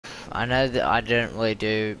I know that I didn't really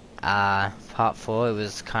do part 4, it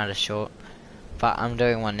was kind of short, but I'm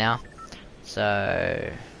doing one now.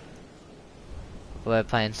 So we're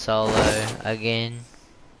playing solo again.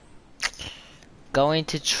 Going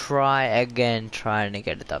to try again, trying to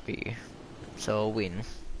get a W, so a win.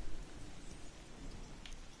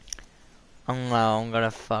 I know I'm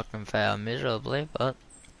gonna fucking fail miserably, but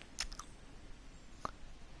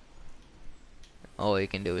all you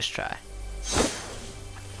can do is try.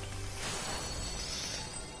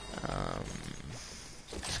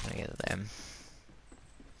 Just gonna get them.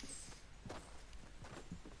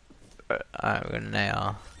 Alright, we're gonna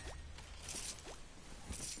now.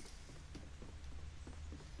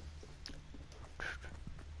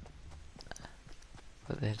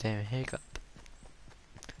 Got the damn hiccup.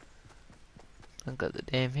 I got the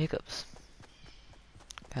damn hiccups.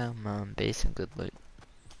 Come on, be some good loot.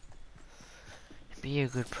 Be a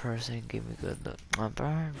good person, give me good loot. Oh,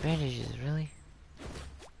 bro, bandages, really?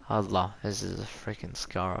 Allah, this is a freaking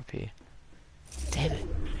scar up here. Damn it.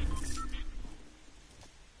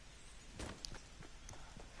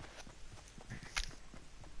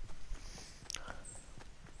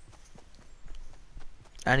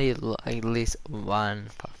 I need at least one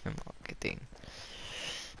fucking marketing.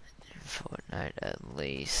 Fortnite at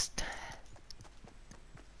least.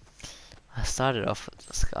 I started off with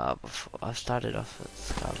the scar before.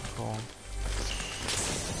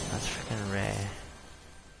 That's freaking rare.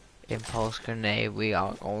 Impulse grenade, we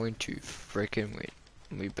are going to freaking win.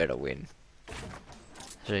 We better win.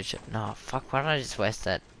 No, fuck, why did I just waste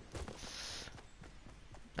that?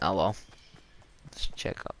 Oh well. Let's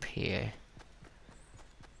check up here.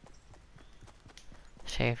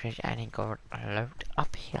 See if there's any gold loot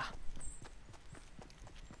up here.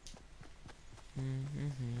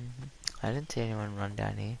 I didn't see anyone run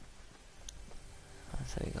down here.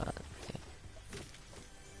 So we got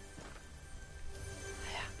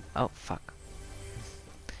oh fuck.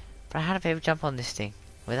 But how do people jump on this thing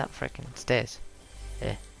without freaking stairs?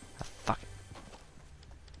 Yeah. Oh, fuck it.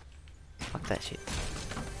 Fuck that shit.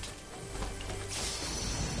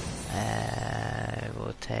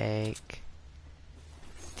 We'll take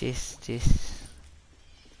this.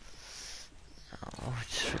 Oh,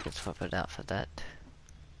 just freaking swap it out for that.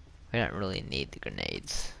 We don't really need the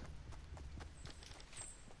grenades.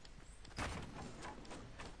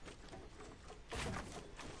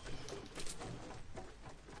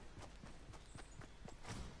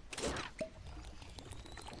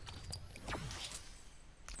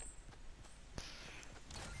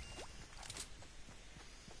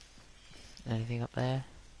 Anything up there?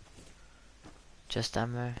 Just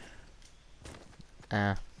ammo.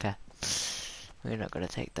 Okay. We're not gonna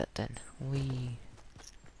take that then.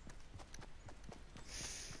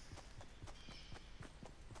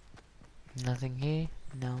 Nothing here?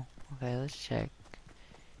 No. Okay, let's check.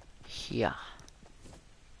 Here.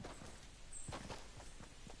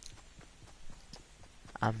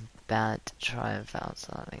 I'm about to try and find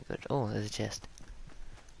something good. Oh, there's a chest.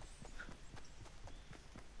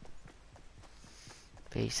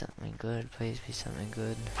 Be something good, please be something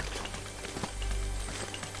good.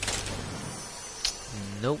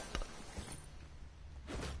 Nope.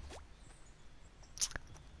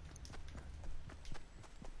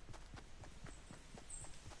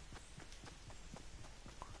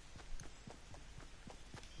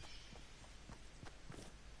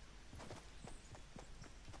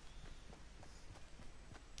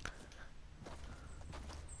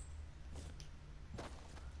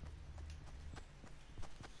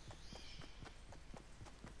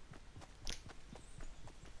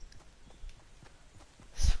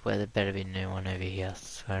 Swear there better be no one over here,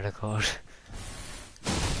 swear to God.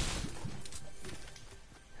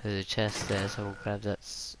 There's a chest there, so we'll grab that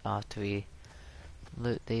after we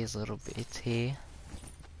loot these little bits here.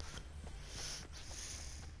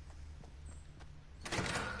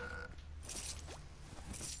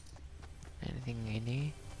 Anything in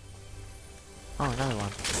here? Oh, another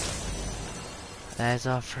one. There's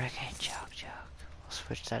our freaking jug. We'll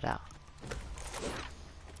switch that out.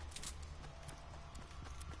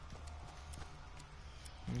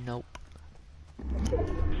 Nope.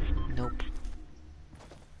 Nope.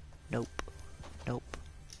 Nope. Nope.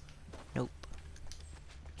 Nope.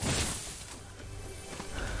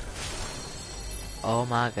 Oh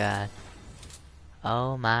my god.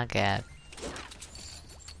 Oh my god.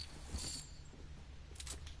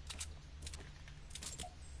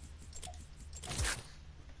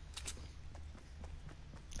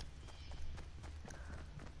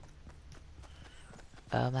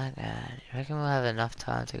 Oh my god. You reckon we'll have enough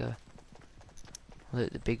time to go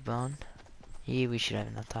loot the big barn? Yeah, we should have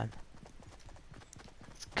enough time.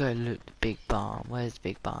 Let's go loot the big barn. Where's the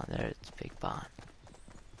big barn? There it's the big barn.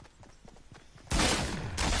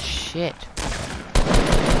 Shit.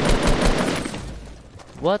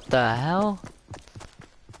 What the hell?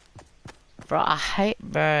 Bro, I hate,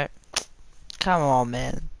 bro. Come on,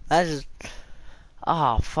 man. That just...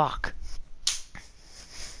 Oh, fuck.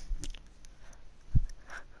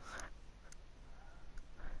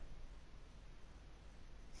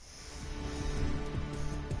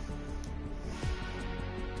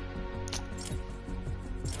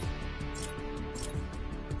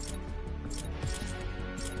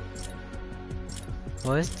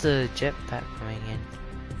 Where's the jetpack coming in?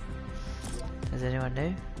 Does anyone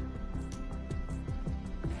know?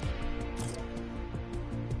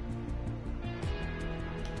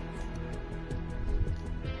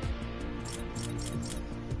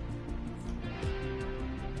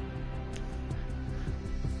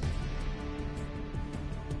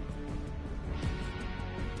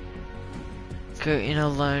 Go in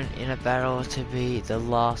alone in a battle to be the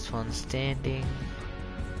last one standing.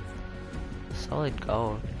 Solid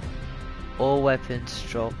gold. All weapons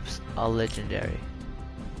drops are legendary.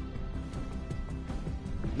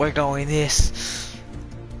 We're going this.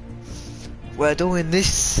 We're doing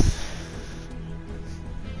this.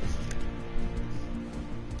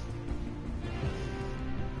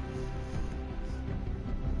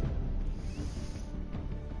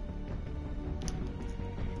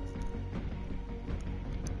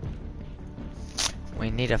 We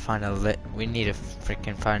need to find we need to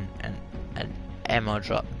freaking find an ammo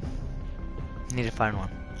drop. Need to find one.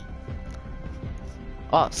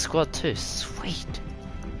 Oh, squad 2, sweet.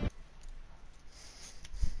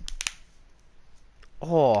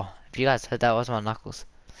 Oh, if you guys heard that, was my knuckles.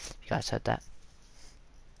 If you guys heard that.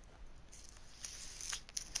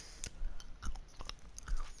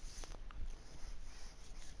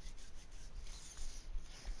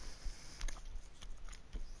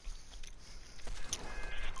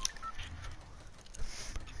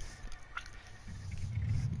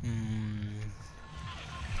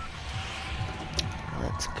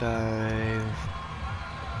 Let's go.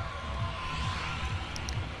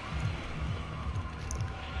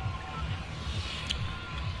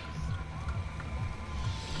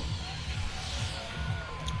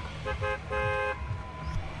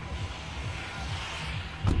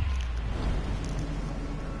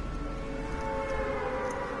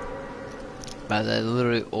 But they're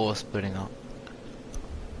literally all splitting up.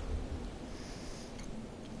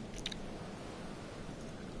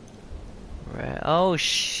 Right. Oh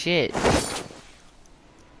shit.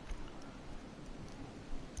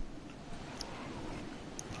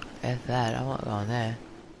 F that, I'm not going there.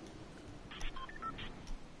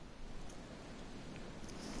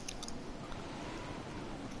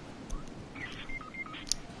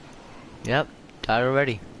 Yep, died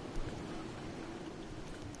already.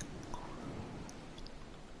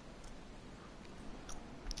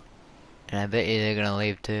 And I bet you they're gonna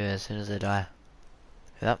leave too as soon as they die.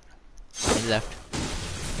 Yep, he left.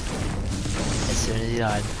 As soon as he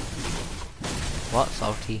died. What,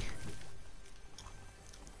 salty?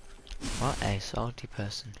 What a salty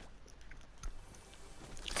person.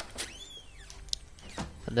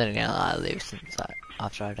 But then again, I leave since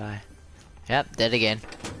after I die. Yep, dead again.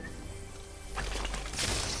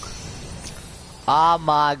 Oh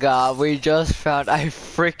my god, we just found a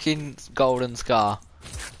freaking golden scar.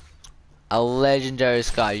 A legendary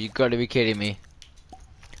scar, you gotta be kidding me.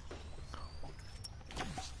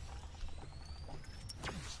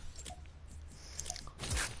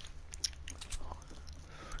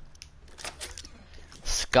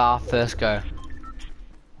 Scar first go.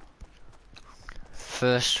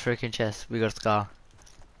 First freaking chest, we got a scar.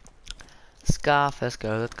 Scar first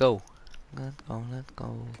go, let's go. Let's go, let's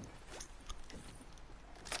go.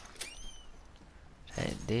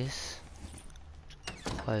 Take this.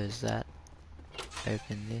 Close that.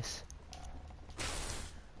 Open this.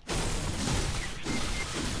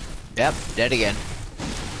 Yep, dead again.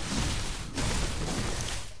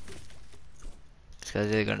 This guy's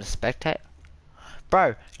either gonna spectate.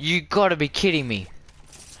 Bro, you gotta be kidding me.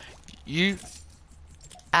 You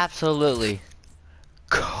absolutely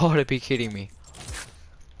gotta be kidding me.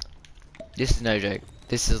 This is no joke.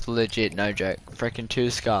 This is legit no joke. Freaking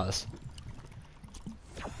 2 scars.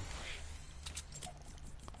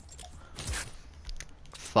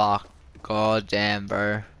 Fuck. God damn,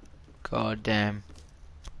 bro. God damn.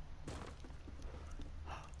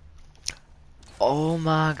 Oh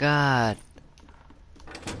my god.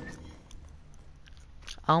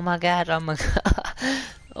 Oh my god, oh my god.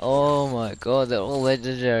 Oh my god, they're all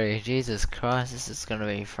legendary. Jesus Christ, this is gonna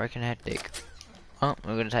be freaking hectic. Oh,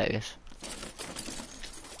 we're gonna take this.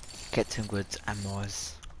 Get some good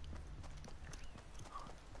ammos.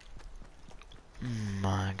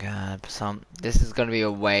 My god, this is gonna be a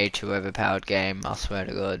way too overpowered game, I swear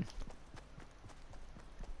to god.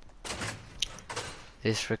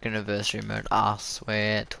 This freaking anniversary mode, I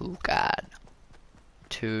swear to god.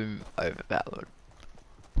 Too overpowered.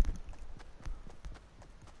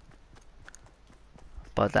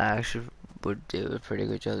 But that actually would do a pretty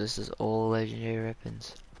good job. This is all legendary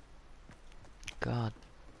weapons. God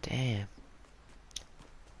damn.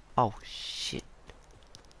 Oh shit.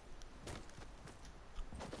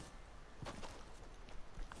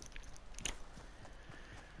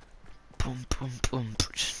 Boom boom boom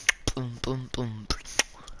boom boom boom.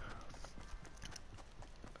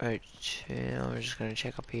 Right, chill. We're just gonna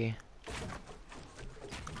check up here.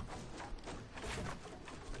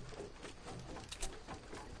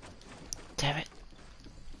 Damn it.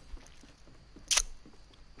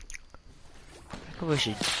 I think we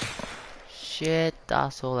should. Shit, I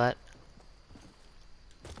saw that.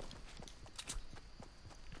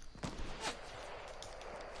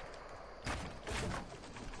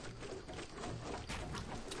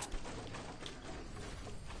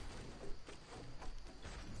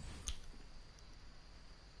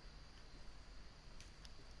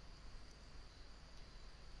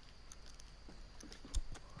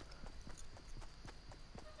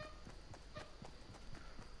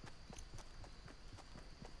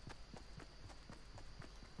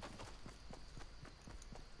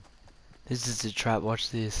 This is a trap, watch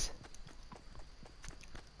this.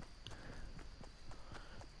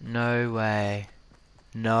 No way.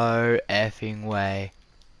 No effing way.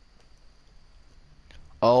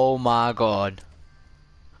 Oh my god.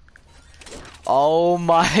 Oh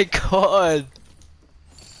my god.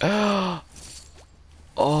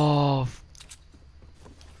 Oh.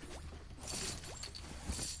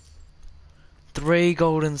 3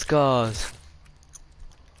 golden scars.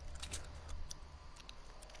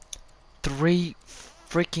 3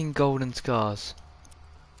 freaking golden scars.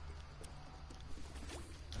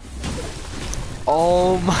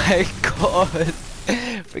 Oh my god.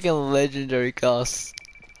 Freaking legendary class.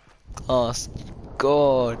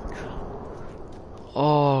 God.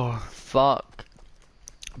 Oh, fuck.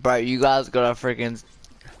 Bro, you guys got a freaking...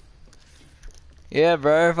 Yeah,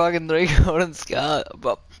 bro, fucking 3 golden scars.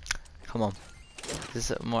 But, come on. This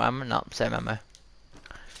is more ammo? No, same ammo.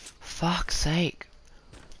 Fuck's sake.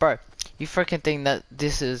 Bro, you freaking think that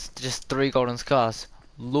this is just 3 golden scars?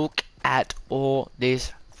 Look at all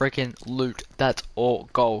this freaking loot. That's all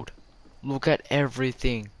gold. Look at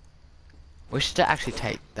everything. We should actually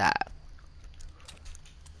take that.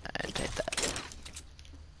 And take that.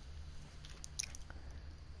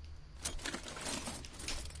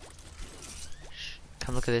 Shh.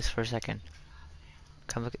 Come look at this for a second.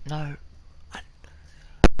 Come look at... No.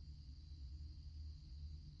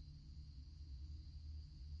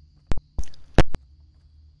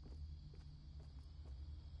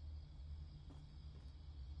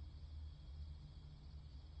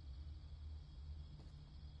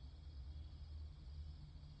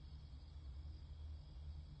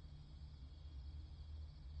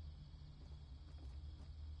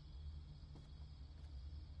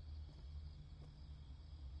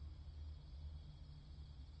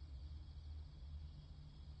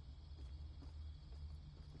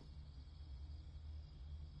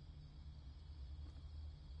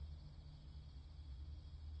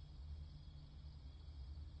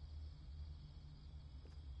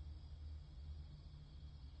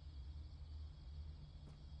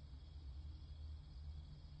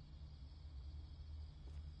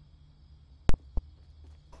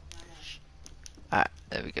 Alright,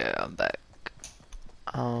 there we go, I'm back.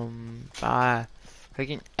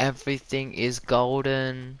 Freaking everything is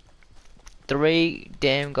golden. 3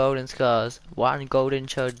 damn golden scars, 1 golden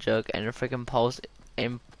chug jug, and a freaking pulse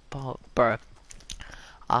bro.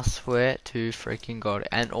 I swear to freaking god.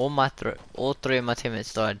 And all 3 of my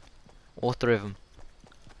teammates died. All 3 of them.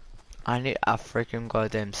 I need a freaking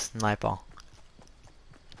goddamn sniper.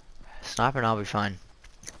 Sniper and I'll be fine.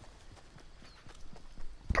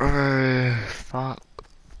 Bro, fuck.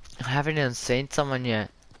 I haven't even seen someone yet.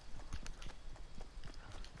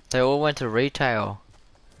 They all went to retail.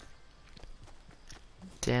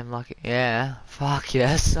 Damn lucky. Yeah, fuck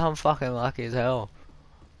yes, I'm fucking lucky as hell.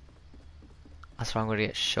 That's why I'm gonna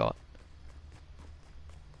get shot.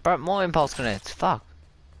 Bro, more impulse grenades, fuck.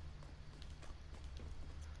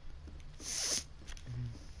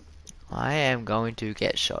 I am going to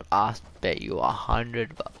get shot. I bet you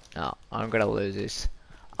 100 bucks. No, I'm gonna lose this.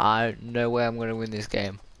 I know where I'm gonna win this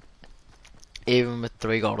game. Even with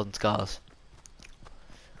 3 golden scars.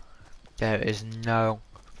 There is no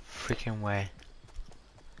freaking way.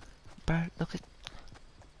 Bro,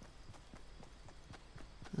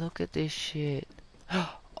 look at this shit.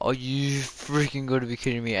 Oh, you freaking gotta be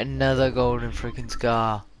kidding me. Another golden freaking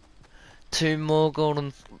scar. Two more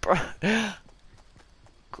golden... Bro.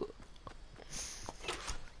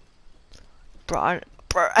 Bro,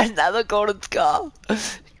 another golden scar.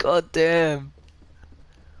 God damn.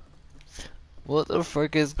 What the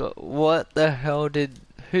frick is... What the hell did...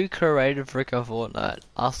 Who created frickin' Fortnite?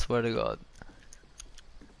 I swear to God.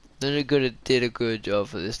 Did a good job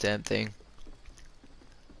for this damn thing.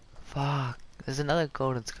 Fuck. There's another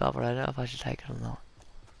golden scar, but I don't know if I should take it or not.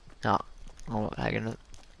 No, I'm not taking it.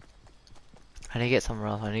 I need to get somewhere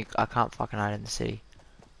else. I can't fucking hide in the city.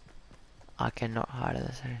 I cannot hide in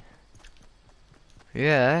the city.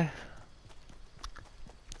 Yeah.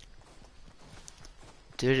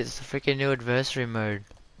 Dude, it's the freaking new adversary mode.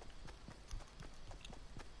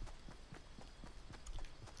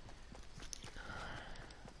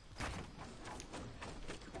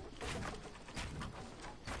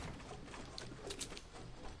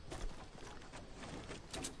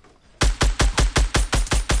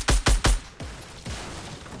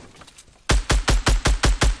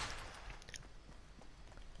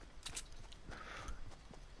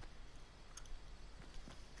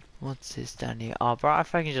 What's this down here? Oh, bro, I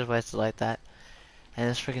fucking just wasted like that. And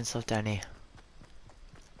there's freaking stuff down here.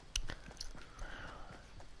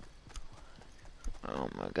 Oh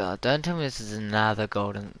my god, don't tell me this is another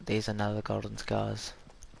golden... These are another golden scars.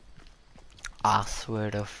 I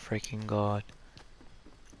swear to freaking God.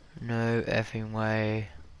 No effing way.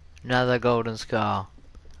 Another golden scar.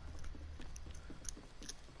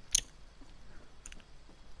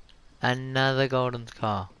 Another golden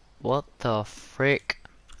scar. What the frick?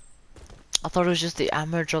 I thought it was just the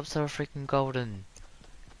ammo drops that were freaking golden.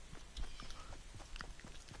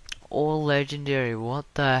 All legendary, what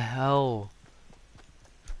the hell?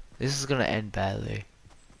 This is gonna end badly.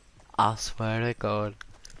 I swear to God.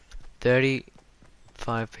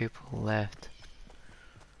 35 people left.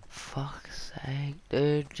 Fuck's sake,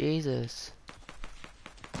 dude, Jesus.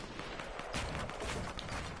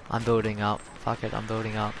 I'm building up. Fuck it, I'm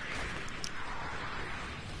building up.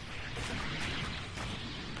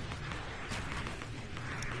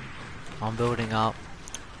 I'm building up.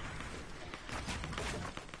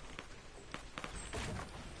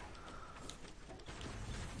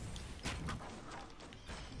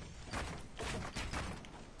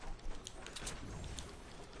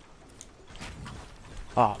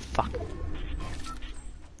 Oh, fuck.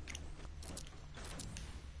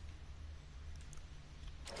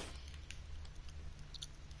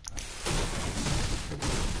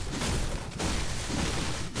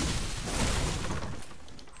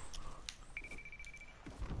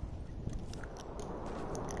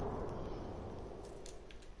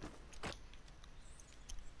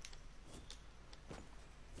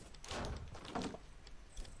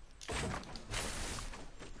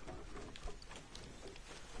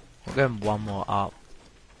 We're going one more up.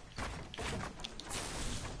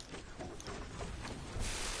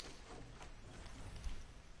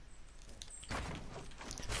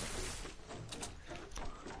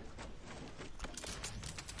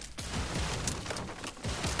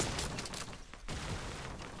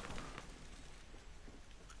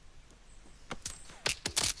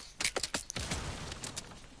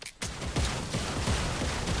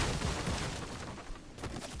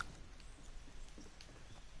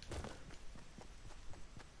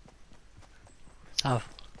 Oh,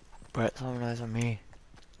 Brett, someone knows on me.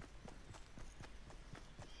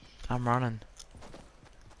 I'm running.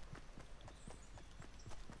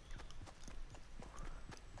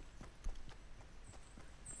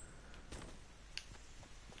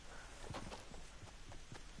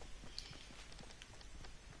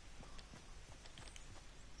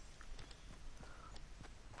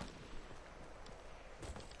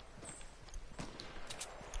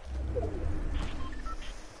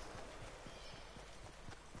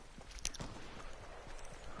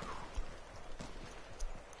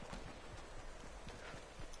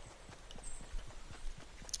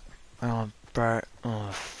 Oh, bro. Oh,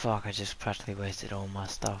 fuck. I just practically wasted all my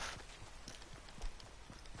stuff.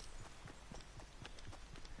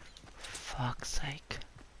 Fuck's sake.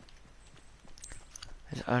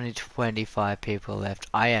 There's only 25 people left.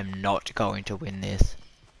 I am not going to win this.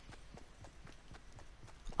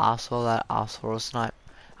 I saw that. I saw a snipe.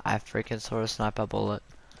 I freaking saw a sniper bullet.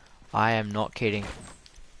 I am not kidding.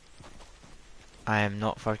 I am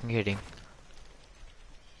not fucking kidding.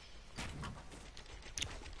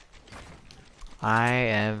 I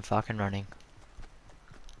am fucking running.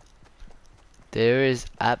 There is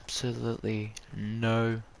absolutely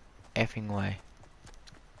no effing way.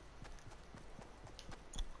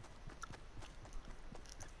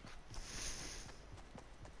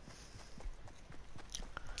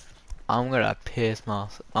 I'm gonna piss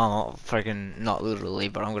myself. Oh, freaking not literally,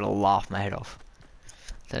 but I'm gonna laugh my head off.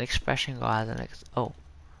 That expression guy, the next. Oh.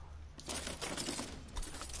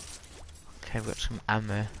 Okay, we've got some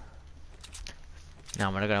ammo.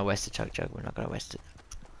 No, we're not gonna waste the chug jug. We're not gonna waste it.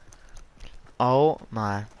 Oh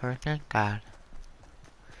my freaking god.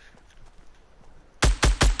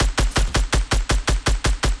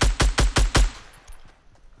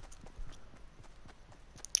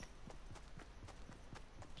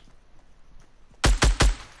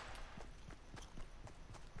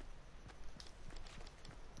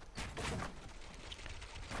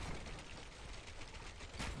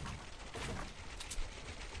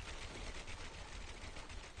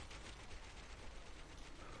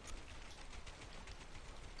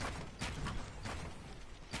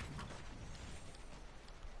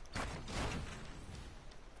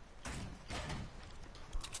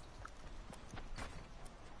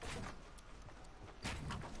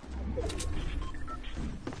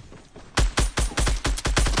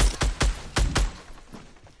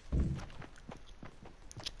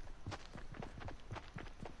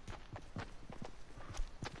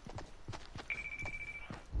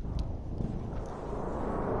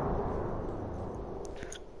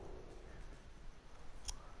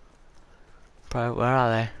 Bro, where are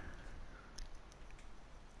they?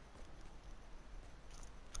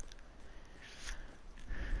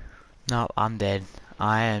 No, I'm dead.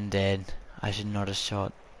 I am dead. I should not have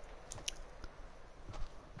shot.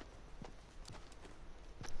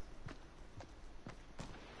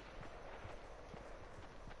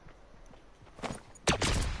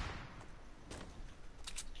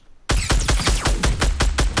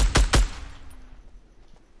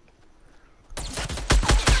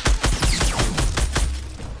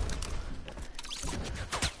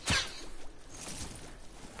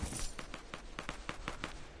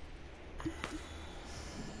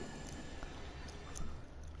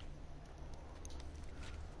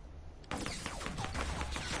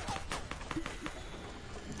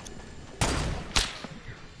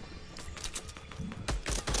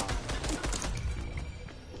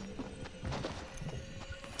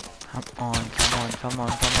 Come on, come on, come on,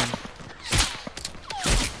 come on.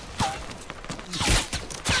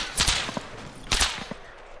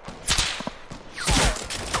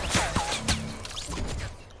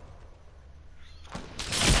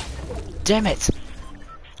 Damn it!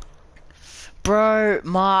 Bro,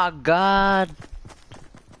 my god.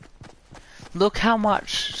 Look how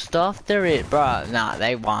much stuff there is, bro. Nah,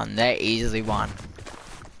 they won. They easily won.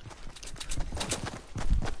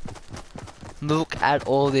 Look at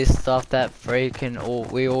all this stuff that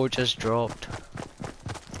we all just dropped.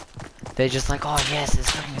 They're just like, oh yes, there's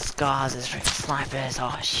freaking scars, there's freaking snipers,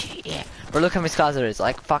 oh shit, yeah. Bro, look how many scars there is,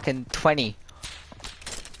 like fucking 20.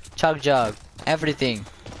 Chug jug, everything.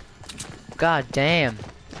 God damn.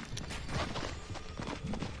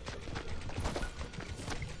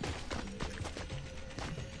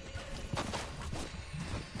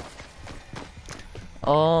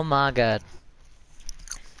 Oh my god.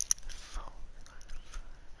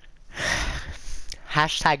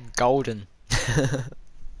 Hashtag golden.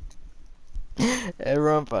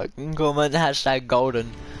 Everyone fucking comment hashtag golden.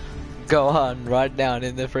 Go on, write down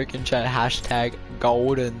in the freaking chat hashtag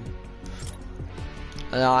golden.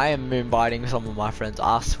 And I am inviting some of my friends.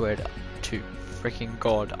 I swear to freaking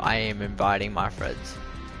God, I am inviting my friends.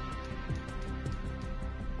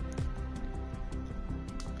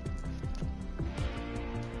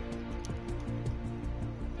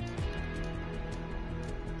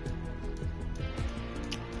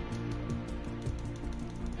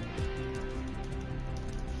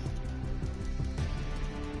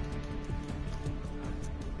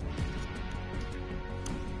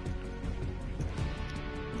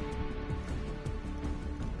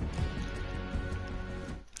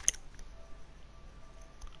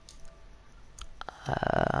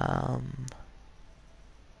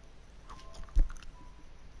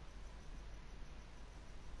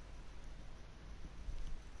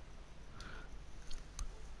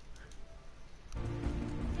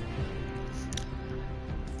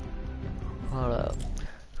 Hold up.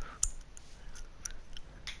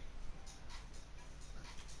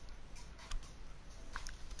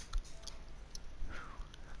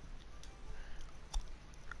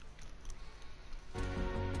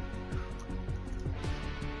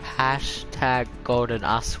 Hashtag golden,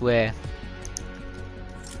 I swear.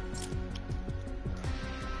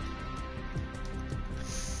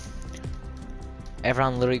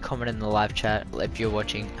 Everyone literally comment in the live chat if you're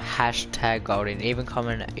watching. Hashtag golden. Even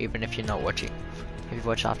comment even if you're not watching. If you've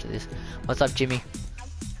watched after this. What's up, Jimmy?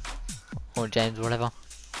 Or James, whatever.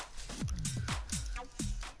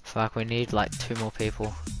 Fuck, we need like 2 more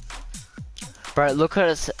people. Bro, look at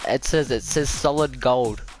it. It says solid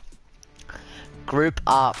gold. Group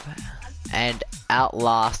up and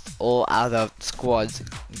outlast all other squads.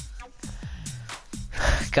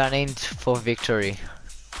 Gunning for victory.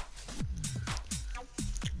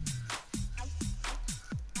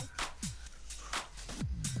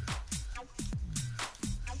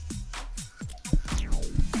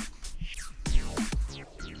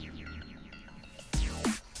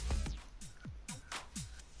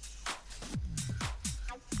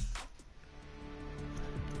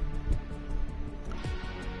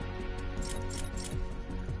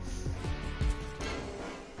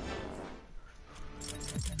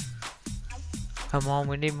 Come on,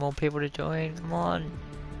 we need more people to join. Come on.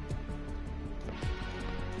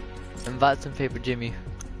 Invite some people, Jimmy.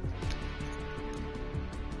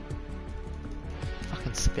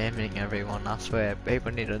 Fucking spamming everyone, I swear.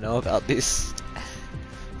 People need to know about this. I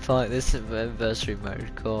feel like this is anniversary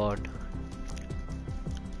mode, god.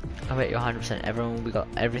 I bet you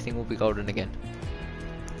 100% everything will be golden again.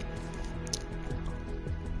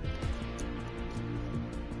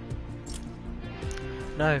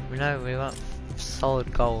 No, we want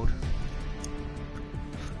solid gold.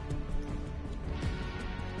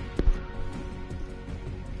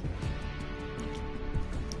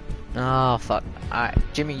 Oh fuck. Alright,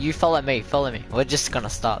 Jimmy, you follow me. We're just gonna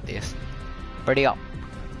start this. Ready up.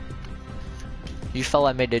 You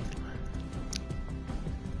follow me, dude.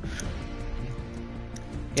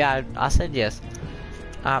 Yeah, I said yes.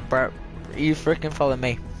 Bro, you freaking follow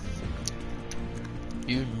me.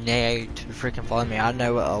 You need to freaking follow me. I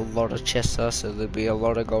know a lot of chests are, so there'll be a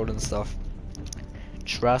lot of golden stuff.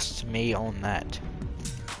 Trust me on that.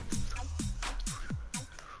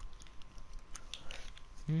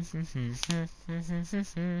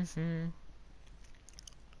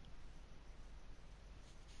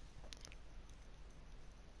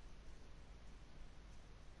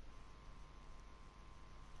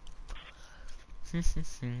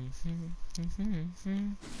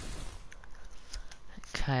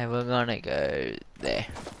 Okay, we're gonna go there.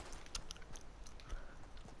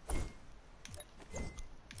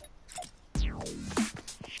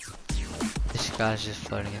 This guy's just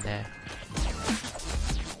floating in there.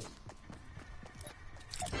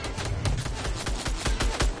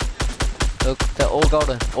 Look, they're all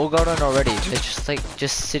golden already. They're just like,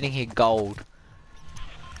 just sitting here gold.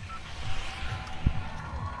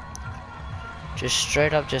 Just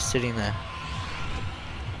straight up just sitting there.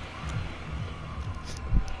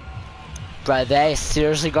 Bro, they're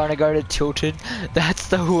seriously gonna go to Tilted? That's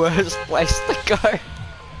the worst place to go.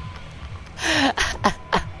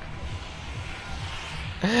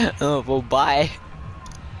 Oh, well, bye.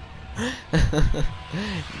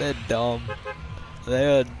 They're dumb.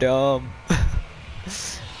 They are dumb.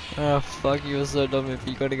 Oh, fuck, you were so dumb if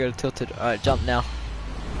you're gonna go to Tilted. Alright, jump now.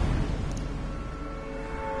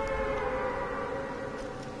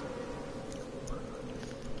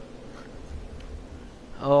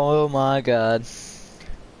 Oh my god.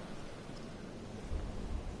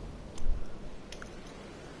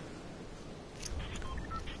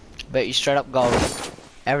 Bet you straight up gold.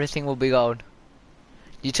 Everything will be gold.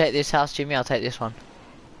 You take this house, Jimmy, I'll take this one.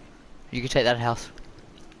 You can take that house.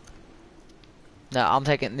 No, I'm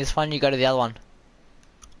taking this one, you go to the other one.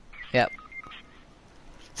 Yep.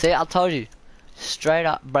 See, I told you. Straight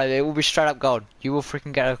up, bro, it will be straight up gold. You will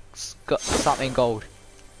freaking get something gold.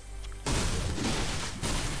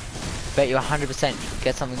 Bet you 100%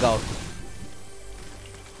 get something gold.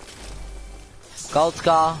 Gold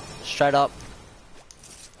scar, straight up.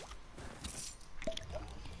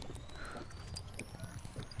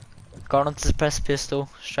 Golden suppressed pistol,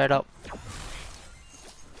 straight up.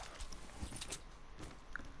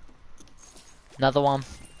 Another one.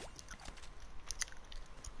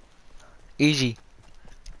 Easy.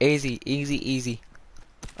 Easy.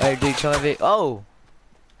 Oh, dude, come over here. Oh!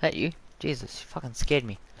 Is that you? Jesus, you fucking scared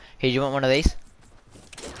me. Here, do you want one of these?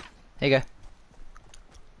 Here you go.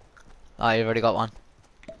 Oh, you've already got one.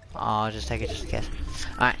 Oh, I'll just take it just in case.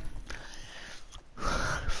 Alright.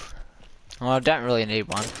 Well, I don't really need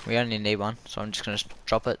one. We only need one, so I'm just gonna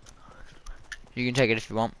drop it. You can take it if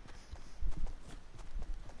you want.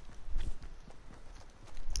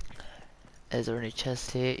 Is there any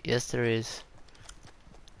chest here? Yes, there is.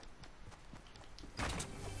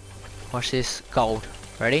 Watch this. Gold.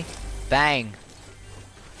 Ready? Bang!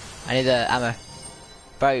 I need the ammo.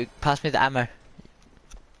 Bro, pass me the ammo.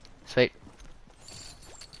 Sweet.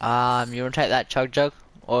 You wanna take that chug jug?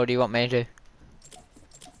 Or do you want me to?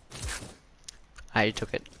 Ah, you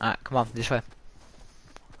took it. Alright, come on, this way.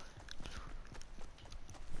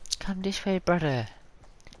 Come this way, brother.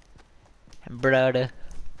 Brother.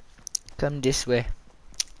 Come this way.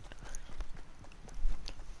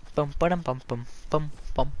 Bum bum bum bum bum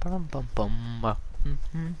bum bum bum bum.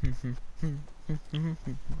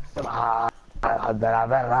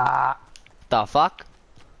 The fuck?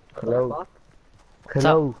 Hello. What's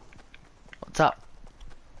up? Hello. What's up?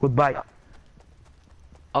 Goodbye.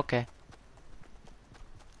 Okay.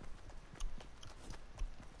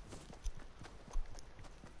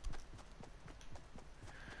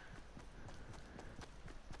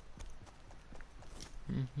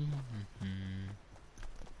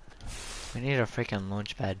 We need a freaking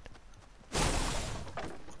launch pad.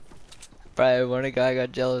 Bro, one guy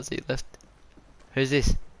got jealous, he left. Who's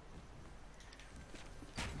this?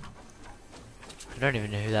 I don't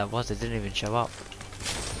even know who that was, it didn't even show up.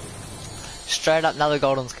 Straight up another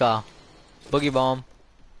golden scar. Boogie bomb.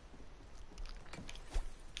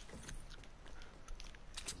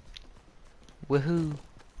 Woohoo.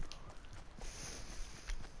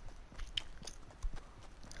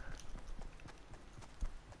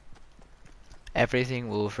 Everything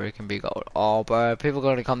will freaking be gold. Oh bro, people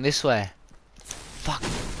gonna come this way. Fuck.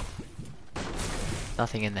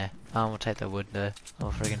 Nothing in there. We'll take the wood though.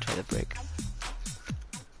 I'll freaking take the brick.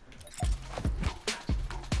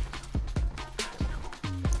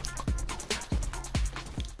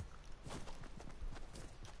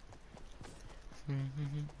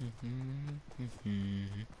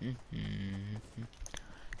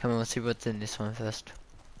 Come on, let's see what's in this one first.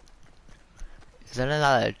 Is that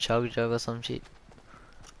another chug jug or some shit?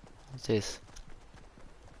 What's this?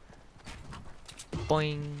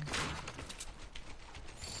 Boing.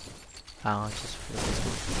 Oh, just for this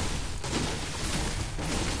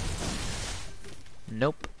one.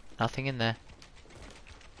 Nope, nothing in there.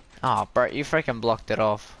 Oh, bro, you freaking blocked it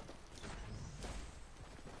off.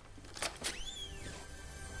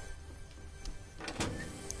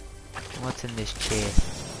 What's in this chest?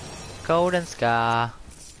 Golden scar.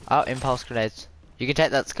 Oh, impulse grenades. You can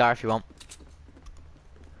take that scar if you want.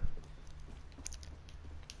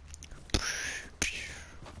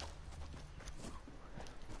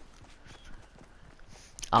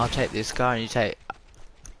 I'll take this scar and you take...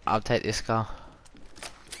 I'll take this scar.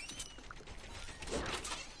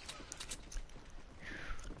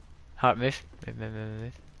 Alright, move.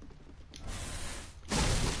 Move.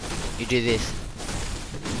 You do this.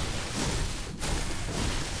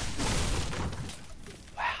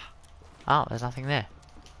 Oh, there's nothing there.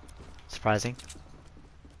 Surprising.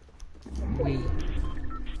 Whee.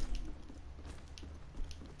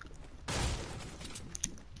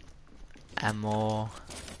 And more.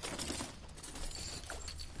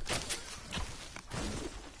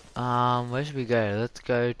 Where should we go? Let's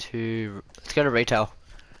go to retail.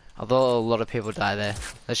 Although a lot of people die there.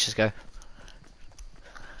 Let's just go.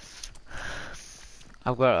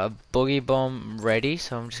 I've got a boogie bomb ready,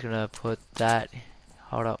 so I'm just gonna put that.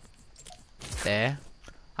 Hold up. There.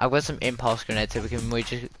 I've got some impulse grenades so we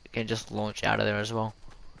can just launch out of there as well.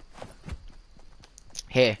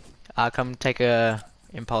 Here, come take a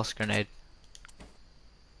impulse grenade.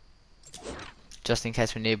 Just in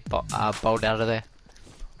case we need bolt out of there.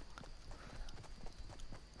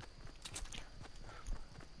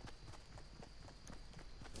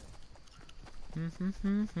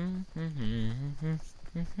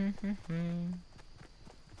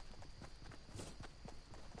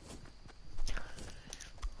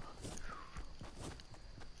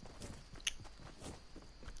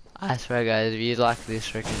 I swear guys, if you like this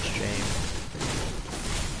freaking stream,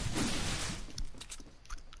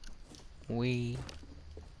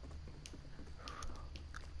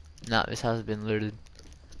 no, this house has been looted.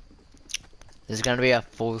 There's gonna be a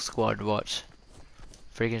full squad watch.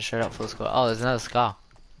 Freaking straight up full squad. Oh, there's another scar.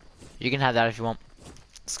 You can have that if you want.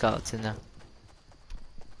 Scar that's in there.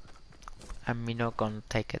 I'm not gonna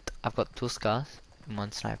take it. I've got 2 scars and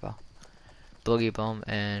 1 sniper. Boogie bomb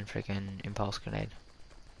and freaking impulse grenade.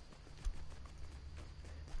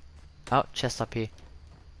 Oh, chest up here.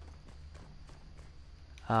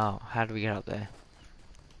 Oh, how do we get up there?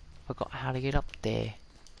 Forgot how to get up there.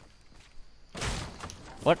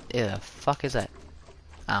 What the fuck is that?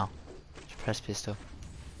 Ow. Just press pistol.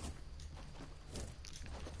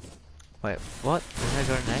 Wait, what? There's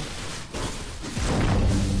no grenade?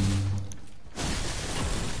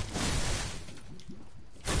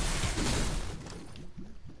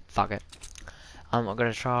 Fuck it. I'm not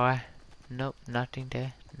gonna try. Nope, nothing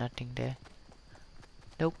there. Nothing there.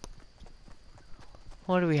 Nope.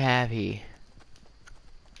 What do we have here?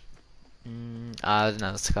 There's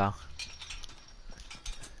another scar.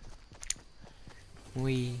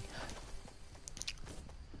 We.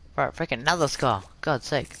 Right, freaking another scar. God's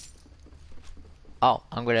sake. Oh,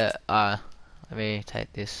 I'm gonna, let me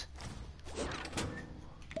take this.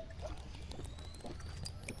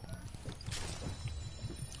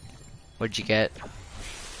 What'd you get?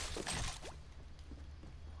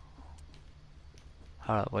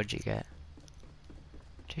 Hold up, what'd you get?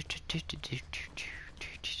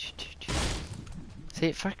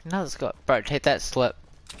 See, freaking another scar. Bro, take that slip.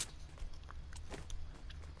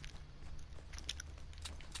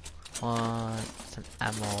 Want some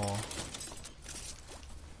ammo.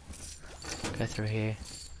 Go through here.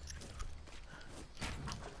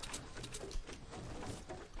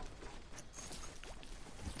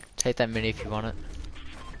 Take that mini if you want it.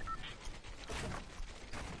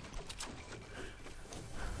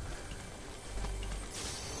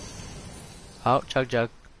 Oh, chug jug.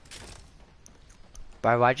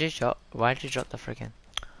 Bro, why'd you drop the freaking?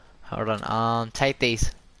 Hold on, take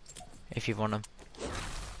these. If you want them.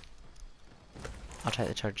 I'll take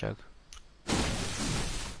the chug jug.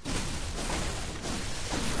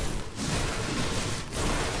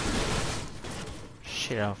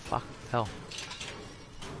 Shit, oh fuck, hell.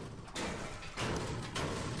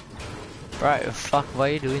 Right, fuck, why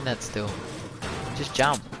are you doing that still? Just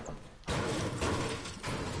jump.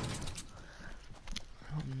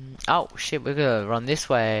 Oh shit, we're gonna run this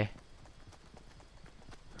way.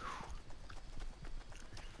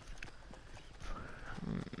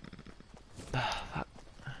 Fuck.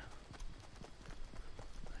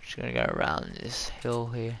 Just gonna go around this hill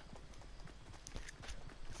here.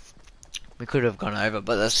 We could have gone over,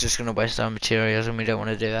 but that's just gonna waste our materials and we don't want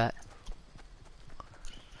to do that.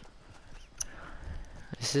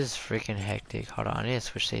 This is freaking hectic. Hold on, I need to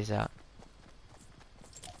switch these out.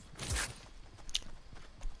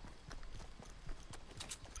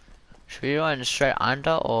 Should we run straight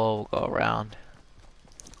under or we'll go around?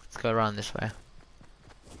 Let's go around this way.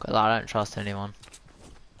 Cause I don't trust anyone.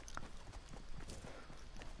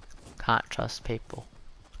 Can't trust people.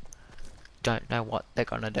 Don't know what they're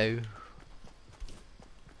gonna do.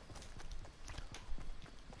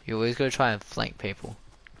 You always gotta try and flank people.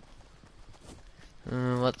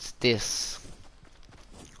 What's this?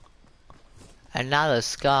 Another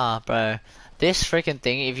scar, bro. This freaking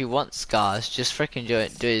thing, if you want scars, just freaking do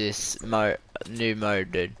this new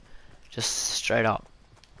mode, dude. Just straight up.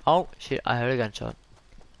 Oh, shit, I heard a gunshot.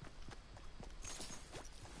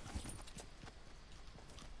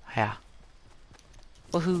 Yeah.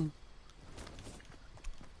 Woohoo.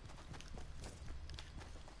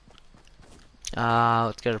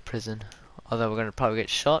 Let's go to prison. Although we're gonna probably get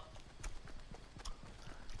shot.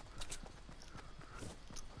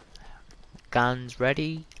 Guns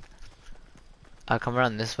ready. I'll come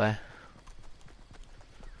around this way.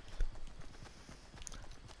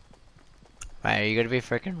 Right, you gotta be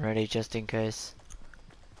freaking ready just in case.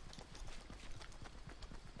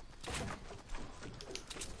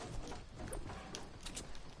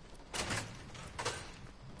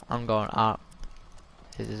 I'm going up.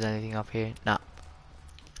 If there's anything up here. Nah.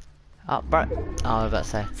 Oh, bro. Oh, I was about to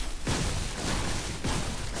say.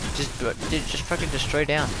 Just fucking destroy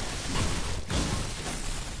down.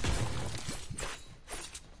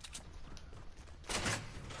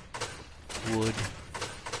 Wood.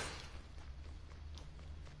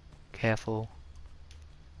 Careful.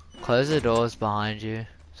 Close the doors behind you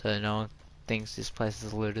so no one thinks this place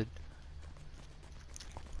is looted.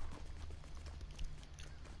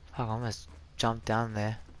 Fuck, I almost jumped down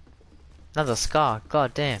there. Another scar,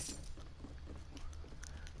 god damn.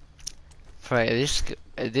 For this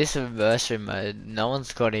anniversary mode, no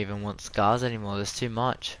one's got even want scars anymore, there's too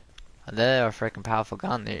much. And they're a freaking powerful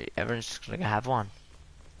gun, everyone's just gonna have one.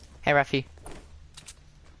 Hey Raffy.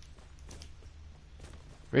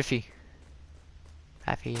 Riffy.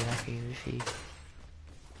 Raffy, Riffy.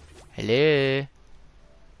 Hello.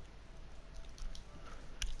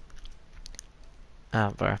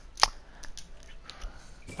 Oh, bro.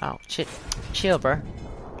 Oh, shit. Chill, bro.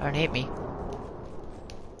 Don't hit me.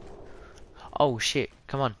 Oh, shit.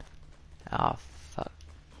 Come on. Oh, fuck.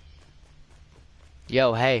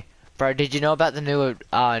 Yo, hey. Bro, did you know about the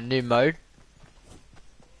new mode?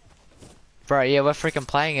 Bro, yeah, we're freaking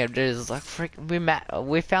playing it. It's like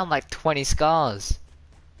we found like 20 scars.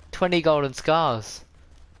 20 golden scars.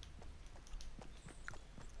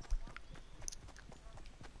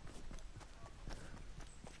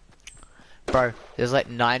 Bro, there's like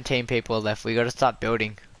 19 people left. We gotta start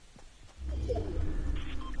building.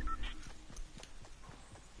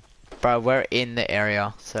 Bro, we're in the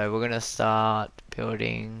area, so we're gonna start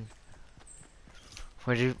building.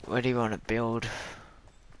 Where do you want to build?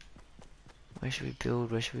 Where should we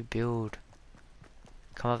build? Where should we build?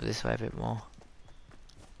 Come up this way a bit more.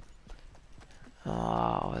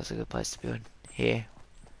 Oh, that's a good place to build. Here.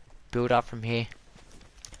 Build up from here.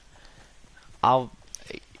 I'll...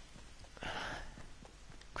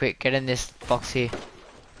 Quick, get in this box here.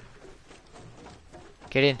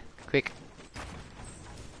 Get in, quick.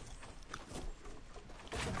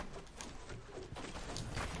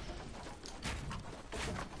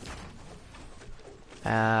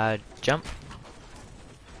 Jump.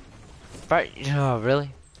 Right, oh, really?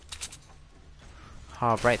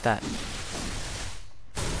 Oh, break that.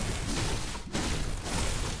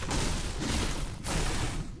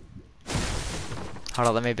 Hold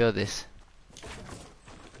on, let me build this.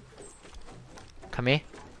 Come here.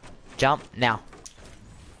 Jump, now.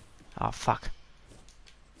 Oh, fuck.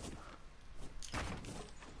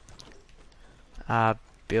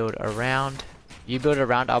 Build around. You build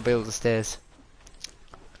around, I'll build the stairs.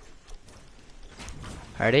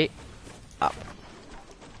 Ready? Up.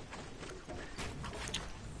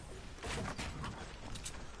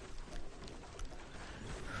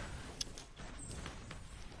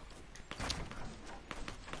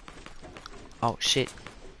 Oh shit.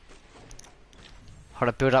 Hold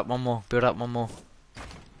up, build up one more, build up one more.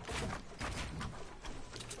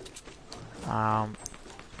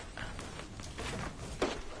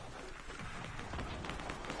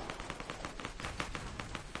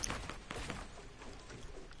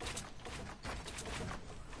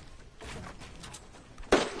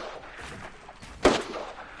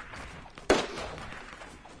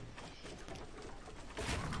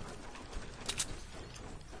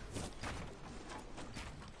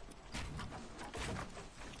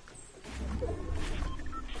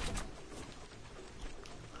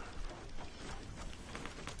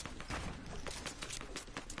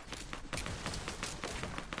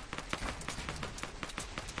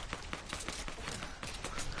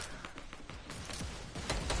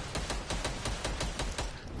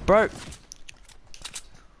 Bro!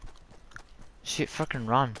 Shit, fucking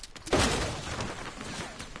run.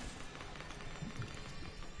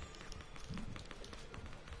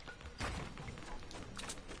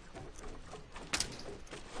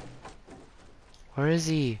 Where is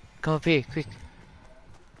he? Come up here, quick.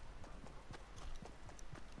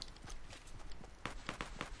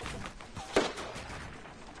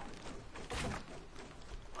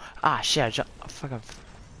 Ah, shit, I jumped. Oh, fuck up.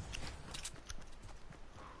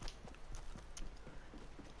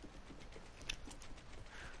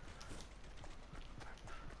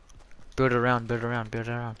 Build around, build around, build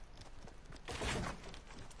around.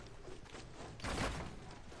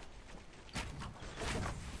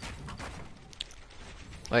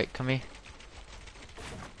 Wait, come here.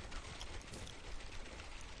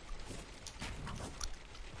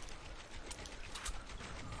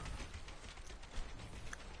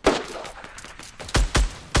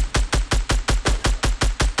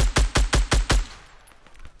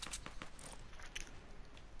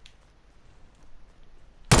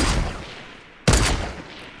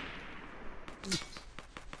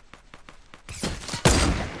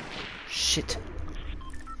 Shit.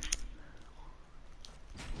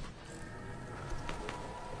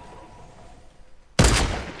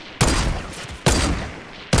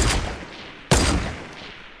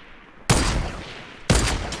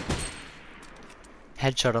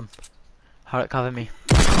 Headshot him. Hold it, cover me.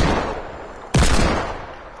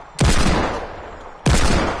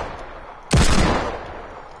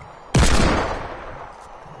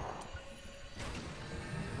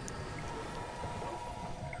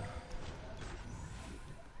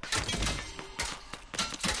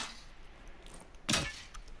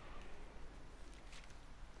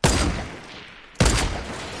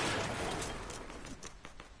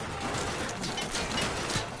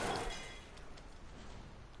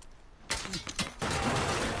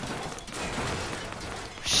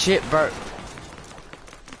 Shit, bro.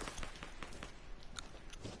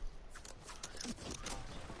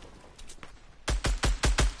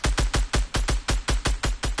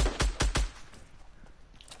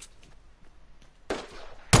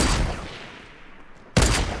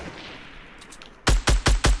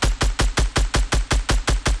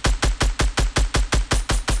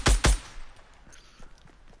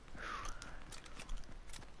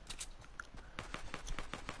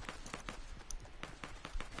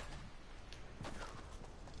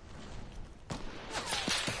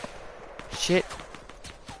 Shit.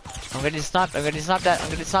 I'm gonna snap that, I'm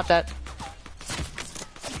gonna snap that.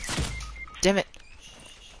 Damn it.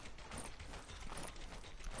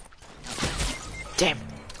 Damn.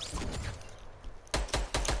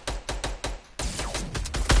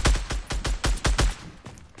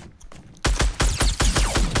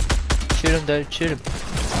 Shoot him, dude. Shoot him.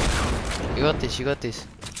 You got this. You got this.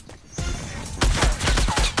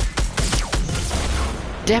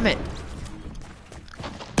 Damn it.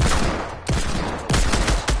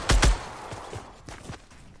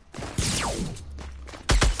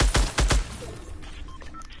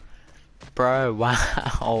 Bro,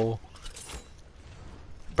 wow.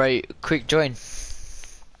 Bro, quick join.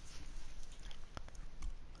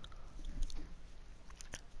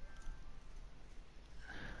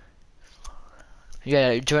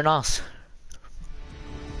 Yeah, join us.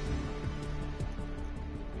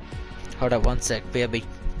 Hold up 1 sec, baby.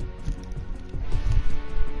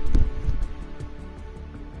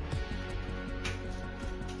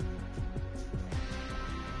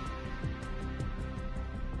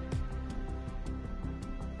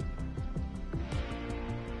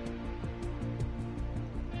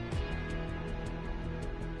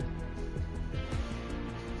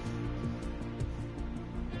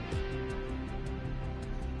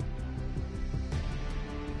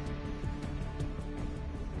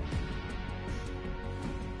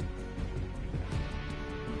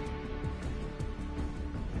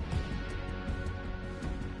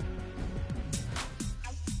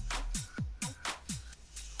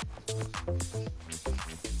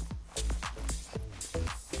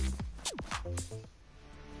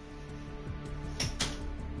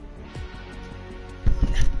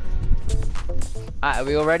 Alright, are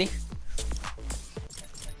we all ready?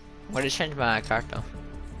 I'm gonna change my character.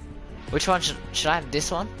 Which one should I have?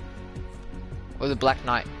 This one? Or the Black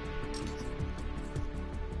Knight?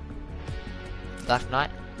 Black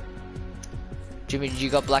Knight? Jimmy,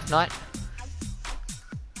 you got Black Knight?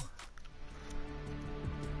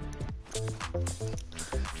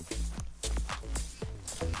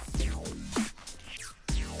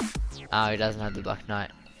 Oh, he doesn't have the Black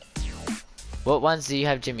Knight. What ones do you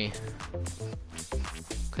have, Jimmy?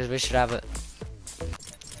 Because we should have it.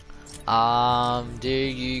 Do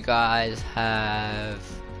you guys have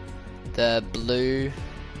the blue,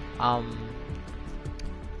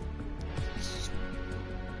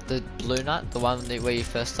 the blue nut, the one that where you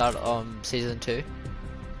first start on season 2? Do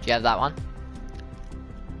you have that one?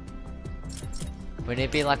 We need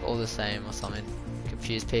to be like all the same or something.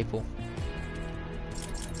 Confuse people.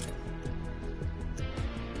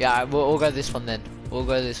 Yeah, we'll all go this one then. We'll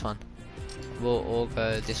go this one. We'll all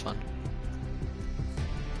go this one.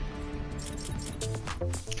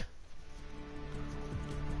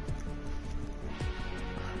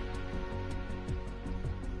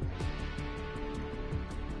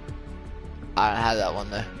 I don't have that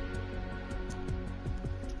one though.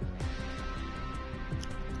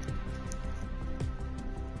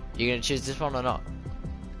 You gonna choose this one or not?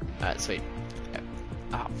 Alright, sweet. Yeah.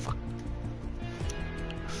 Oh fuck.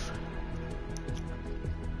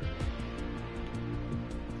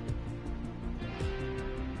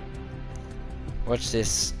 Watch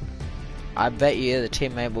this. I bet you the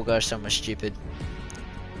teammate will go somewhere stupid.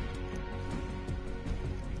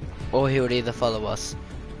 Or he would either follow us.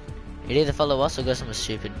 He'd either follow us or go somewhere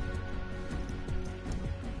stupid.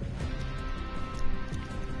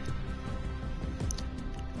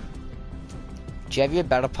 Do you have your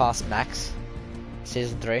Battle Pass Max?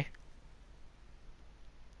 Season 3?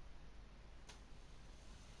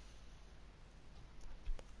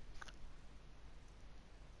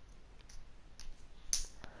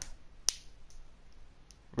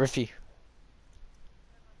 Riffy.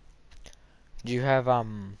 Do you have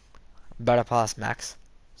Battle Pass Max?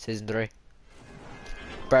 Season 3?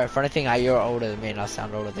 Bro, funny thing, you're older than me and I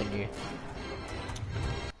sound older than you.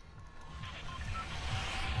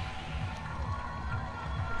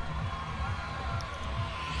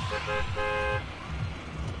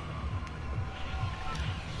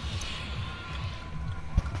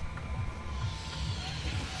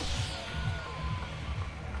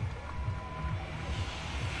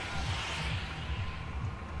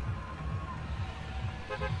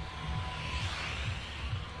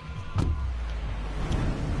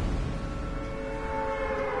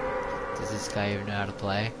 Does this guy even know how to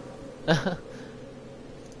play?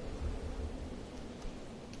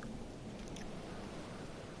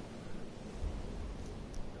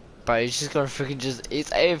 Bro, he's just gonna freaking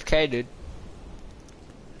it's AFK, dude.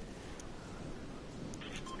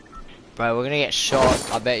 Bro, we're gonna get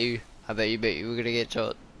shot, I bet you, we're gonna get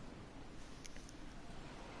shot.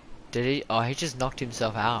 Did he? Oh, he just knocked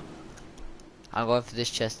himself out. I'm going for this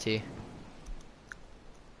chest here.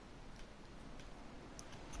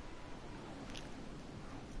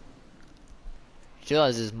 You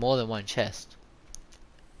realize there's more than one chest.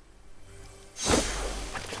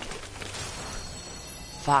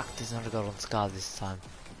 Fuck, there's not a golden scar this time.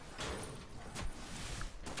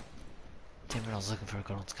 Damn it, I was looking for a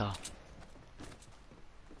God's car.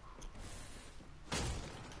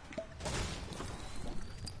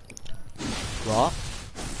 What?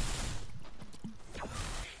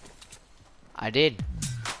 I did.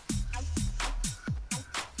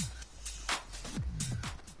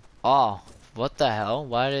 Oh, what the hell?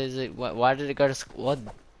 Why does it? Why did it go to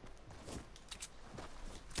squad?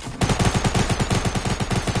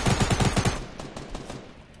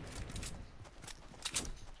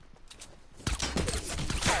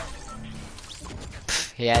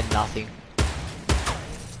 He had nothing.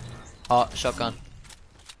 Oh, shotgun.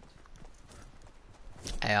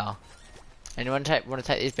 AR. Anyone want to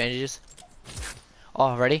take these bandages?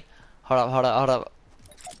 Oh, ready? Hold up, hold up, hold up.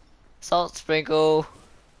 Salt sprinkle.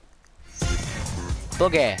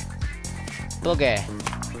 Boogie. Boogie.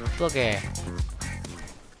 Boogie.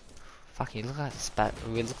 Fuck, you look like a spaz.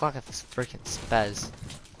 We look like a freaking spaz.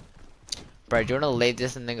 Bro, do you want to leave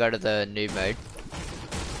this and then go to the new mode?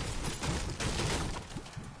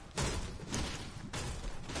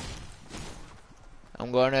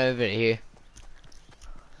 I'm going over here.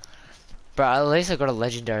 Bro, at least I got a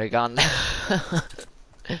legendary gun.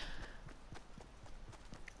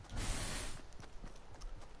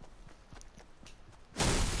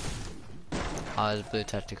 Oh, it's blue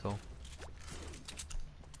tactical.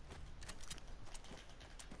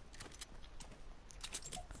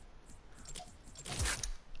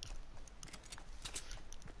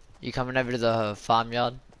 You coming over to the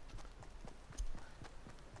farmyard?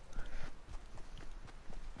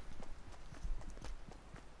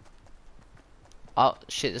 Oh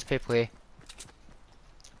shit, there's people here.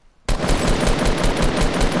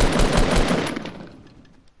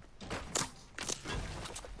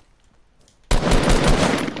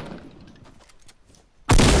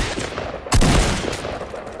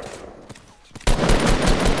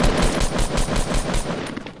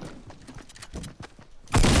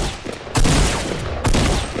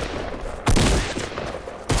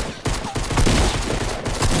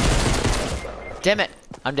 Damn it!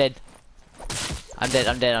 I'm dead. I'm dead,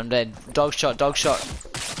 I'm dead, I'm dead. Dog shot, dog shot.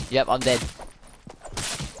 Yep, I'm dead.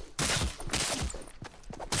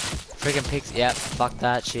 Freaking pigs, yep, fuck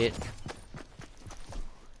that shit.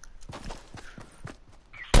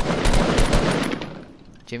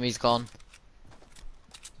 Jimmy's gone.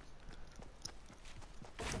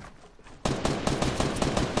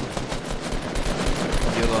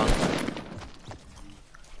 You're gone.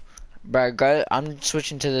 Bro, go, I'm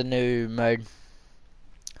switching to the new mode.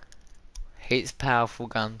 Heaps powerful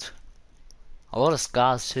guns. A lot of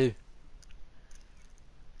scars too.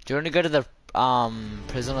 Do you want to go to the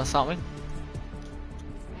prison or something?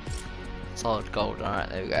 Solid gold, alright,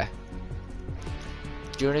 there we go.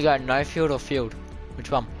 Do you want to go no field or field?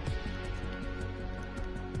 Which one?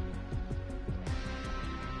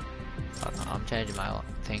 I'm changing my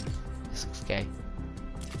thing. This looks gay.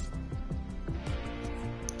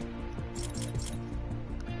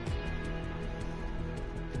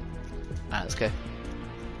 Alright, let's go.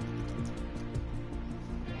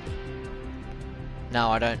 No,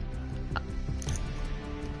 I don't.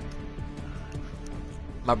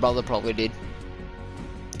 My brother probably did.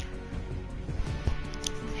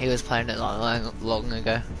 He was playing it like long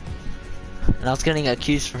ago. And I was getting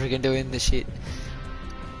accused for freaking doing this shit.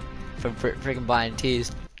 For freaking buying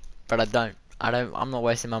tiers. But I don't. I'm not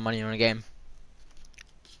wasting my money on a game.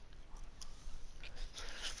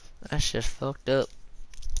 That's just fucked up.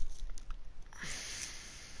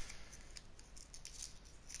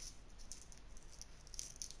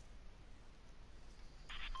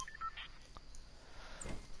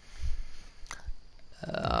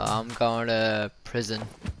 I'm going to prison.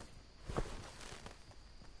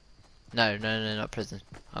 No, not prison.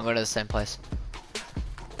 I'm going to the same place.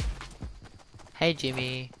 Hey,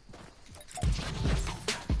 Jimmy.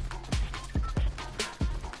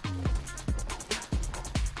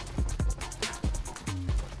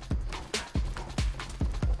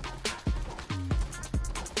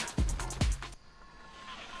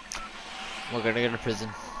 We're gonna go to prison.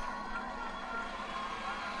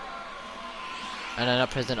 No,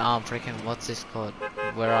 not prison. Freaking, what's this called?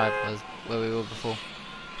 Where we were before.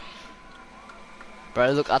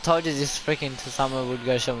 Bro, look, I told you this freaking to someone would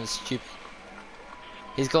go something stupid.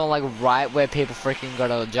 He's going like right where people freaking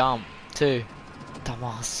gotta jump too.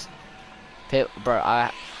 Dumbass.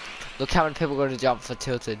 Bro, look how many people gotta jump for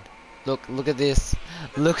tilted. Look at this.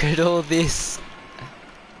 Look at all this.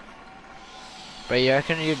 Bro, you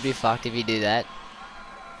reckon you'd be fucked if you do that?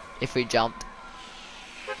 If we jumped?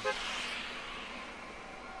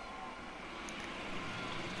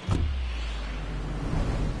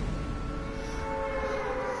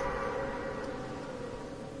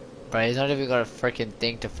 Bro, he's not even got a freaking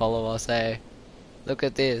thing to follow us, eh? Look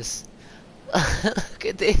at this. Look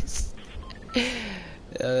at this.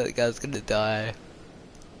 That guy's gonna die.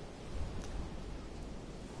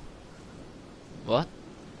 What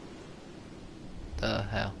the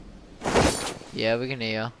hell? Yeah, we can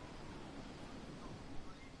hear.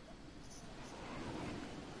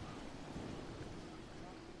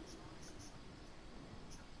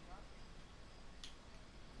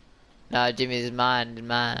 No, Jimmy's mine,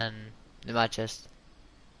 mine. In my chest.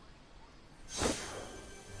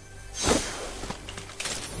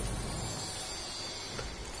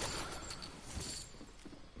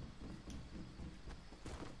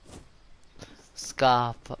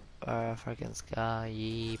 Scar, freaking Scar,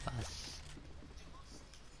 yee, bus.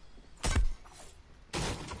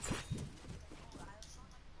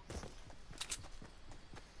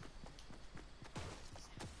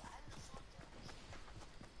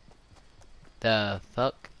 The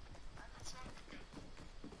fuck?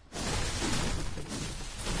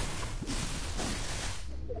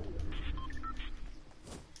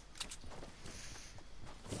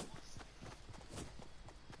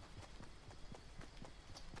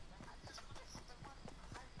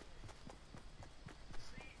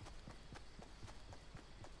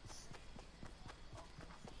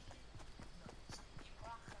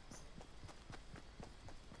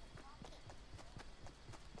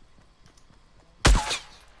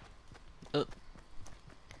 Oh,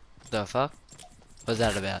 the fuck? What's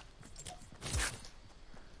that about?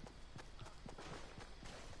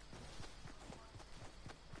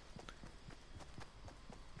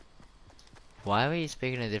 Why are we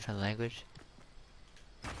speaking a different language?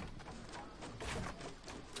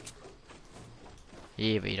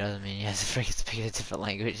 Yeah, but he doesn't mean he has to freaking speak a different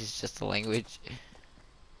language, it's just a language.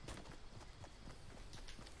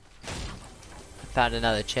 Found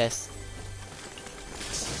another chest.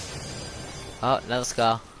 Oh, another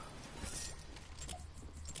Scar.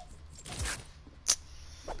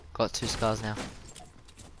 Got 2 scars now.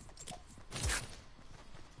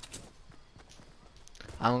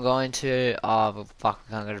 I'm going to, oh fuck,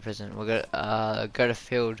 we can't go to prison. We're gonna, go to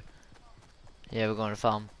field. Yeah, we're going to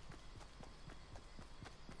farm.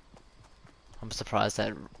 I'm surprised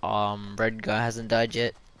that, red guy hasn't died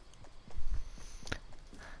yet.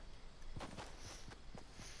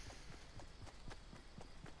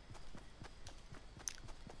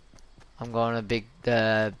 I'm going to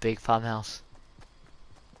the big farmhouse.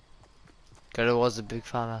 Go towards the big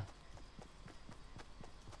farmhouse.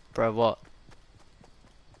 Bro, what?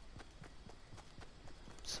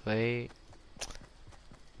 Sweet.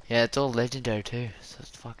 Yeah, it's all legendary too, so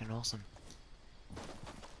it's fucking awesome.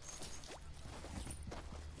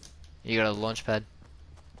 You got a launch pad.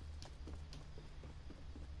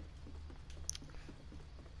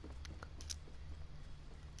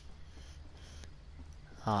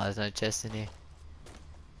 Oh, there's no chest in here.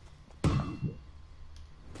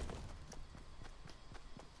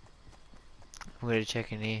 I'm gonna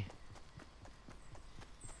check in here.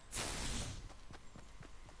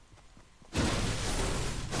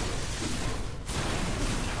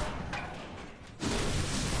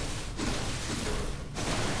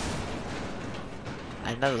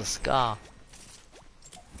 Another scar.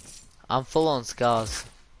 I'm full on scars.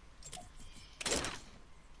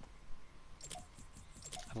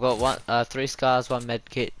 I've got 3 scars, 1 med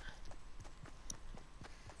kit.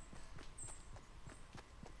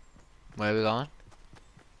 Where are we going?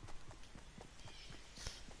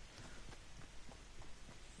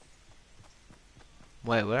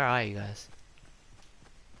 Wait, where are you guys?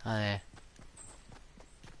 Oh, there.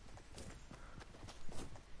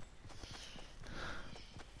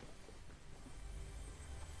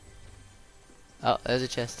 Oh, there's a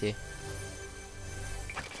chest here.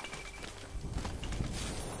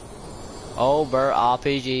 Oh, bro,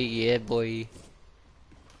 RPG, yeah, boy.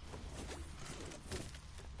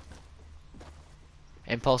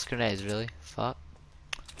 Impulse grenades, really? Fuck.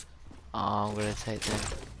 Oh, I'm gonna take them.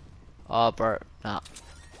 Oh, bro, nah.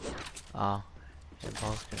 Oh,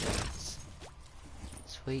 impulse grenades.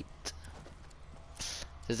 Sweet.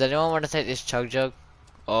 Does anyone want to take this chug jug?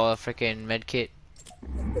 Or a freaking med kit?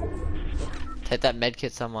 Take that med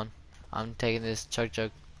kit, someone. I'm taking this chug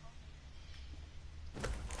jug.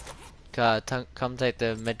 Come take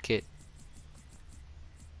the med kit.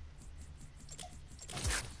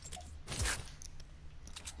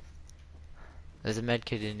 There's a med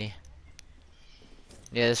kit in here.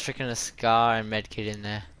 Yeah, there's freaking a scar and med kit in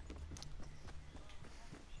there.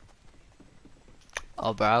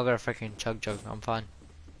 Oh, bro, I got a freaking chug jug. I'm fine.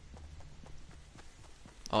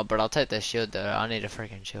 Oh, but I'll take the shield though. I need a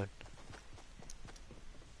freaking shield.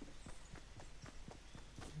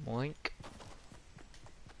 Oink.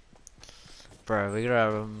 Bro, we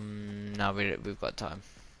gotta, no, we've got time.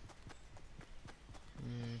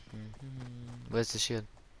 Where's the shield?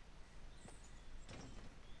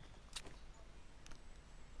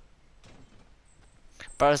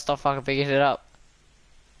 Bro, stop fucking picking it up.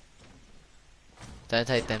 Don't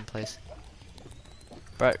take them, please.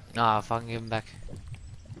 Bro, nah, fucking give them back.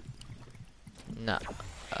 Nah.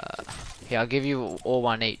 Here, I'll give you all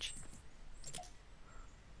one each.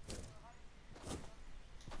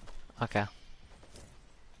 Okay.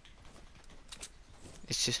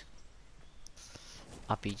 It's just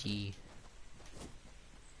RPG.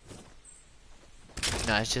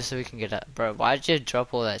 No, it's just so we can get it. Bro, why'd you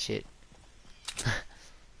drop all that shit?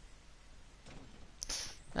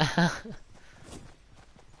 Is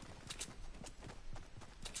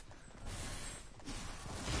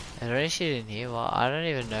there any shit in here? Well, I don't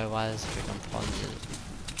even know why there's freaking ponds.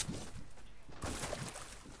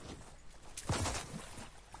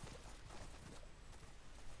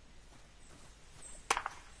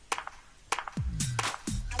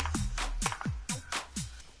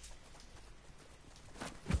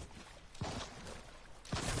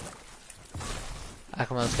 Ah,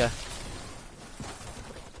 come on, let's go.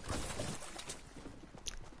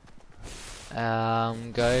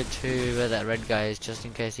 Go to where that red guy is, just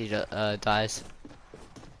in case he dies.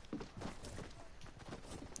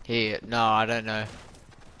 No, I don't know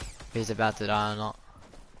if he's about to die or not.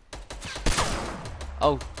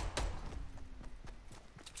 Oh.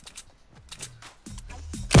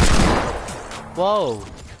 Whoa.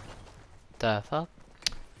 The fuck?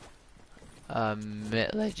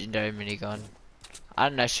 Legendary minigun. I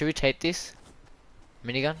don't know, should we take this?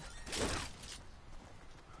 Minigun?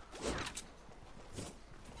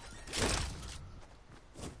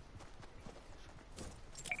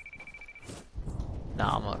 No,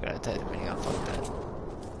 I'm not gonna take the minigun, fuck that.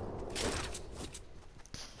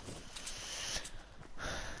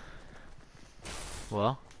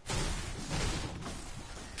 What?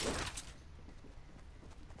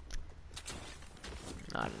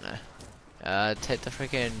 I don't know. Take the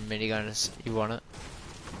freaking minigun if you want it.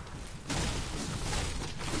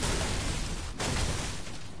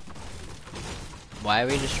 Why are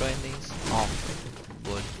we destroying these? Oh,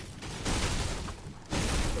 wood.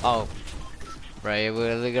 Oh. Right,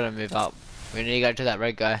 we're really gonna move up. We need to go to that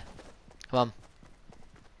red guy. Come on.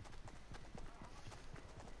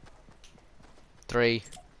 3.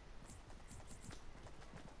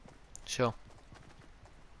 Sure.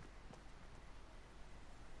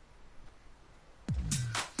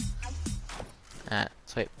 Alright,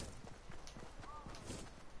 sweet.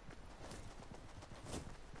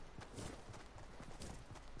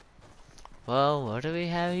 Well, what do we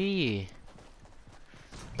have here?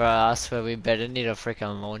 Bro, I swear we better need a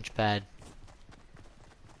freaking launch pad.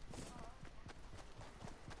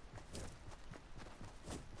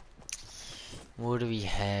 What do we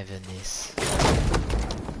have in this?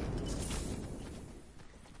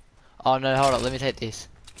 Oh no, hold up, let me take this.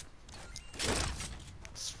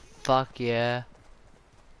 Fuck yeah.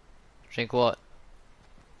 Drink what?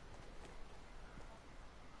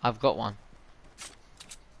 I've got one.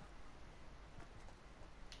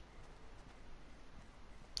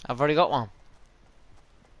 I've already got one.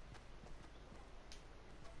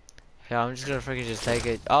 Yeah, I'm just gonna freaking just take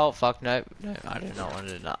it. Oh fuck, no, no, I do not want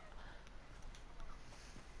to do that.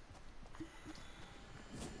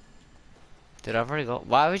 Dude, I've already got.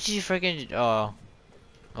 Why would you freaking? Oh,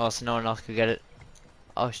 so no one else could get it.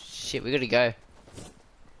 Oh shit, we gotta go.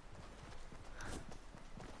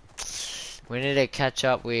 We need to catch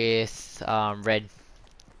up with red.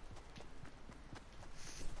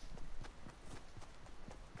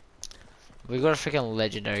 We got a freaking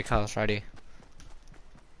legendary class ready.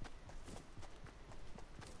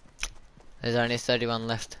 There's only 31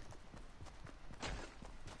 left. Do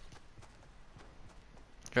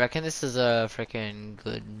you reckon this is a freaking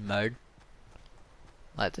good mode?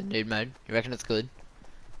 Like the nude mode? You reckon it's good?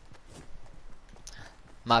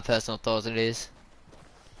 My personal thoughts, it is.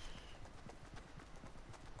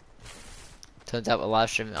 Turns out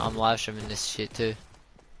I'm live streaming this shit too.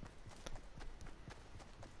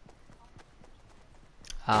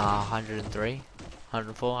 103?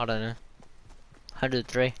 104? I don't know.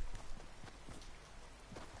 103.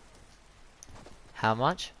 How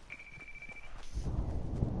much?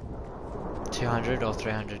 200 or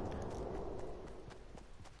 300?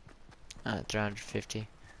 350.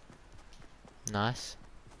 Nice.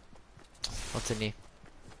 What's in here?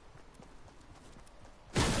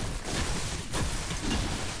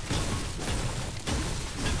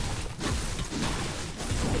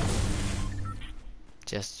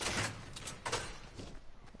 Just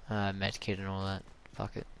medkit and all that.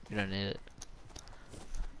 Fuck it, you don't need it.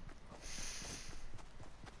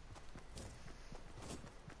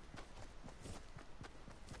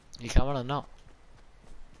 You coming or not?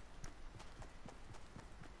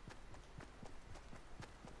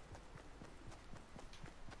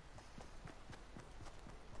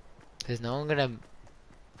 There's no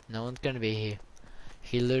one's gonna be here.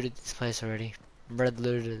 He looted this place already. Red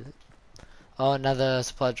looted it. Oh, another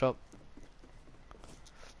supply drop.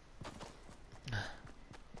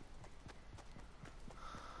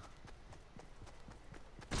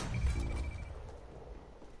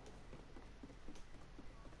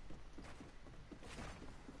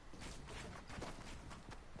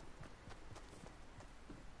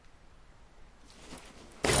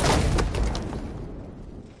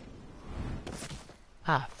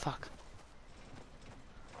 Ah, fuck.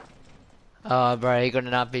 Oh, bro, he got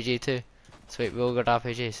an RPG too. Sweet, we all got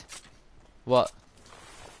RPGs. What?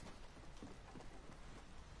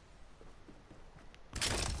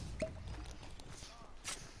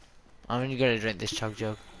 I'm only gonna drink this chug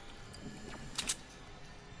jug.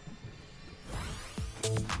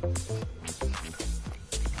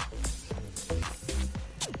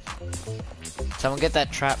 Someone get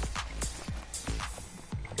that trap.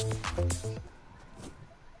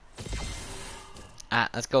 Ah,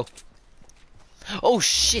 let's go. Oh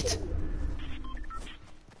shit!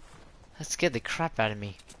 That scared the crap out of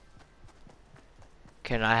me.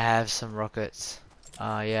 Can I have some rockets?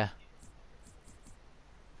 Yeah.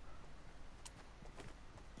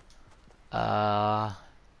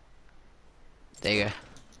 There you go.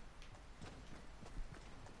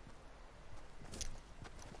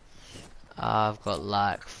 I've got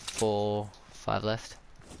like 4, 5 left.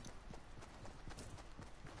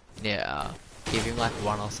 Yeah, give him like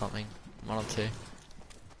 1 or something. 1 or 2.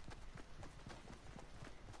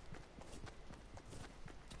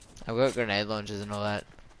 I've got grenade launchers and all that.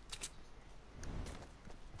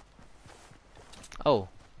 Oh.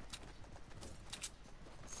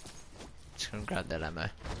 Just gonna grab that ammo.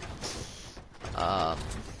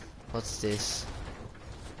 What's this?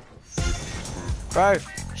 Bro,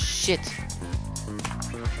 shit.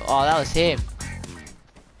 Oh, that was him.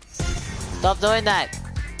 Stop doing that.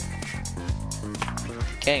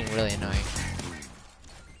 Getting really annoying.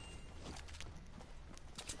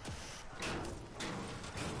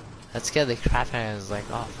 That scared the crap out of me. I was like,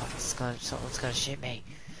 oh fuck, someone's gonna shoot me.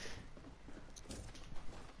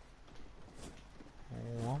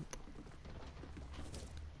 Womp.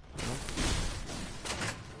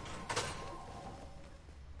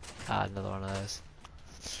 Ah, another one of those.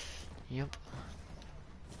 Yup.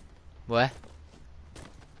 Where?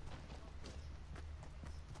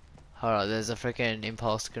 Hold on, there's a freaking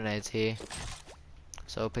impulse grenades here.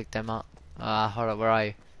 So we'll pick them up. Hold on, where are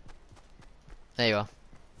you? There you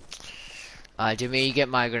are. Do me get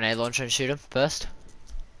my grenade launcher and shoot him first.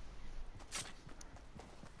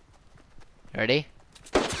 Ready?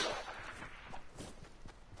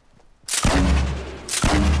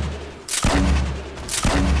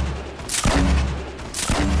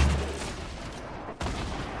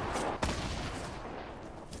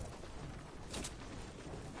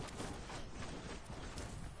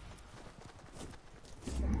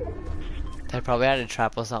 They probably had a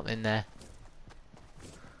trap or something there.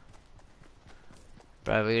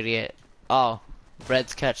 Bro, we're gonna get... Oh,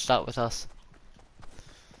 Red's catched up with us.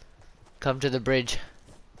 Come to the bridge.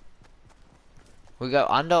 We go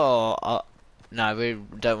under or... no, we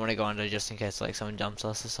don't want to go under just in case like someone jumps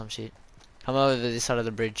us or some shit. Come over to this side of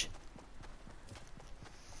the bridge.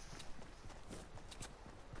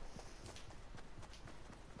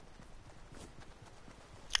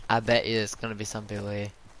 I bet you there's gonna be some people here.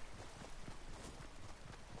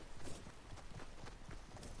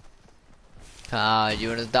 You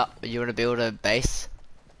wanna build a base?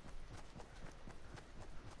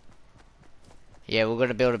 Yeah, we're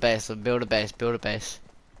gonna build a base. We'll build a base. Build a base.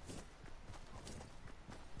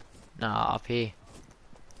 Nah, up here.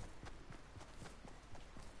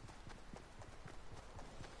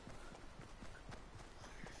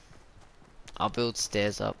 I'll build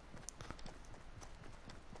stairs up.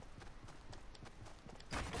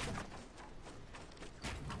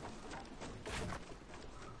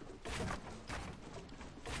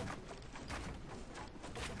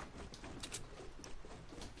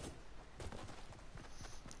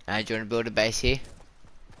 Alright, do you want to build a base here?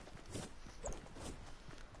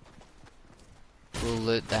 We'll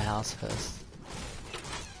loot the house first.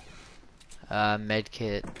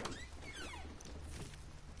 Medkit.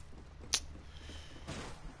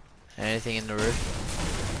 Anything in the roof?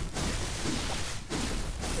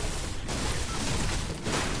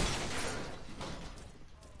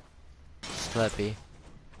 Slurpee.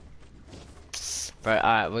 Bro,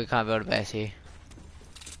 alright, we can't build a base here.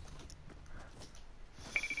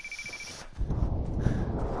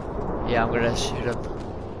 Yeah, I'm gonna shoot him.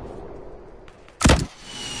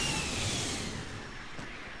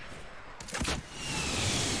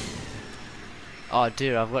 Oh,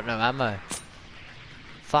 dude, I've got no ammo.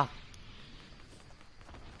 Fuck.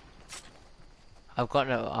 I've got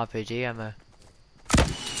no RPG ammo.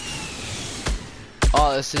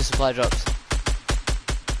 Oh, there's 2 supply drops.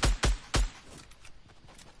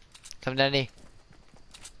 Come down here.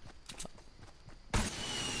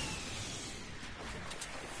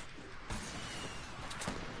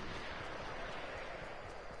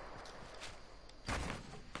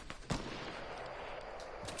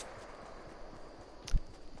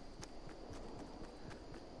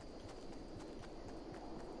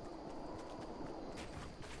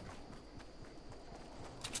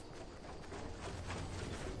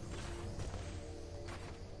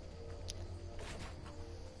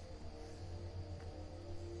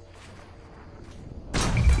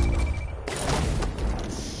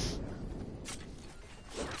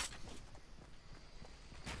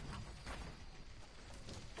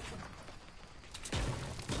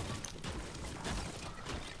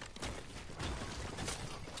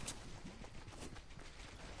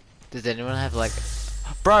 Does anyone have like...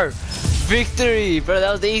 Bro! Victory! Bro, that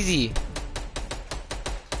was easy!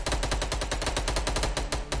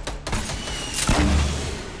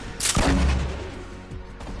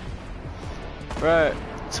 Bro,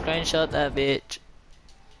 screenshot that bitch.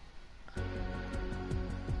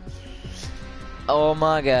 Oh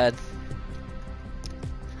my god.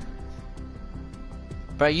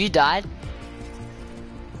 Bro, you died?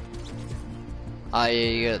 Oh yeah,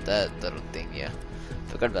 you got that little thing, yeah.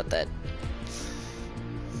 Forgot about that.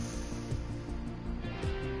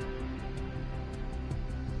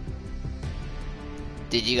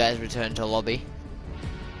 Did you guys return to lobby?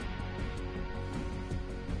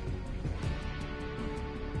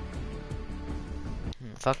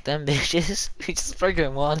 Fuck them bitches. We just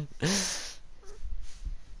freaking won. Do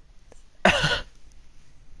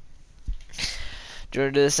you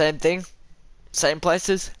wanna do the same thing? Same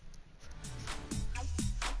places?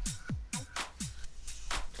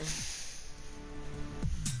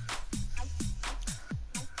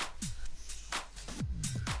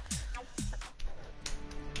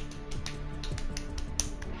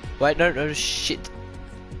 Wait, no, shit.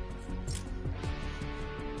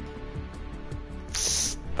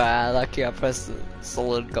 Lucky I pressed the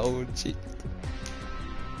solid gold shit.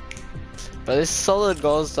 But this solid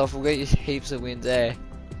gold stuff will get you heaps of wins there.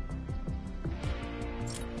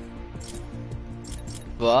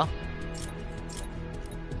 What?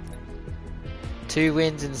 2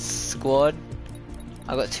 wins in squad.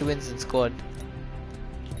 I got 2 wins in squad.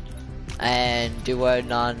 And duo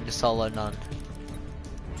none, solo none.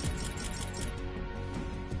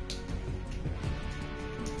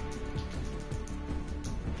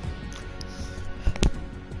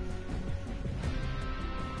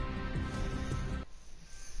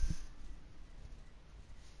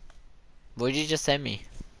 What did you just send me?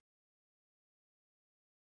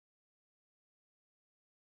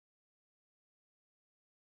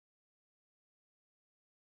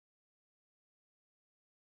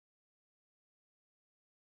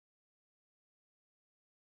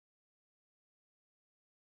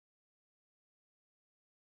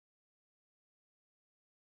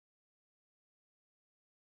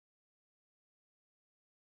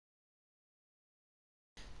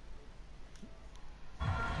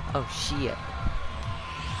 Oh shit.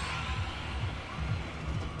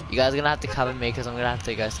 You guys are gonna have to cover me because I'm gonna have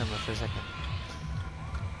to go somewhere for a second.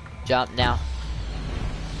 Jump now.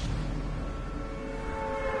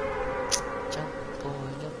 Jump, boy,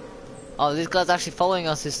 jump. Oh, this guy's actually following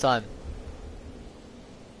us this time.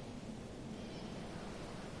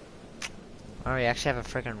 Oh, we actually have a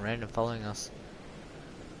freaking random following us.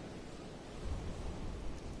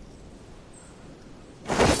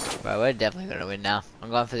 Bro, we're definitely gonna win now.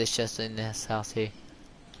 I'm going for this chest in this house here.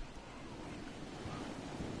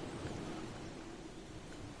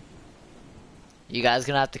 You guys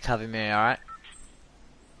gonna have to cover me, alright?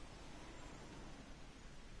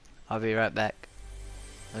 I'll be right back.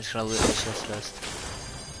 I'm just gonna loot this chest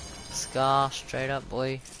first. Scar, straight up,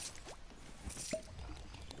 boy.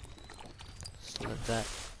 Just loot that.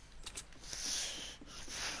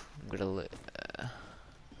 I'm gonna loot.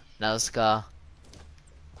 Another scar.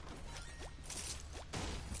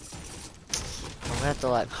 I'm gonna have to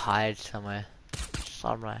like hide somewhere.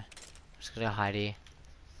 Somewhere. I'm just gonna hide here.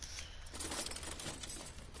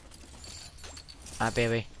 Alright,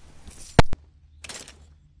 baby.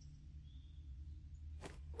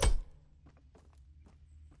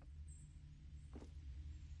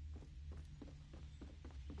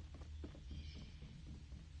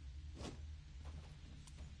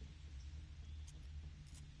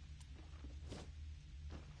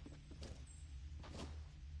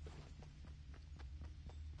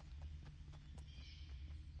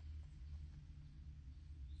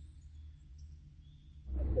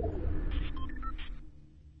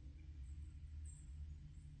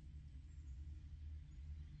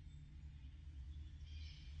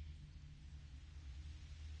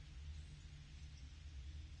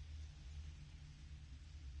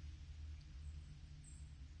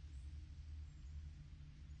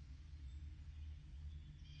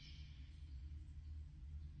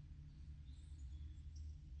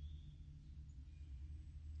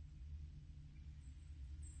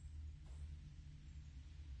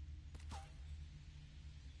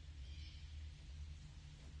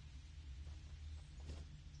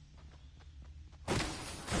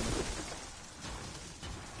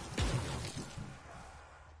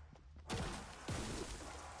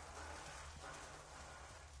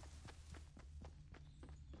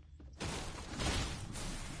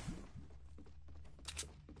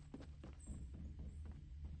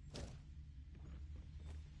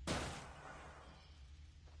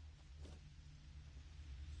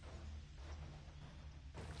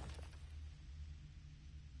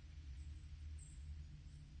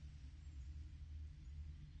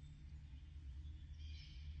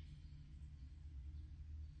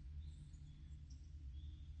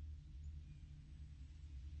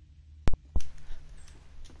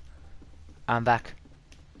 I'm back.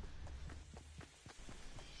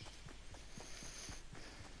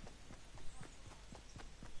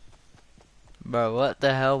 Bro, what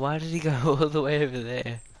the hell? Why did he go all the way over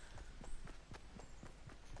there?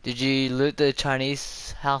 Did you loot the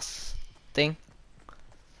Chinese house thing?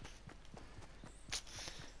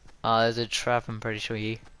 Oh, there's a trap, I'm pretty sure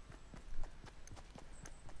here.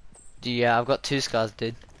 Yeah, I've got 2 scars,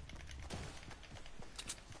 dude.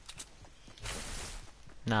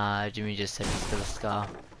 Nah, Jimmy just said he's got a scar.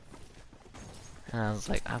 And I was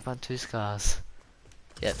like, I've got 2 scars.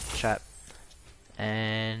 Yep, trap.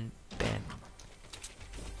 And bam.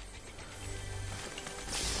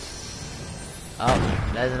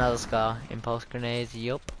 Oh, there's another scar. Impulse grenades,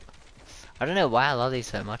 yup. I don't know why I love these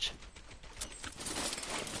so much.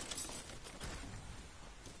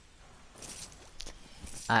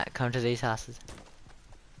 Alright, come to these houses.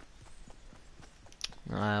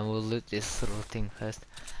 We'll loot this little thing first.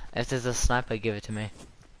 If there's a sniper, give it to me.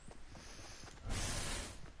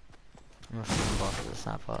 I'm a fucking boss with a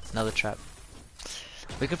sniper. Another trap.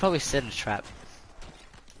 We could probably set a trap.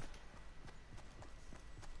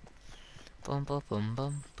 Bum bum bum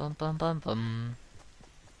bum bum bum bum bum.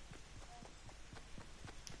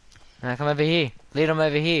 Now come over here. Lead them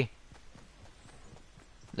over here.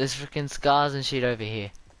 There's freaking scars and shit over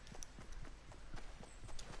here.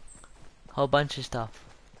 Whole bunch of stuff.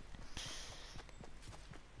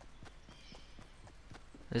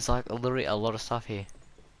 There's like literally a lot of stuff here.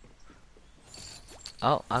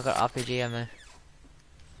 Oh, I got RPG ammo.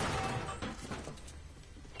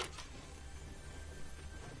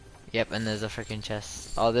 Yep, and there's a freaking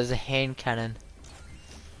chest. Oh, there's a hand cannon.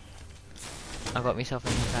 I got myself a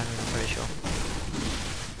hand cannon, I'm pretty sure.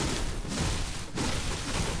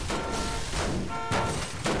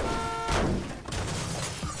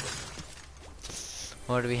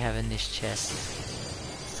 What do we have in this chest?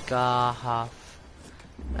 Scar half.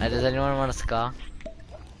 Does anyone want a scar?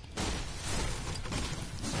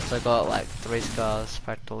 So I got like 3 scars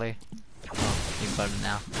practically. Oh, you've got them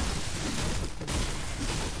now.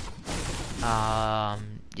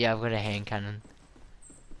 Yeah, I've got a hand cannon.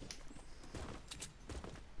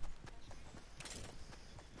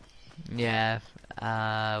 Yeah,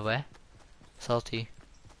 where? Salty.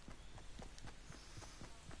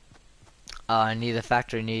 Near the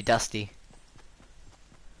factory, near Dusty.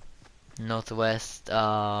 Northwest,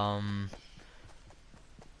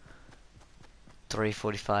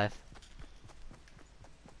 345.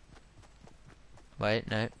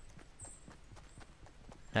 Wait, no.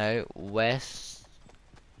 No, west,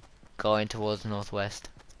 going towards northwest.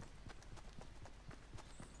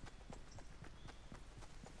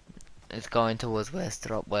 It's going towards west,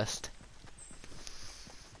 or up west.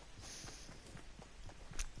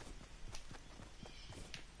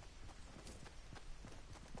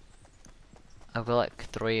 I've got like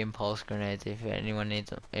 3 impulse grenades if anyone needs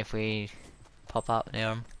them, if we pop up near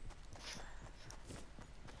them.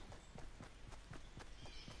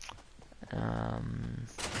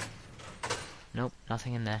 Nope,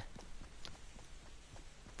 nothing in there.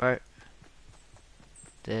 Bro,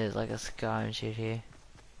 there's like a scar and shit here.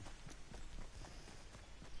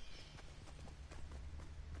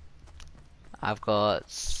 I've got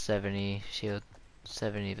 70 shield,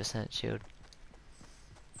 70% shield.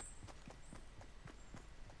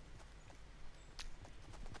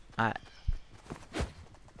 Alright.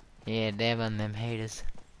 Yeah, damn on them haters.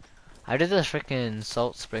 I did the freaking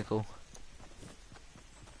salt sprinkle.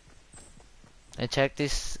 And check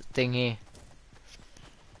this thing here.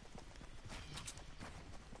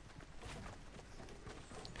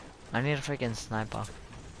 I need a freaking sniper.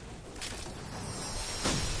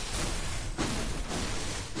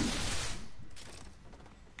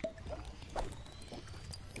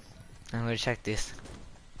 I'm gonna check this.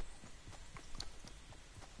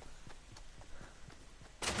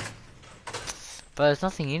 But there's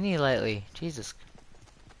nothing in here lately. Jesus.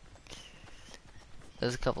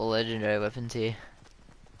 There's a couple legendary weapons here.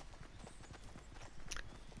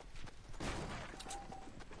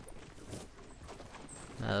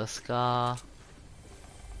 Another scar.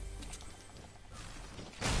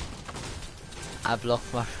 I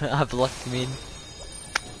blocked my I blocked him in.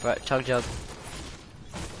 Right, chug jug.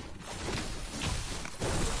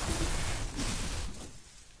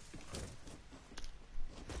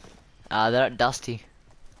 They're at Dusty.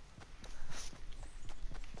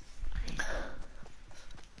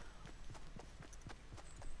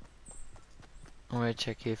 I'm gonna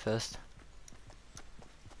check here first.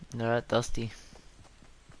 They're at Dusty.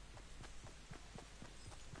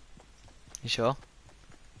 You sure?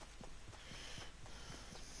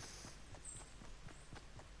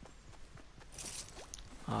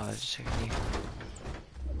 Oh, just checking here.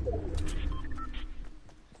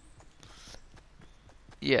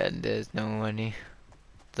 Yeah, there's no money.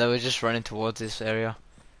 They were just running towards this area.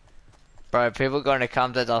 Bro, people are going to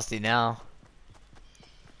come to Dusty now.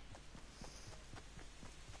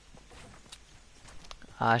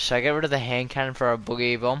 Should I get rid of the hand cannon for a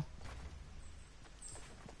boogie bomb?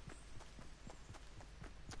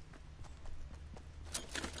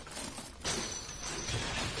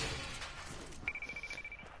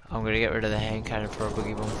 I'm gonna get rid of the hand cannon for a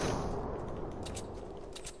boogie bomb.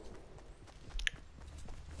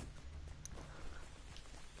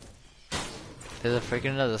 There's a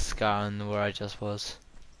freaking another scar on where I just was.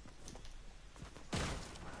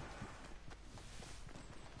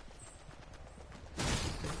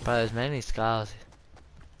 But there's many scars.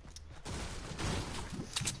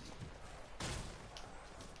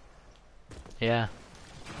 Yeah.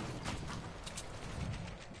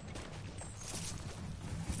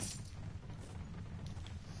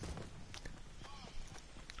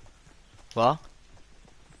 What?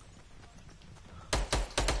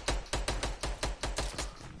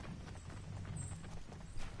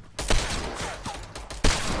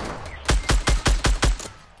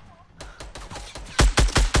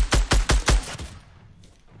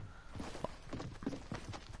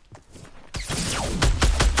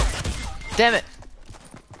 Damn it!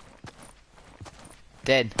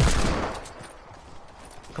 Dead.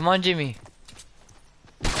 Come on, Jimmy.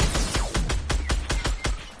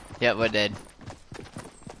 Yep, we're dead.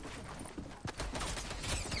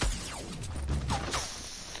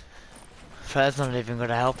 Fred's not even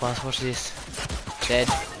gonna help us. Watch this. Dead.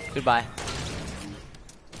 Goodbye.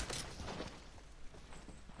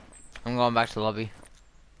 I'm going back to the lobby.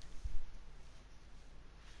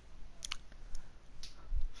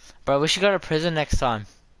 Bro, we should go to prison next time.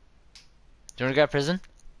 Do you wanna go to prison?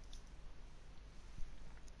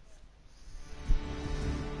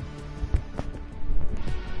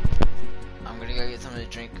 I'm gonna go get something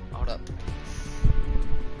to drink. Hold up.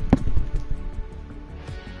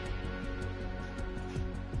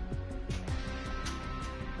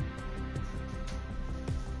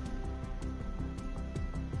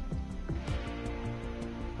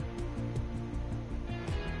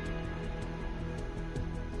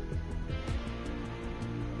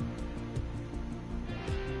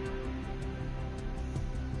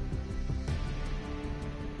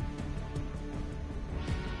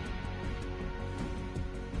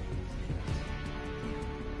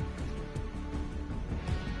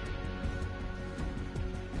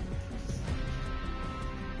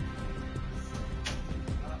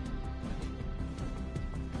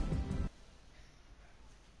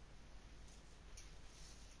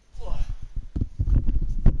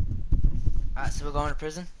 Alright, so we're going to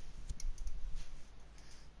prison?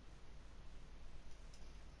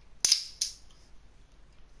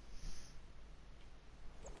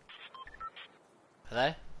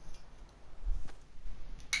 Hello?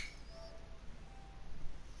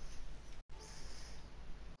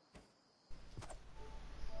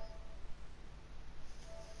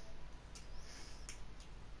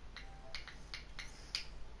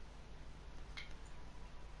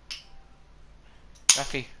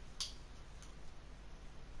 Rafi.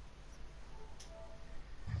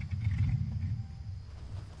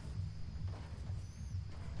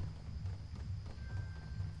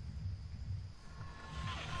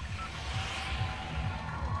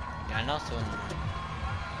 Yeah, I know so in the morning.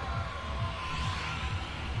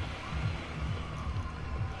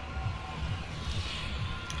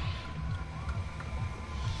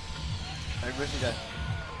 Where'd Ricky go?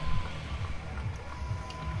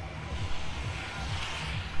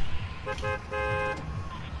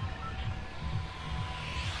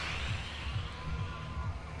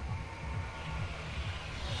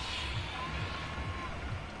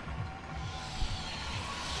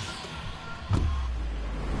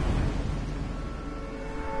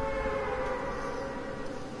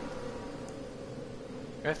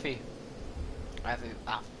 Rafi. Rafi.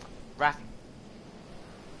 Ah, Rafi.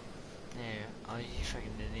 Yeah, oh, you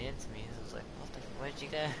freaking didn't answer me. So I was like, what the f, where'd you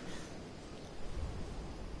go?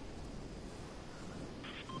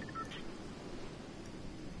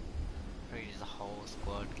 Probably just a whole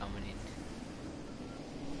squad coming in.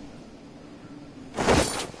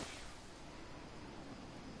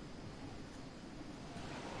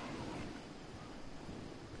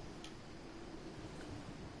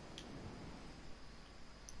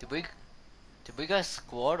 Did we go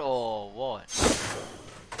squad or what?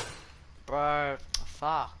 Bro,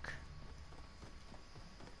 fuck.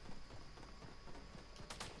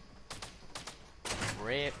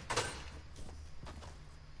 Rip.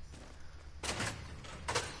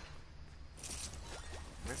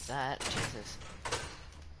 that. Jesus.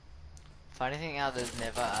 Funny thing how there's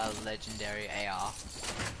never a legendary AR.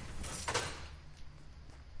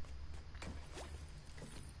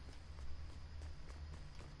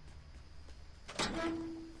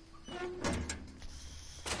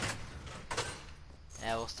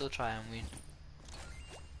 Yeah, we'll still try and win.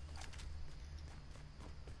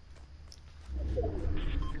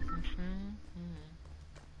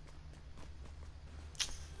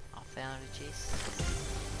 I found a chest.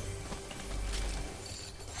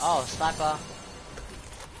 Oh, sniper!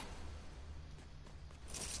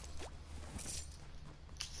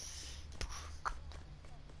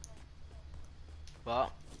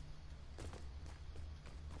 What?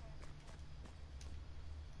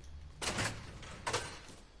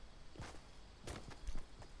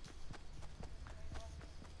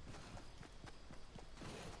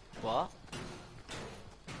 What?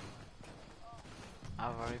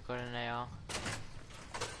 I've already got an AR.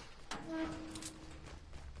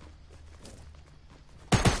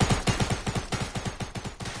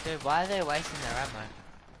 Dude, why are they wasting their ammo?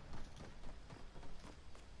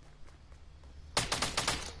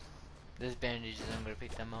 There's bandages, I'm gonna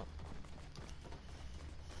pick them up.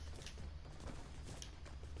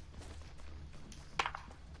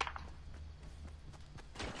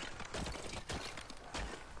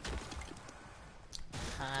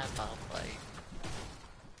 Hi, Butterfly.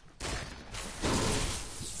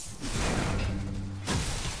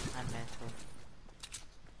 I'm mental.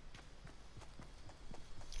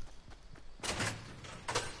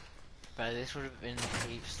 But this would have been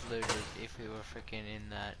heaps looted if we were freaking in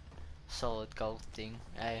that solid gold thing,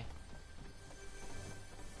 eh?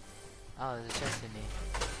 Oh, there's a chest in here.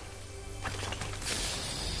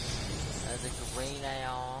 There's a green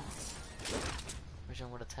AR. Which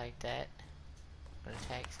I'm gonna take that. I'm gonna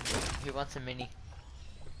take some. Who wants a mini?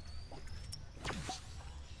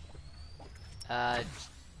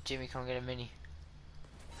 Jimmy, come get a mini.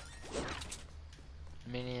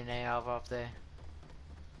 Mini and AR up there.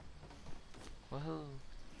 Woohoo!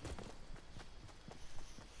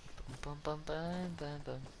 Bum bum bum bum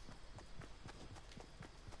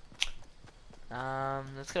bum.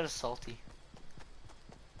 Let's go to Salty.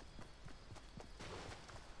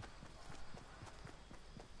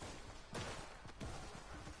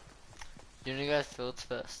 You wanna go to Fields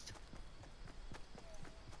first?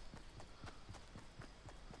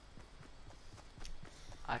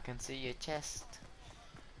 I can see your chest.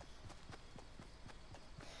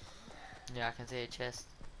 Yeah, I can see your chest.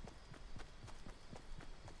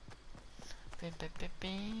 Bim, bim, bim,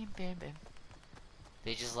 bim, bim, bim.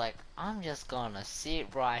 They're just like, I'm just gonna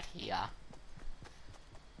sit right here.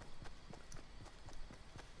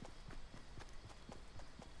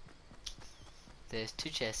 There's two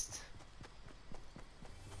chests.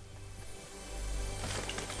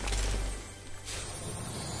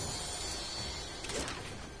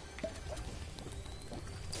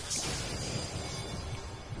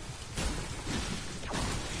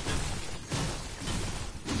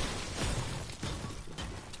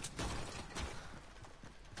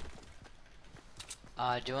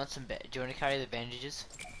 Do you want some? Do you want to carry the bandages?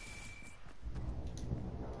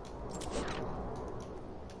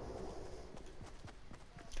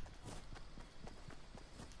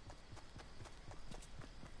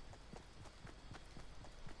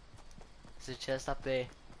 There's a chest up there.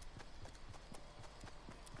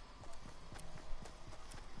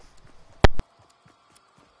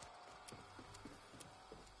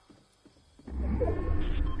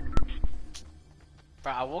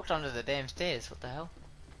 Bro, I walked under the damn stairs. What the hell?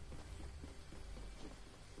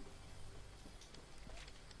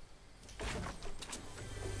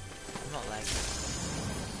 I'm not lagging.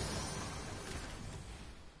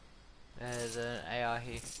 There's an AR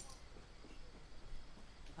here.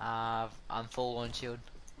 I'm full on shield.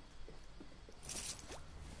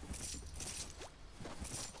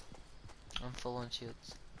 I'm full on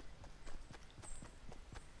shields.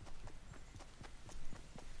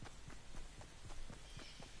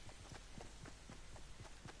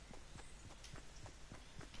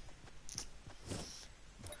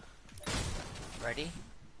 Ready?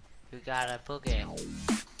 We got a boogie.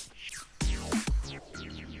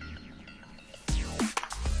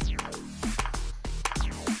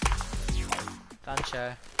 Gun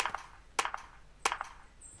show.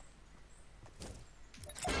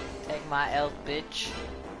 Take my health, bitch.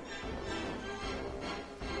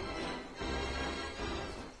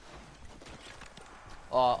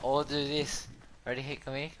 Or do this. Ready? Hey,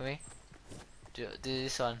 come here, come here. Do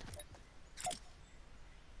this one.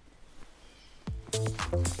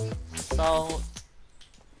 Salt.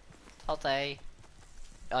 Saute.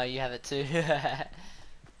 Oh, you have it too.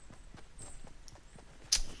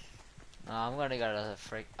 I'm gonna go to the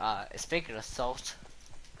freak. Speaking of salt,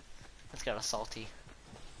 let's go to salty.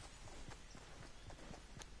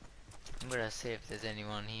 I'm gonna see if there's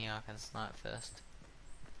anyone here I can snipe first.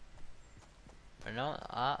 Or not?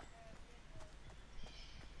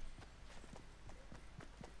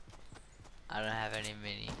 I don't have any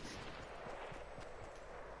minis.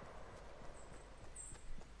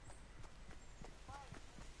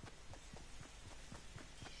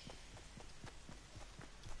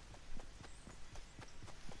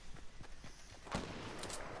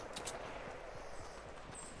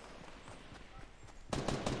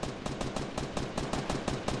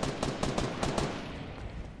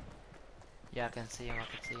 Yeah, I can see him. I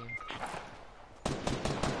can see him.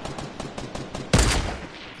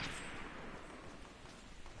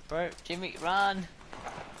 Bro, Jimmy, run!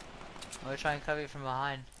 We're trying to cover you from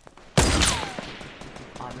behind.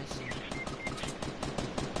 Oh, I missed you.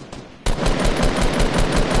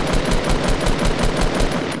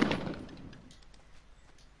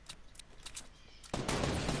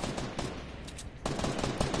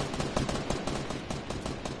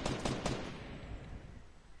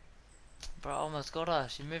 Bro, I almost got her.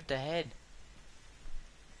 She moved ahead.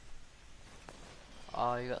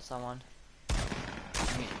 Oh, you got someone.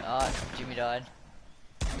 Jimmy died.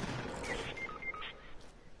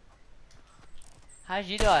 How'd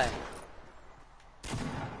you die?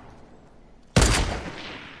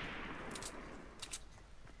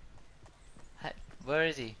 Where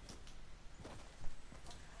is he?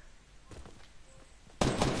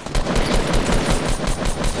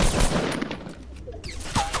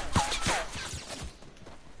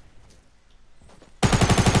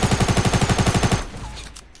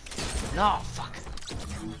 No, fuck.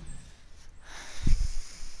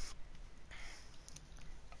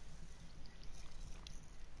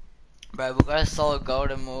 Bro, we'll go to solid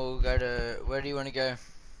gold and we'll go to... Where do you want to go?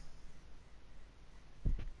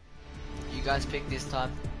 You guys pick this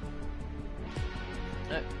time.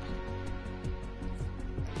 Nope.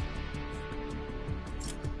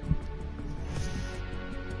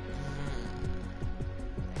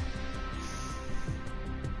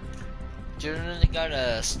 Do you want to go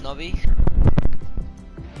to Snobby?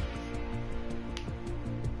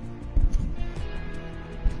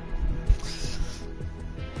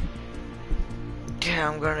 Yeah,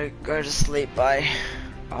 I'm gonna go to sleep. Bye.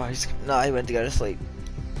 Oh, he went to go to sleep.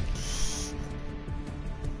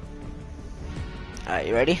 Alright,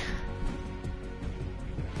 you ready?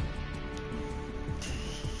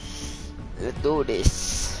 Let's do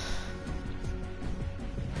this.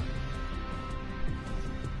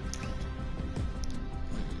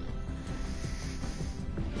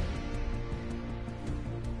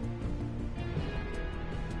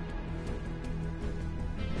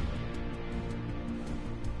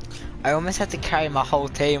 I almost had to carry my whole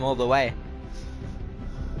team all the way.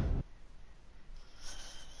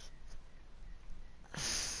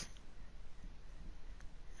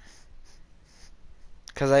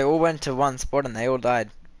 Because they all went to one spot and they all died.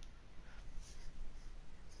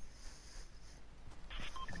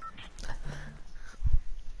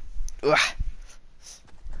 Ugh.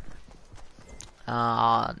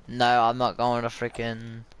 No, I'm not going to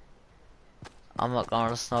freaking... I'm not going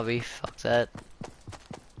to Snobby, fuck that.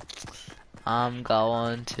 I'm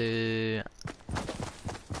going to...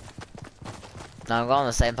 No, I'm going to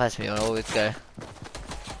the same place we always go.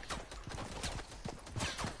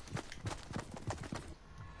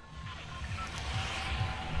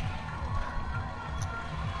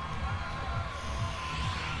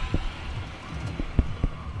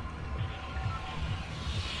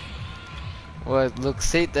 Well, look,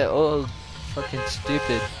 see, they're all fucking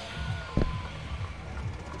stupid.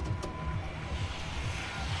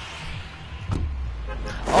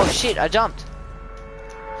 Oh shit, I jumped!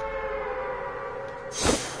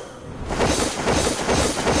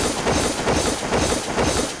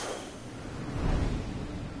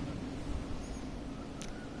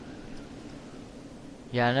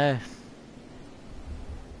 Yeah, I know.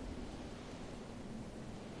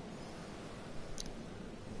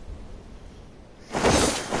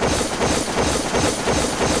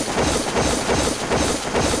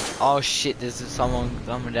 Oh shit, there's someone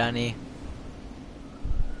coming down here.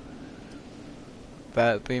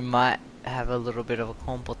 But we might have a little bit of a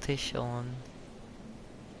competition.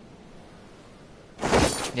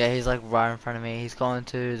 Yeah, he's like right in front of me. He's going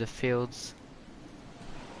to the fields.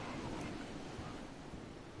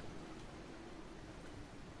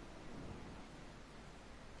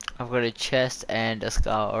 I've got a chest and a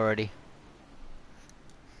scar already.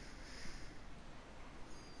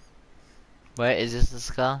 Where is this the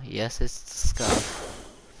scar? Yes, it's the scar.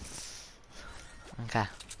 Okay.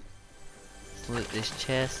 Loot this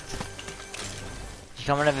chest. You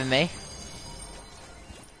coming over to me?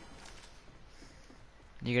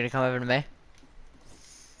 You gonna come over to me?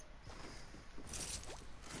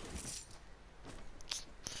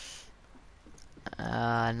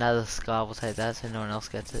 Another scar, will take that so no one else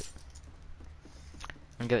gets it.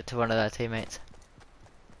 And give it to one of their teammates.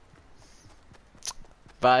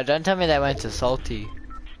 But don't tell me they went to Salty.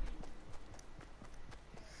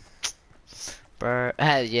 Bro,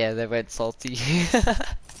 yeah, they went Salty.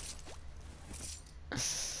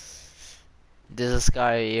 There's a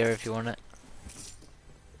scar here if you want it.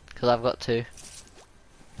 Cause I've got 2.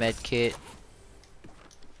 Med kit.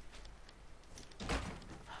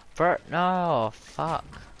 Bro, no, fuck.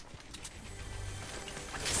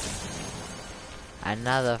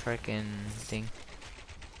 Another freaking thing.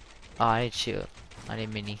 Oh, I need shield. I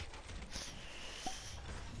need mini.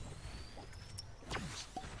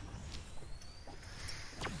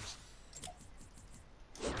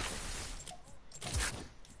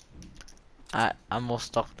 I'm all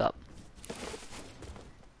stocked up.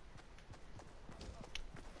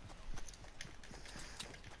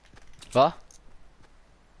 What?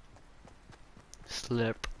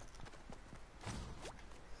 Slurp.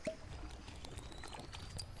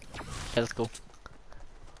 Let's go.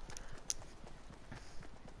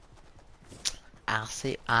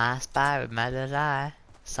 I spy with my little eye.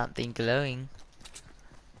 Something glowing.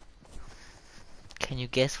 Can you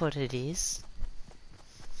guess what it is?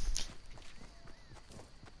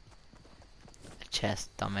 A chest,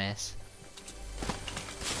 dumbass.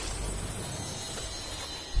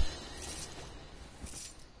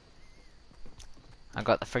 I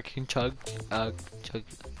got the freaking chug. Chug.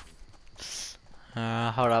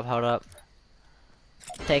 Hold up.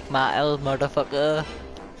 Take my L, motherfucker.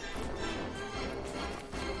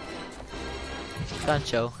 Can't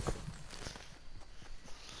show.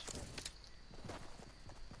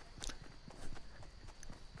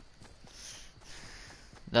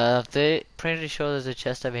 They're pretty sure there's a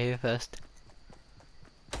chest over here first.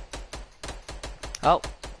 Oh.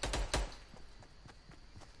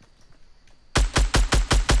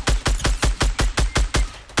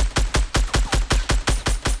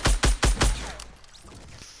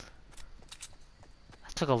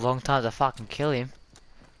 That took a long time to fucking kill him.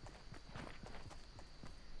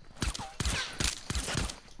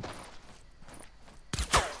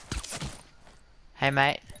 Hey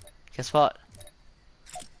mate, guess what?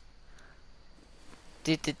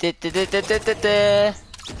 Just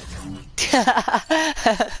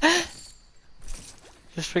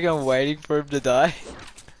freaking waiting for him to die.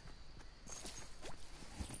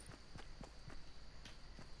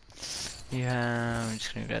 Yeah, I'm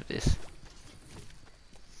just gonna grab this.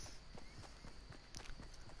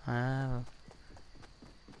 Oh.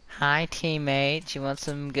 Hi teammate, you want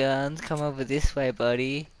some guns? Come over this way,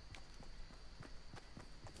 buddy.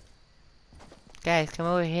 Guys, come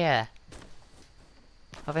over here.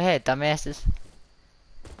 Over here, dumbasses.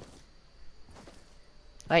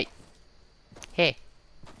 Wait. Here.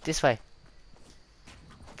 This way.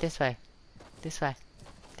 This way. This way.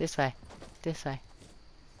 This way. This way.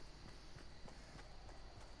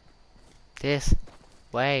 This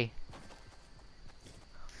way.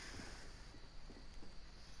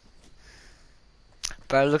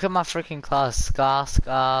 Bro, look at my freaking class. Scar,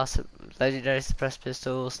 legendary suppressed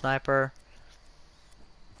pistol, sniper.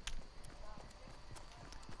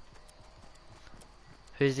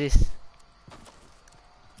 Who's this?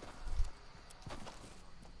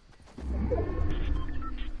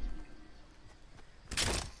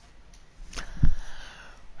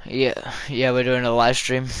 Yeah, we're doing a live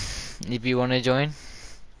stream. If you want to join.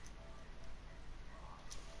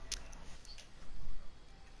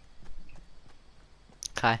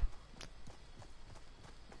 Okay.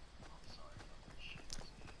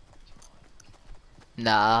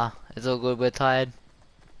 Nah, it's all good, we're tired.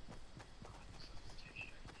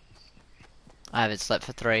 I haven't slept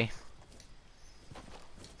for 3.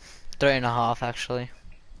 3.5 actually.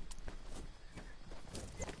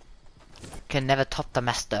 Can never top the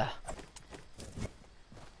master.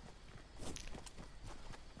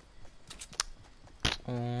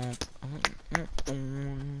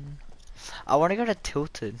 I wanna go to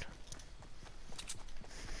Tilted.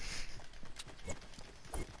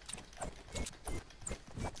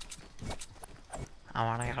 I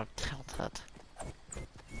wanna go Tilted.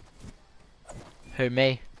 Who,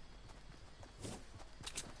 me?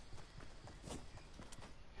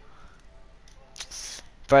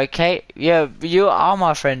 Bro, Kate, yeah, you are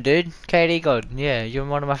my friend, dude. Katie God, yeah, you're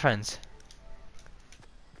one of my friends.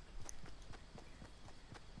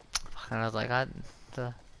 And I was like,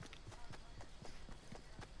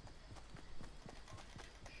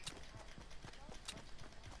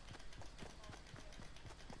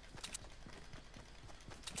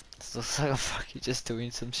 Looks like I'm fucking just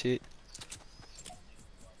doing some shit.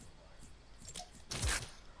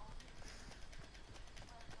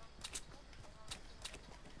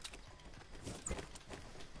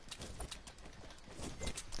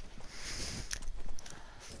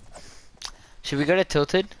 Should we go to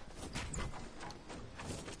Tilted?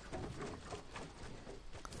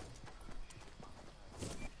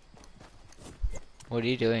 What are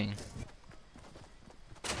you doing?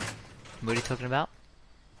 What are you talking about?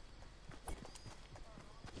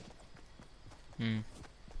 Hmm.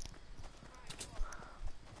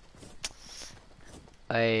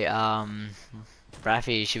 Hey,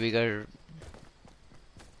 Rafi, should we go?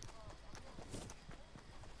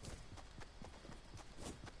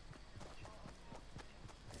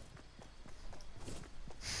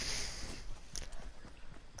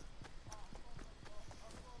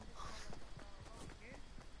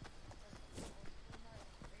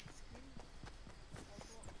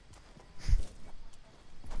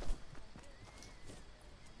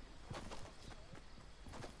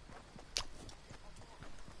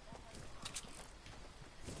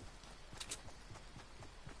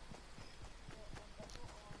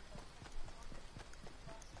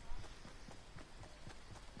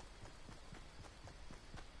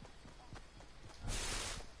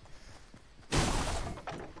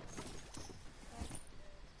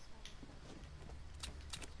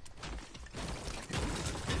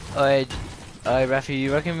 Hey, hey, Rafi,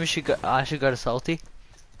 you reckon we should go? I should go to Salty?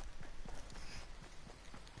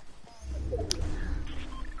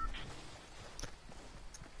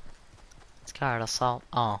 It's carrot assault.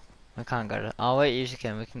 Oh, we can't go to. Oh wait, yes you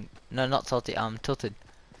can. We can. No, not Salty. Tilted.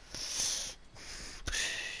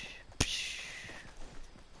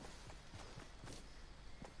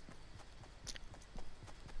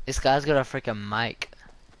 This guy's got a freaking mic.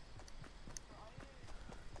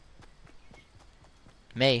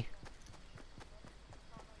 Me?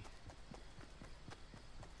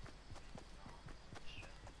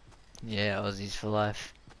 Yeah, Aussies for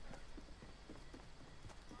life.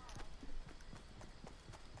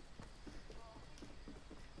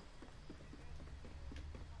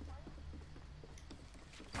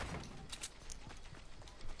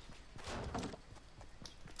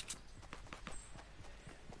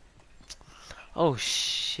 Oh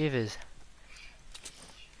shivers!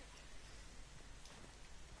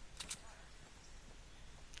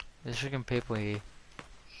 There's freaking people here.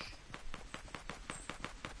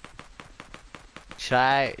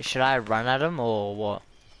 Should I run at them or what?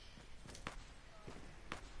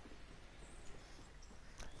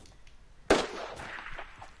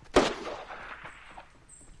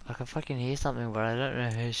 I can fucking hear something, but I don't know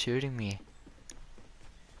who's shooting me.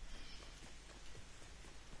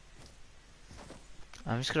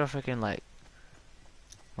 I'm just gonna freaking like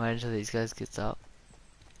wait until these guys gets up.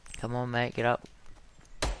 Come on, mate, get up.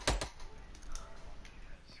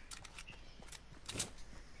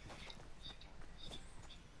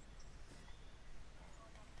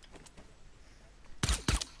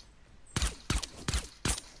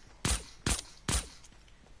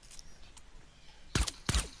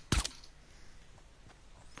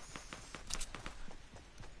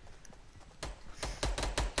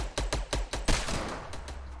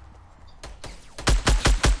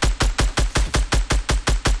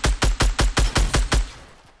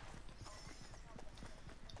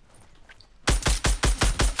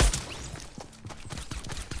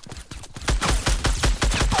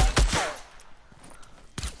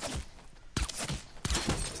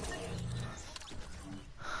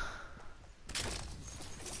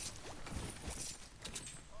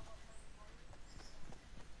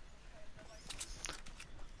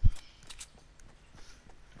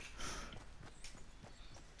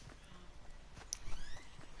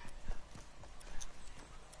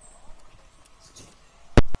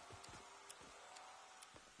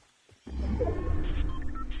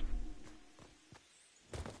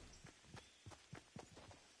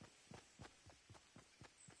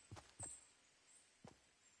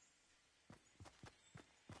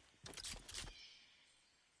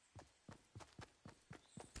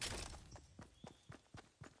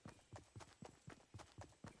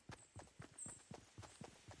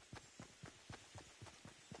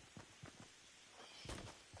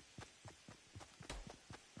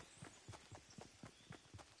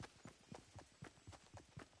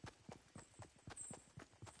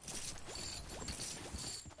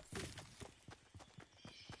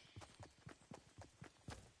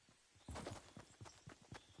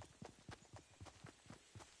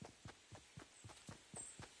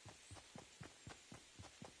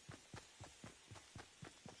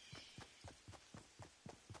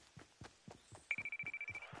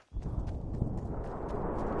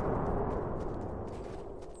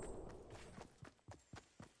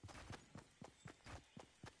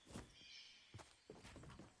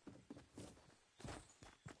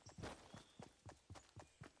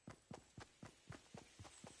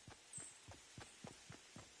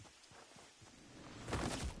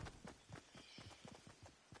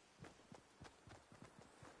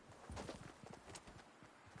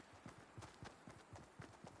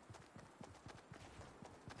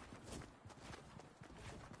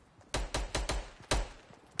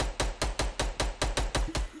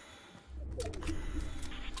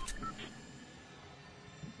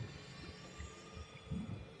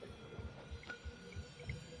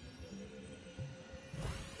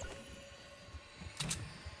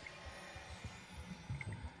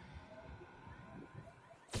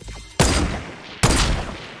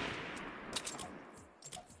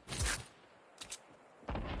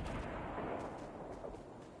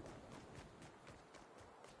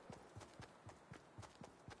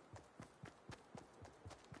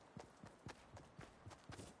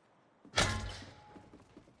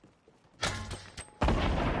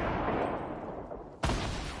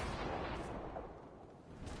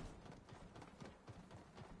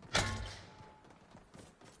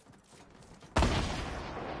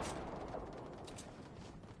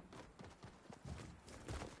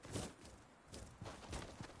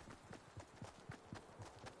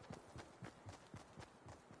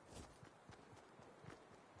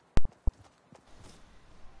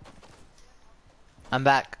 I'm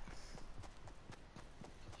back.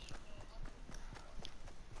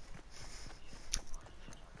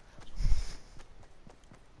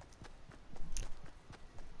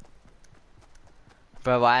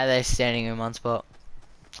 Bro, why are they standing in one spot?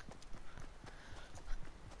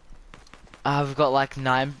 We've got like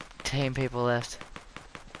 19 people left.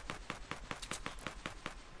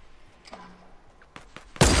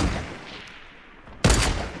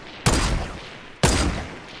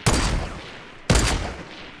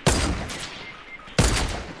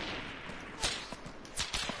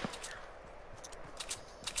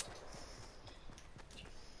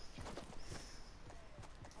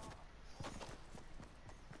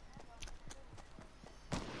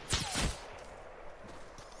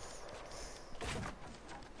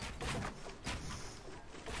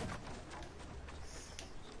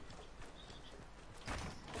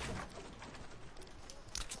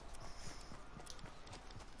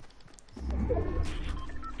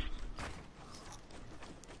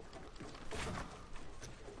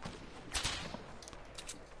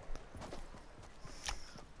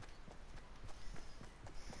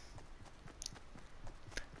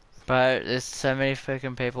 Bro, there's so many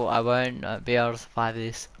freaking people, I won't be able to survive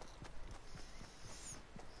this.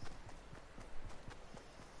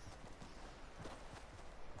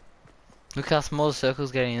 Look how small the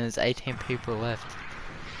circle's getting, and there's 18 people left.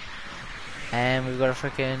 And we've got a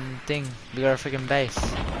freaking thing. We got a freaking base.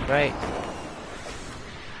 Great.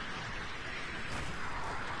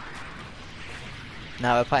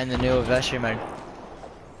 Now we're playing the new anniversary mode.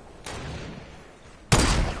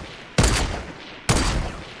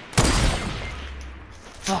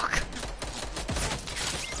 Fuck!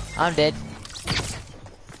 I'm dead.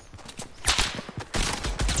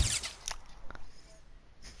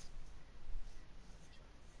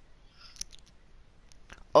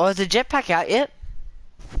 Oh, is the jetpack out yet?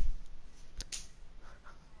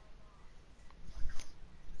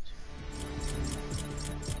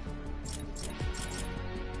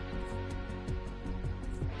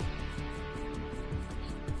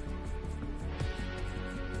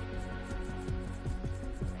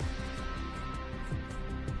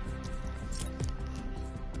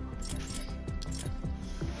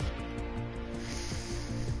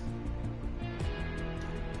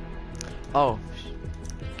 Oh,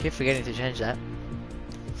 keep forgetting to change that.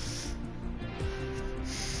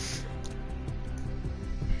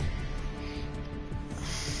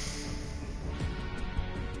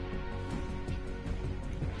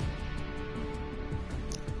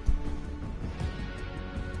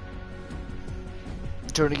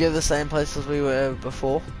 Do you want to go to the same place as we were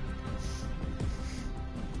before?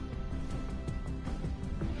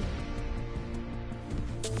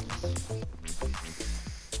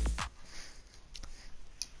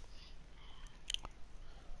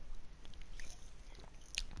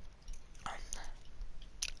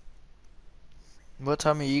 What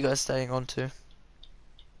time are you guys staying on to?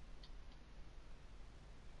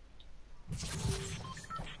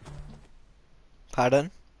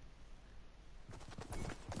 Pardon?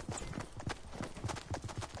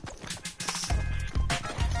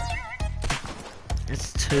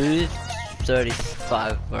 It's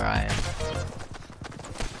 2:35 where I am.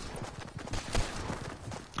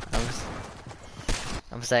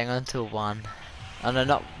 I'm staying on until 1. Oh no,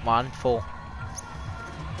 not 1, 4.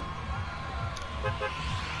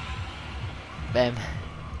 Bam.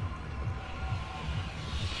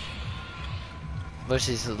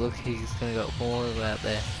 Bushes, look, he's gonna go all the way out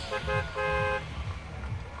there.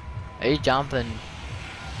 Are you jumping?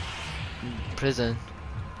 Prison?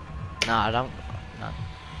 Nah, I don't. No.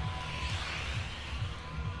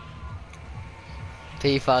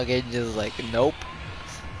 P-Fog just like, nope.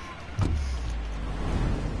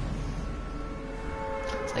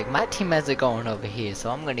 It's like, my teammates are going over here, so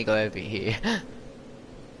I'm gonna go over here.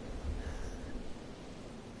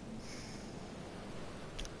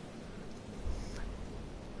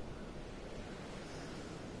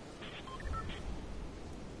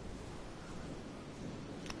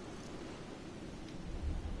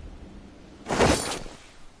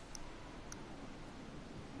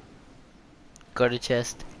 Got a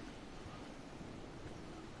chest.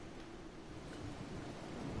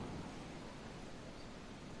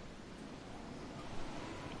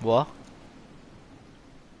 What?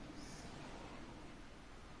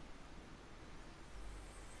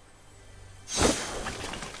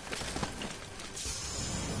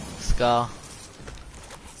 Scar.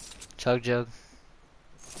 Chug jug.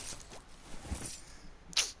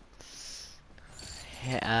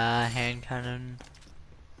 Hand cannon.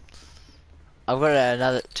 I've got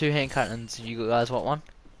another 2 hand cannons. You guys want one?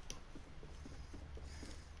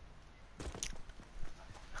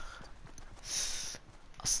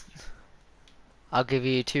 I'll give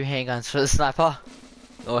you 2 handguns for the sniper.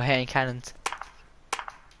 Or hand cannons.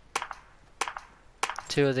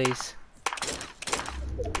 2 of these.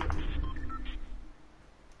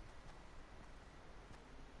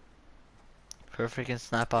 For a freaking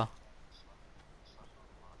sniper.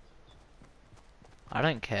 I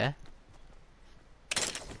don't care. I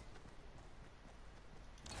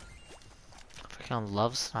freaking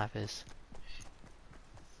love snipers.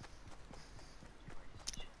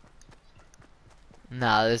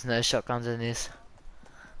 Nah, there's no shotguns in this.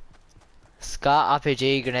 Scar,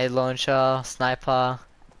 RPG, grenade launcher, sniper,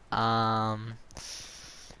 hand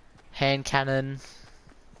cannon.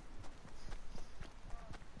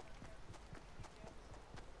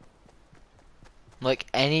 Like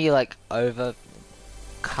any like kinda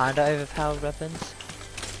overpowered weapons.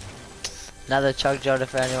 Another chug jot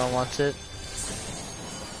if anyone wants it.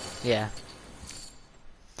 Yeah.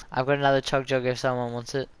 I've got another chug jug if someone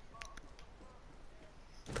wants it.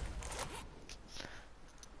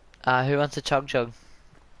 Who wants a chug jug?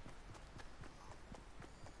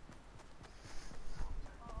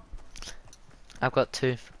 I've got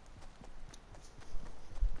 2.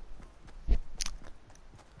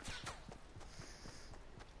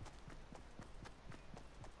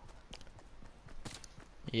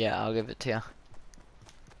 Yeah, I'll give it to you.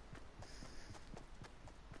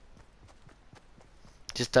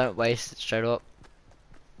 Just don't waste it straight up.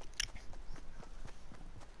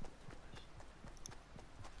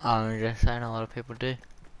 I'm just saying, a lot of people do.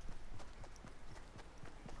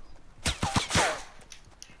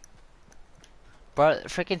 Bro, the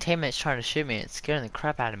freaking teammate's trying to shoot me. It's scaring the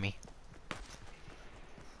crap out of me.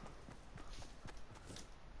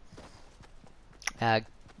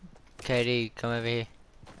 Katie, come over here.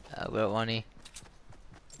 We got one here.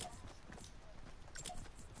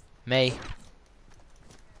 Me.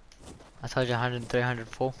 I told you 103,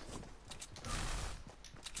 104.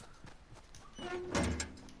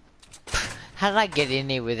 How did I get in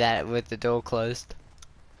here with the door closed?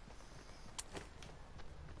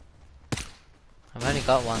 I've only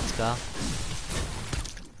got 1 scar.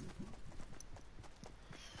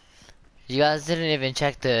 You guys didn't even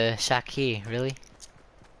check the shack here, really?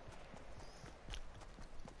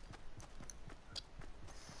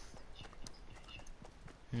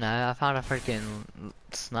 No, I found a freaking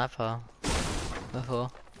sniper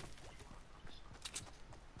before.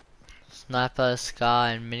 Sniper, scar,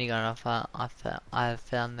 and minigun I have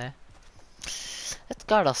found there. It's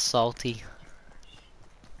got a salty.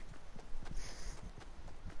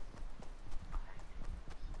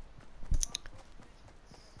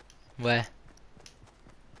 Where?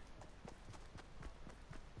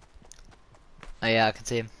 Oh yeah, I can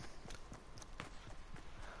see him.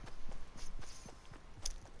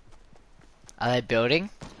 Are they building?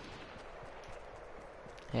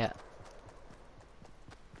 Yeah.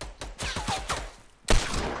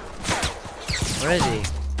 Where is he?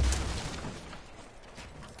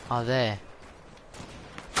 Oh, there.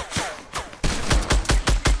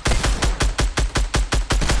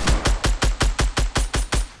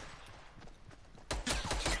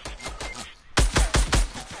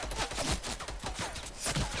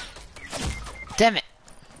 Damn it!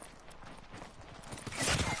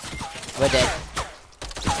 We're dead.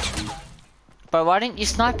 But why didn't you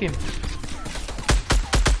snipe him?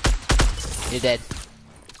 You're dead.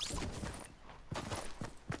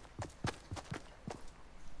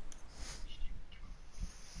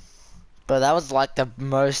 But that was like the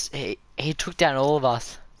most. He took down all of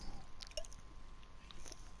us.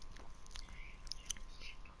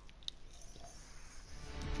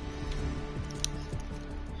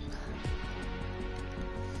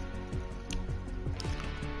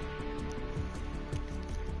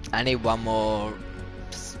 I need one more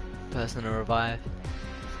person to revive.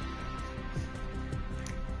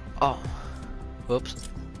 Oh, whoops.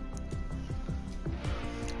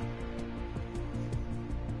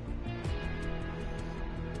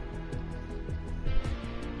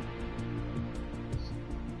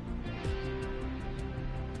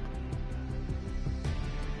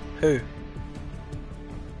 Who?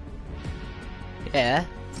 Yeah.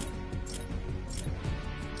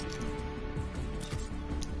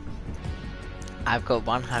 I've got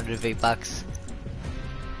 100 V-Bucks.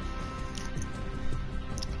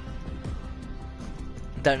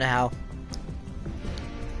 Don't know how.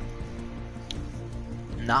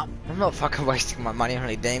 Nah, I'm not fucking wasting my money on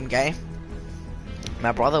a damn game.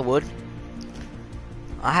 My brother would.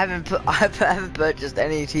 I haven't purchased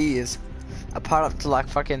any tiers. Apart up to like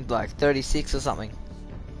fucking like 36 or something.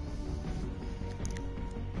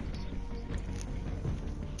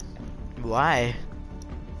 Why?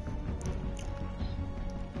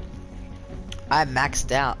 I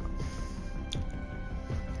maxed out.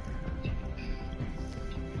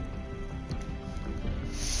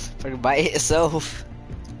 Fucking buy it yourself.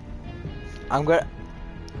 I'm gonna,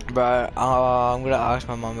 bro. I'm gonna ask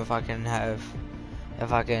my mom if I can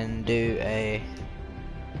do a,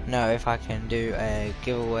 no, if I can do a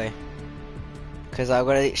giveaway. Cause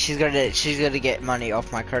she's gonna get money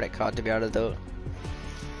off my credit card to be able to do it.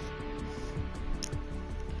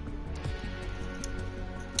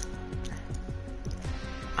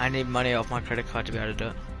 I need money off my credit card to be able to do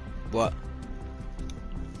it. What?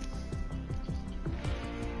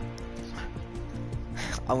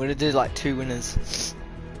 I'm gonna do like 2 winners.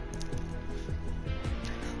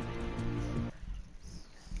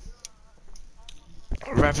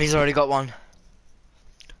 Raffy's already got one.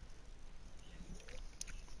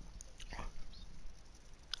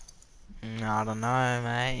 I don't know,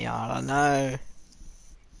 mate. I don't know.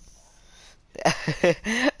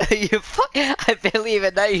 You fuck. I barely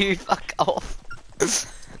even know you. Fuck off.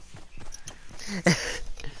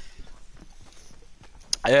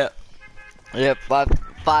 Yep. Yep.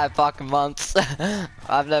 Five fucking months.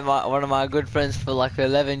 I've known one of my good friends for like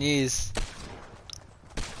 11 years.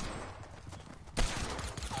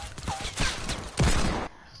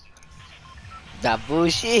 That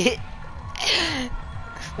bullshit.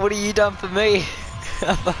 What have you done for me?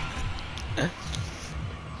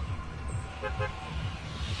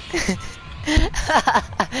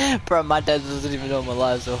 Bro, my dad doesn't even know my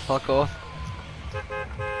life, so fuck off.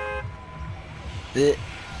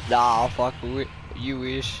 Nah, fuck, you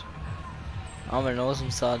wish. I'm an awesome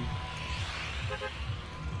son.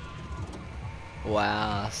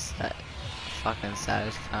 Wow, that fucking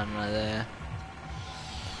savage cunt right there.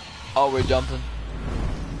 Oh, we're jumping.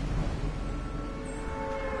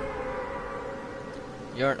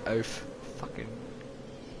 You're an oaf. Fucking.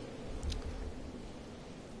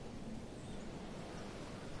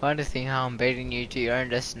 Find a thing how I'm baiting you to your own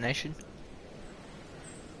destination.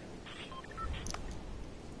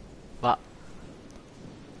 What?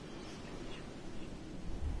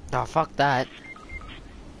 Oh, fuck that.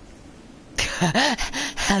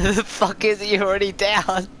 How the fuck is he already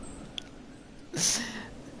down?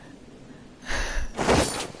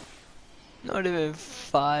 Not even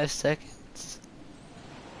 5 seconds.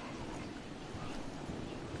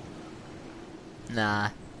 Nah.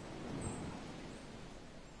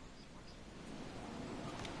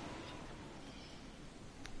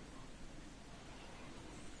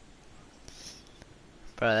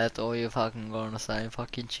 Bro, that's all you're fucking gonna say.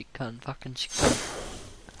 Fucking chick cunt, fucking chick cunt.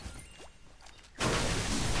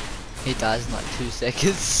 He dies in like 2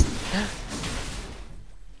 seconds.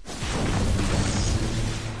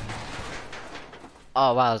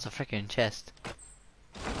 Oh wow, there's a freaking chest.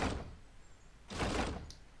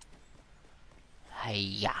 Hey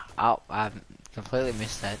yeah. Oh, I completely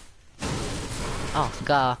missed that. Oh,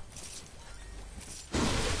 Scar.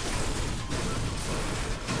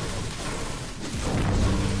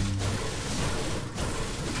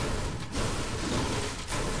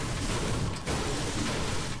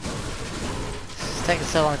 It's taking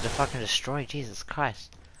so long to fucking destroy, Jesus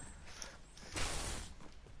Christ.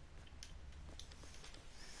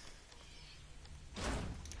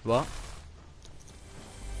 What?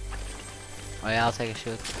 Oh yeah, I'll take a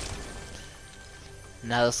shoot.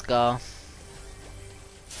 Now let's go.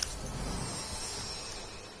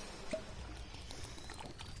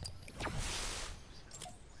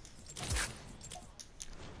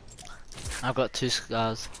 I've got 2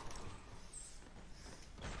 scars.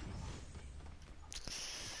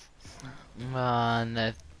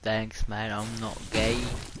 No thanks, mate. I'm not gay.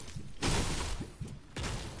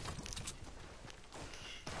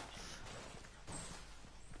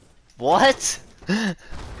 What? I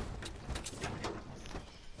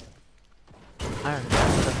don't know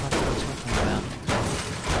what the fuck you're talking about.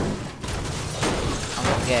 I'm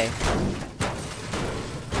not gay.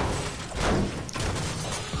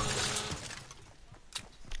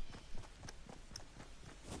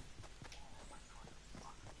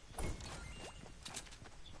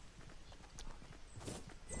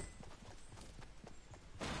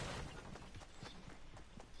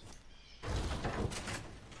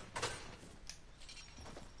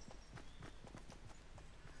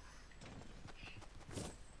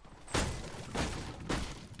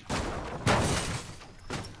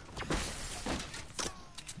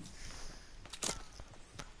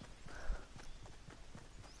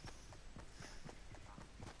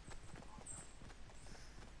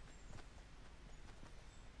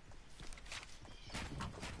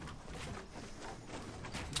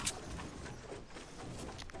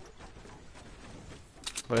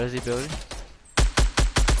 What is he building?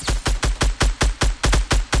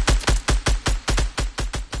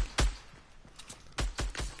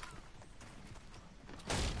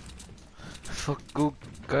 Fuck,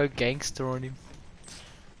 go gangster on him.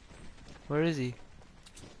 Where is he?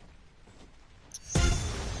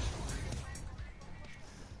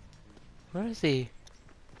 Where is he?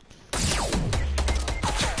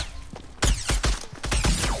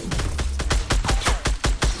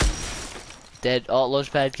 Dead. Oh,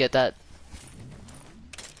 launchpad, get that.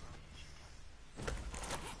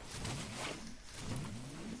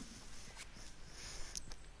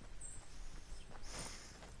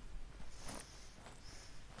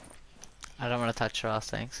 I don't want to touch your ass,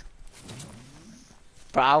 thanks.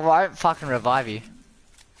 Bro, I won't fucking revive you.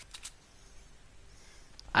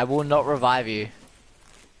 I will not revive you.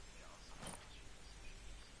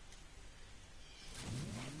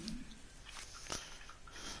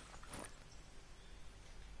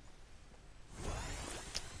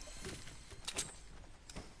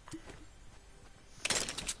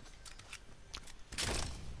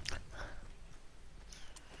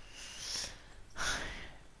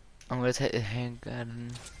 I'm gonna take the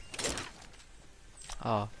handgun.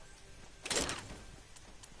 Oh.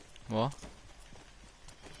 What?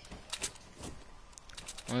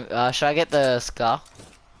 Should I get the scar?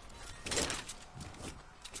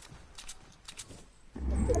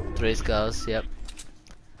 3 scars, yep.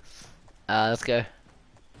 Let's go.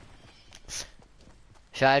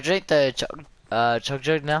 Should I drink the chug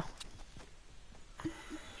jug now?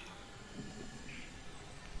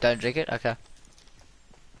 Don't drink it? Okay.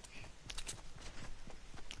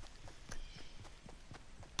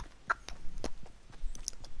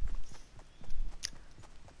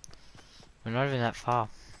 We're not even that far.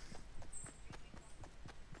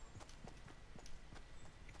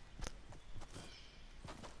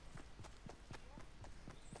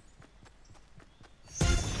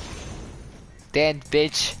 Damn,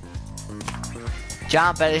 bitch.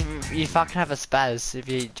 Jump, but if you fucking have a spaz, if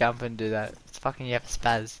you jump and do that. It's fucking, you have a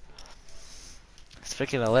spaz. It's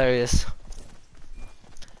freaking hilarious.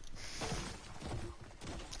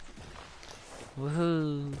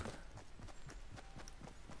 Woohoo.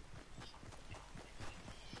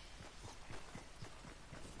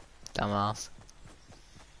 Dumbass.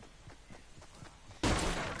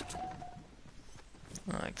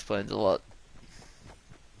 That explains a lot.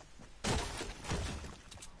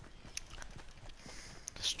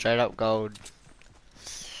 Straight up gold.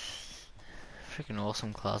 Freaking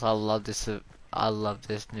awesome class. I love this. I love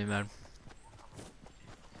this new mode.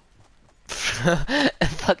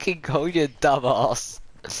 Fucking gold, you dumbass.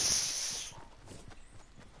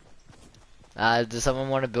 Does someone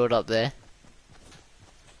want to build up there?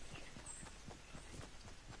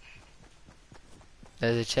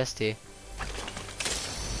 There's a chest here.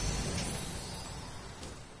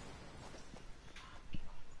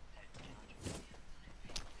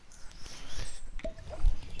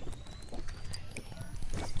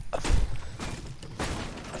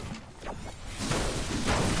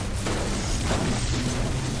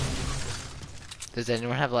 Does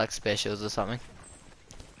anyone have like specials or something?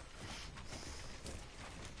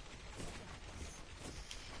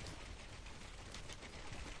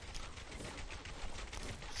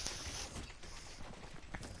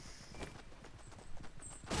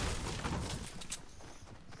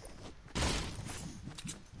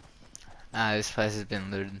 This place has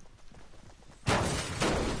been looted.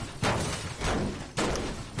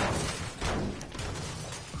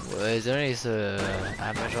 Well, is there any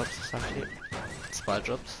ammo drops or some shit? Supply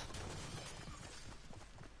drops?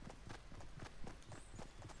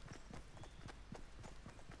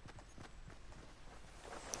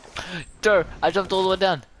 Dude, I jumped all the way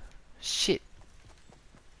down. Shit.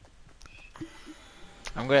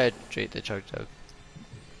 I'm gonna treat the chug jug.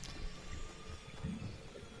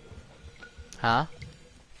 Huh?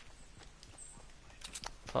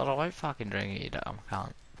 But I won't fucking drink it, you dumb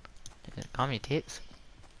cunt. Calm your tits.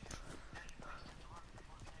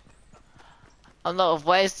 I'm not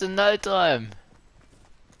wasting no time.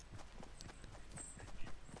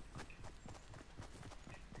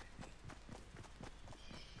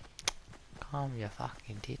 Calm your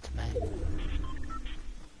fucking tits, man.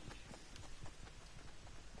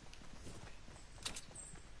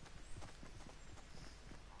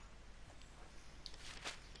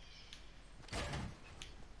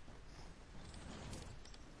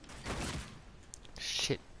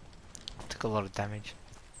 Shit. Took a lot of damage.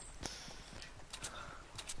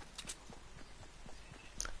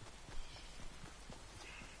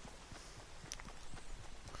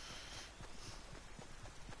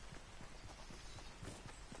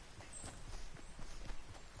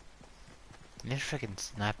 Need a freaking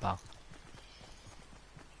sniper.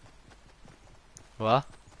 What?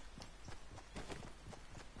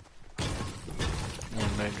 Yeah,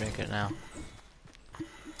 I'm gonna drink it now.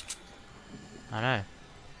 I know.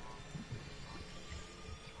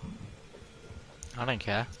 I don't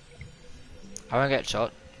care. I won't get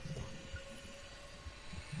shot.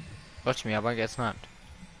 Watch me, I won't get sniped.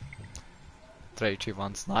 3, 2,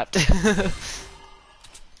 1, sniped.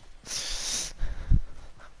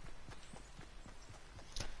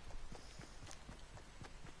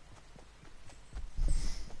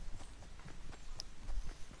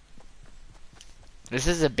 This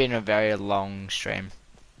has been a very long stream.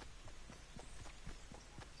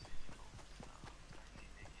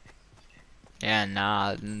 Yeah,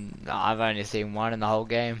 nah, I've only seen one in the whole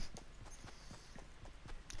game.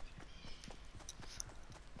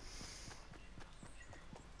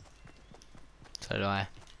 So do I.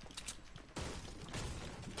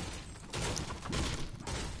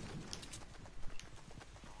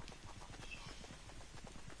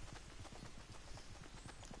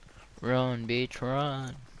 Run, bitch,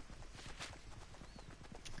 run.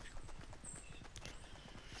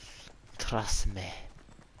 Trust me.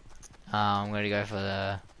 I'm gonna go for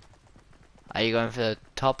the... Are you going for the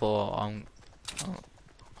top or on... Oh.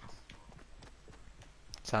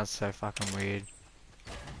 Sounds so fucking weird.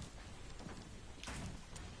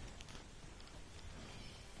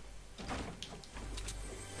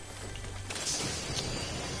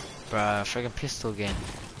 Bruh, friggin' pistol again.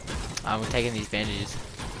 We're taking these bandages.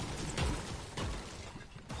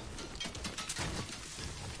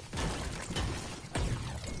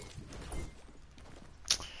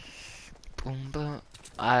 Boom, boom.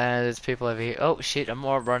 There's people over here. Oh shit, I'm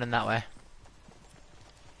more running that way.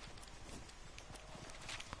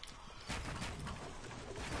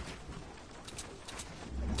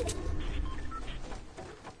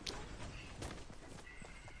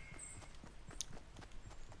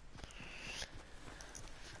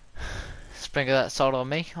 Sprinkle that salt on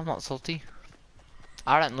me. I'm not salty.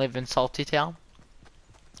 I don't live in Salty Town.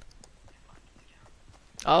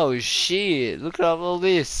 Oh shit, look at all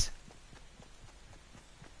this.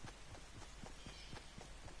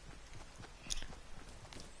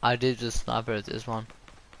 I did just sniper at this one.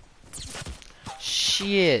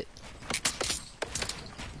 Shit.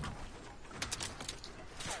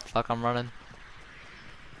 Fuck, I'm running.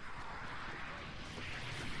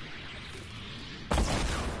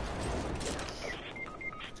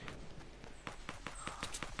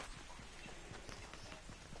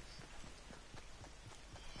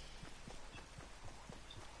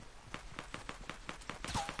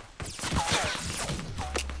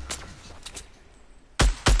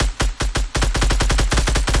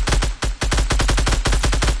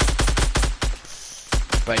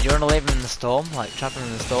 Wait, do you wanna leave him in the storm? Like, trap him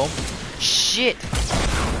in the storm? Shit!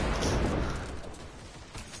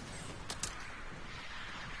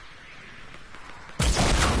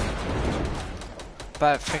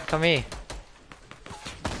 But, frick, come here.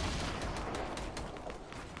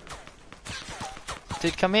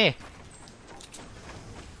 Dude, come here.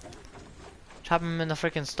 Trap him in the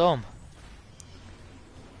freaking storm.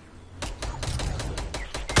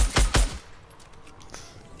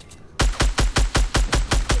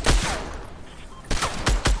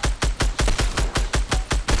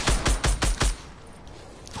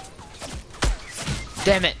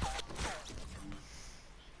 Damn it!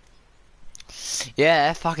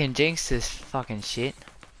 Yeah, fucking jinx this fucking shit.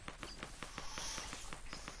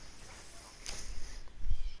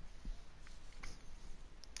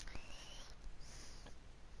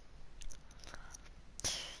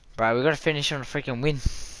 Right, we gotta finish on a freaking win.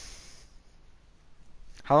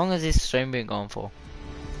 How long has this stream been going for?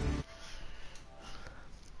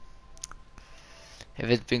 If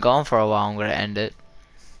it's been going for a while, I'm gonna end it.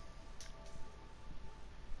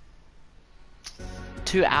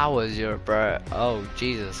 2 hours, you're bro. Oh,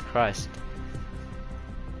 Jesus Christ.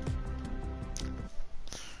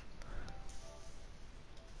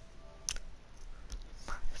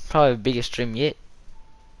 Probably the biggest stream yet.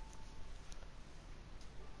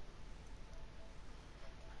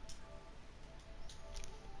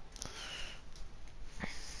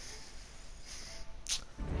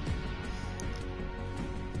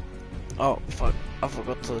 Oh, fuck. I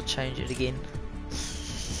forgot to change it again.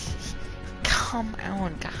 Come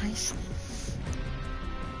on, guys.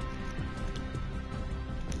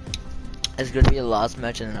 It's gonna be the last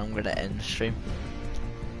match and then I'm gonna end the stream.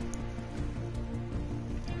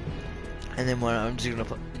 And then when I'm just gonna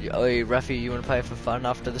put... Oh, Rafi, you wanna play for fun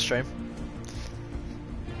after the stream?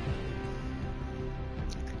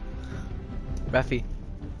 Rafi.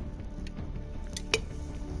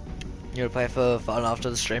 You wanna play for fun after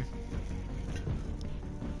the stream?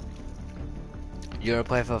 You wanna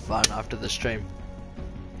play for fun after the stream?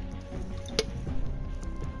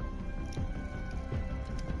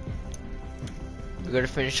 We gotta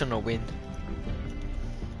finish on a win.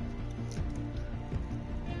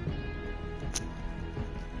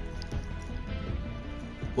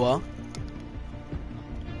 What?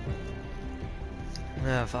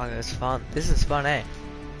 Yeah, fuck, it's fun. This is fun, eh?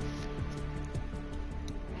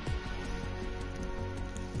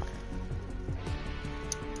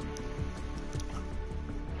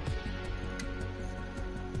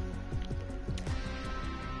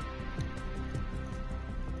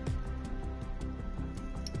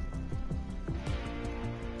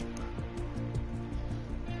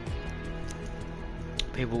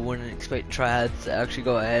 People wouldn't expect tryhards to actually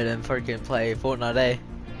go ahead and freaking play Fortnite, eh?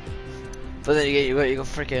 But then you got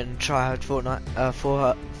freaking tryhard Fortnite,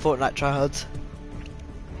 Fortnite tryhards.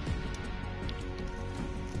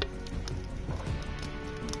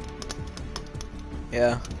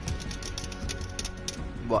 Yeah.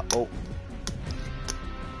 What?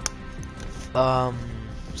 Oh.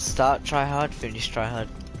 Start tryhard, finish tryhard.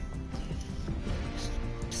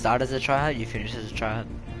 Start as a tryhard, you finish as a tryhard.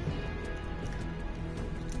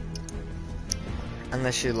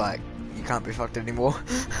 Unless you like, you can't be fucked anymore.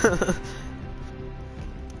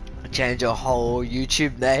 Change your whole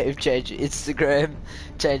YouTube name, change your Instagram,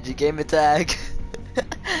 change your gamer tag.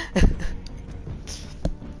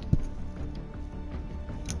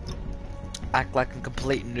 Act like a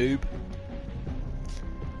complete noob.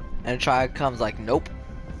 And try comes like, nope.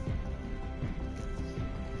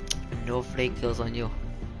 No flake kills on you.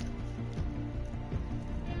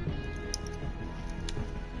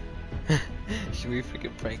 Should we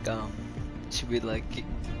freaking prank should we like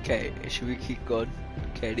kick should we kick God?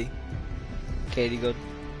 Katie God?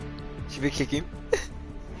 Should we kick him?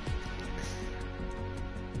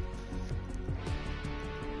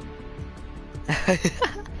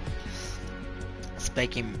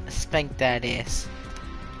 Spank that ass.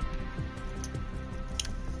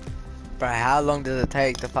 Bro, how long does it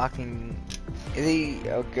take to fucking... Is he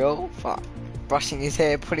a girl? Fuck. Brushing his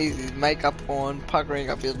hair, putting his makeup on, puckering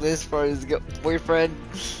up his lips for his boyfriend.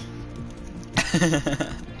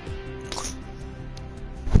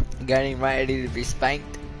 Getting ready to be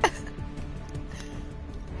spanked.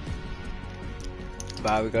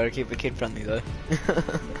 Wow, we gotta keep it kid friendly though.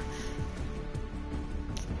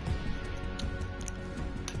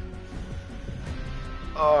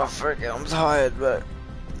 Oh, frick, I'm tired, but...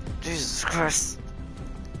 Jesus Christ.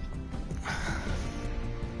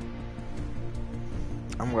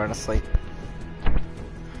 I'm going to sleep.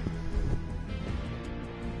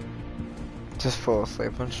 Just fall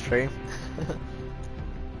asleep on stream.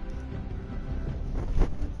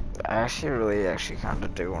 I actually kind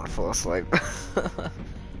of do want to fall asleep.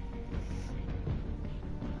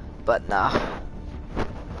 But nah.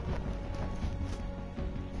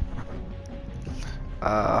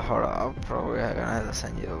 Hold on, I'm probably gonna have to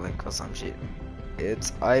send you a link or some shit.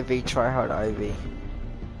 It's IV tryhard IV.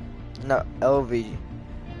 No, LV.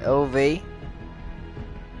 LV.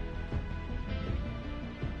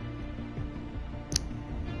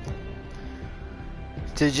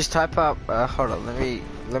 Dude, just type up, hold on, let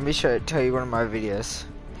me tell you one of my videos.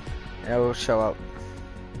 And it will show up.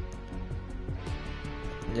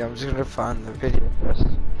 Yeah, I'm just gonna find the video first.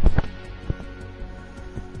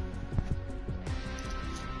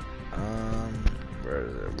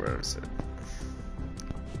 Where is it?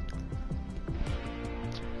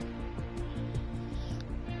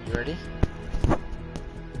 You ready?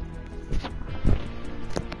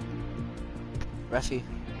 Rafi.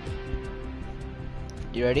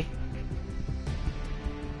 You ready?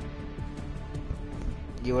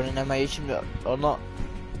 You wanna know my YouTube or not?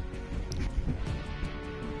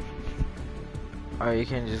 Or you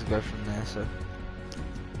can just go from there, so.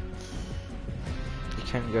 You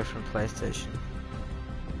can go from PlayStation.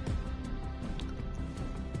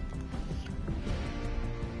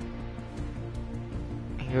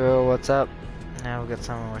 Yo, what's up? Now we got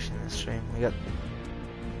someone watching the stream. We got...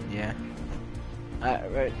 Yeah. Alright,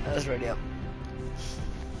 right, that's ready up.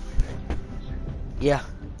 Yeah.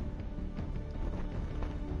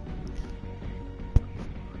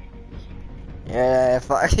 Yeah,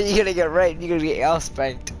 fuck, you're gonna get raped, you're gonna get ass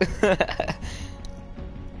spanked.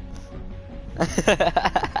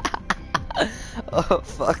 Oh,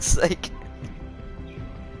 fuck's sake.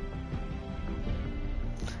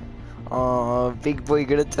 Oh, big boy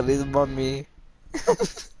gonna tell his mommy.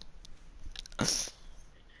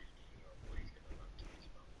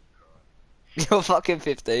 You're fucking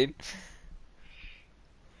 15.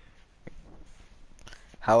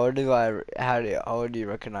 How old do you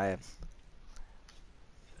reckon I am?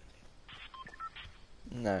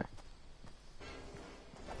 No.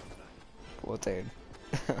 14.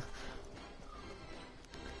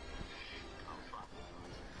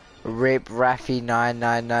 Rip Raffy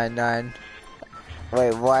 9999.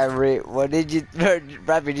 Wait, why Rip? What did you,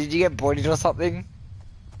 Raffy? Did you get bullied or something?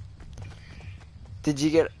 Did you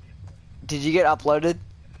get uploaded?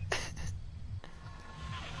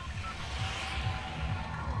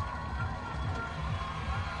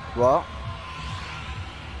 What?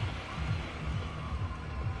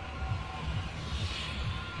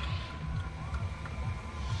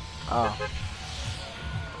 Oh.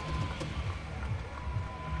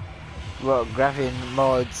 Well, Graphene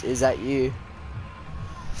Mods, is that you?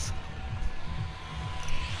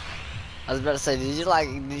 I was about to say, did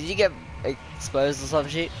you get exposed or some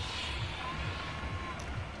shit?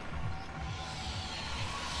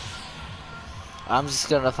 I'm just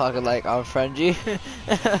gonna fucking like unfriend you.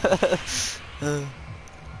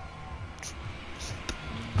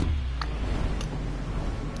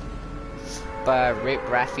 But Rip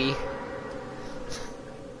Raffy.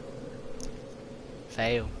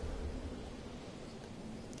 Fail.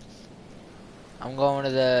 I'm going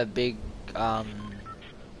to the big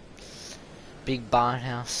barn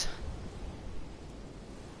house.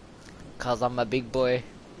 Cause I'm a big boy.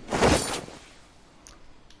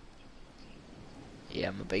 Yeah,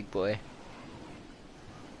 I'm a big boy.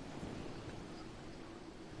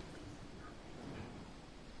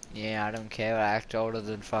 Yeah, I don't care. I act older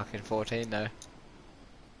than fucking 14 though.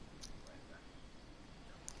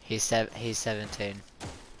 He's 17.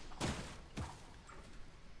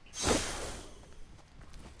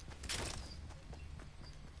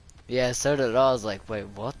 Yeah, so did I. Was like, wait,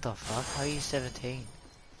 what the fuck? How are you 17?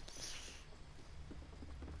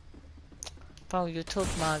 Bro, you took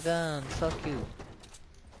my gun. Fuck you.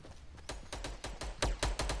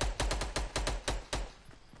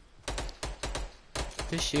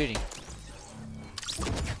 Who's shooting?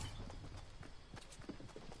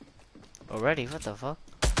 Already? What the fuck?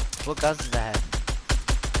 What guns does that have?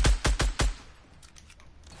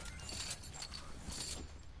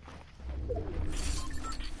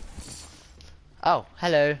 Oh,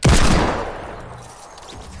 hello.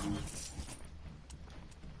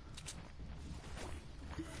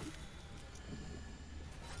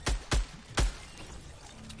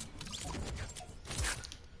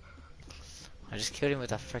 I just killed him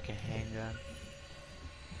with a freaking handgun.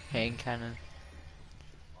 Hand cannon.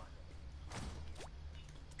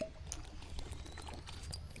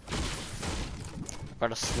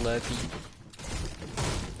 Got a Slurpee.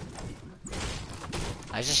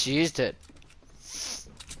 I just used it.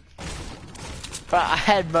 But I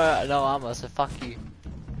had no armor, so fuck you.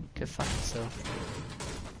 Go fuck yourself.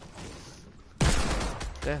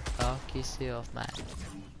 Go fuck yourself, man.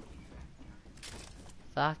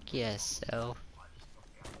 Fuck yourself.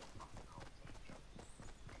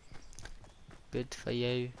 Good for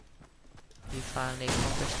you. You finally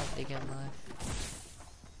accomplished something in life.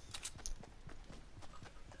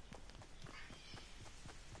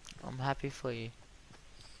 I'm happy for you.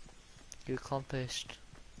 You accomplished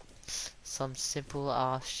some simple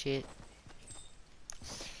ass shit.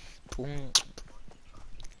 Boom.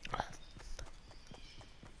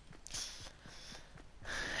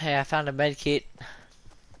 Hey, I found a med kit.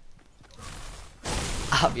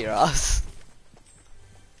 Up your ass.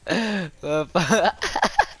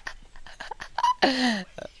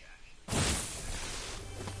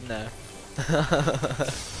 No.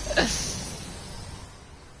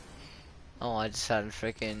 Oh, I just had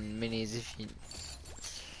freaking minis if you...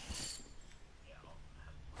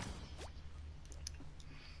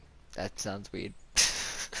 That sounds weird.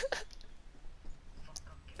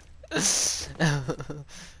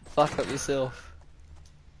 Fuck up yourself.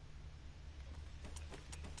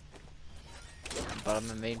 But I'm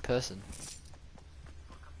a mean person.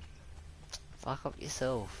 Fuck up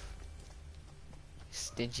yourself.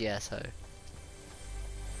 Stingy asshole.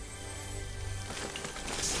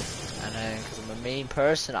 I know, because I'm a mean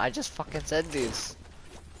person. I just fucking said this.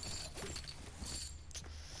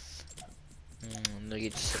 No, you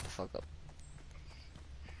just shut the fuck up.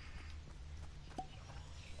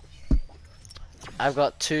 I've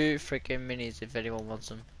got 2 freaking minis if anyone wants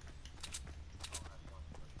them.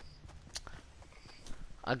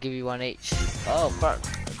 I'll give you 1 each. Oh, fuck.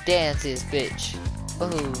 Dance this bitch.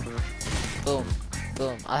 Boom. Boom.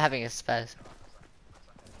 Boom. I'm having a spaz.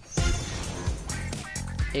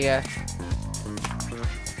 Here you go.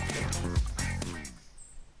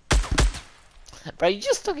 Bro, you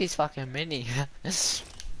just took his fucking mini.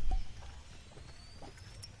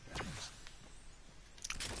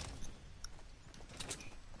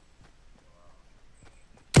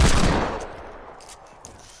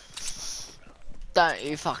 Don't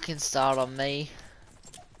you fucking start on me.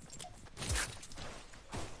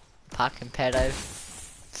 Fucking pedo.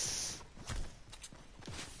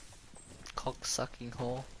 Cock-sucking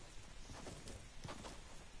whore.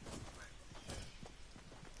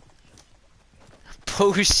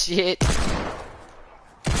 Bullshit!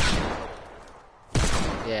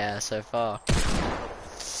 Yeah, so far.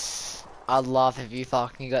 I'd laugh if you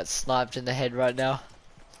fucking got sniped in the head right now.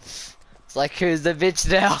 It's like, who's the bitch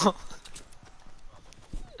now?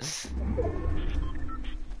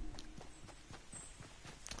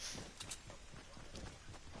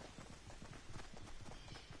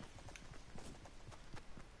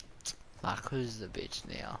 Like, who's the bitch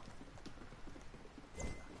now?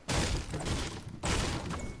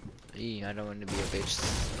 I don't want to be a bitch.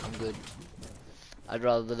 I'm good. I'd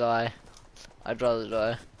rather die. I'd rather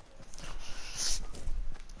die.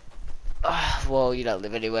 Well, you don't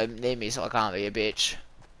live anywhere near me, so I can't be a bitch.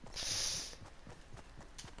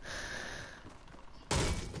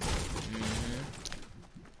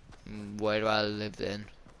 Where do I live then?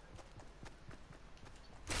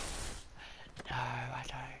 No, I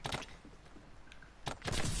don't.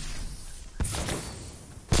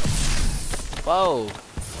 Whoa!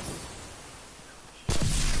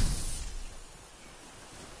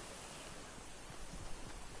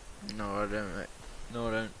 No, I don't, mate. No,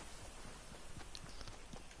 I don't.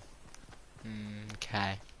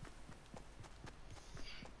 Okay.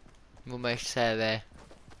 What makes you say that?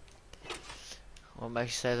 What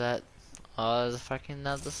makes you say that? Oh, there's a fucking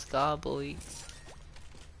another scar, boy.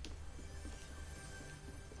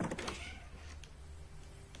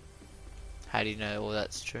 How do you know all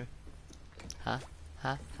that's true? Huh?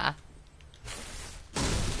 Huh? Huh?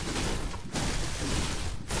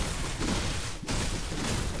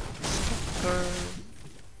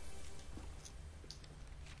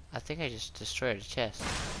 I think I just destroyed a chest.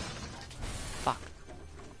 Fuck.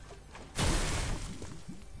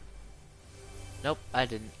 Nope, I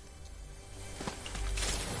didn't.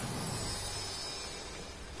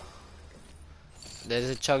 There's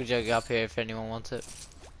a chug jug up here if anyone wants it.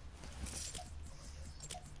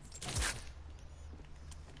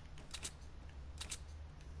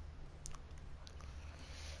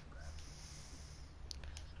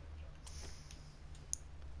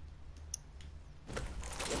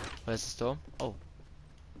 Where's the storm? Oh.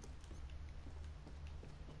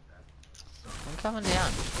 I'm coming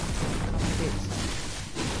down.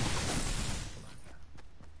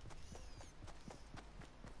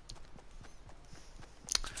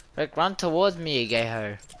 Rick, run towards me, you gay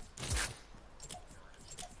hoe.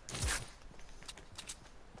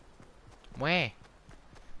 Where?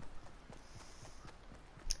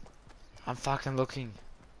 I'm fucking looking.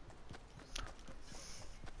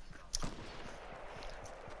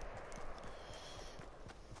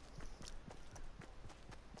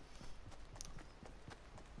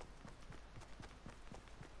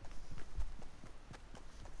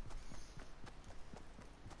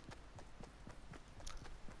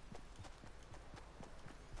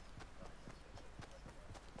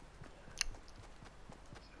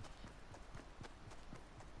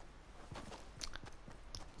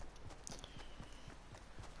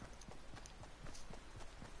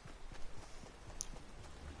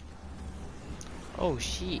 Oh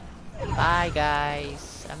shit. Bye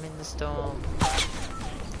guys. I'm in the storm.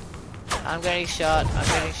 I'm getting shot. I'm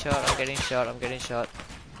getting shot. I'm getting shot. I'm getting shot.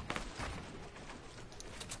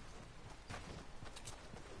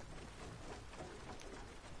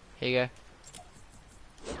 Here you go.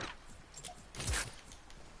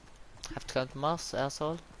 Have to come to Moss,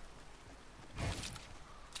 asshole.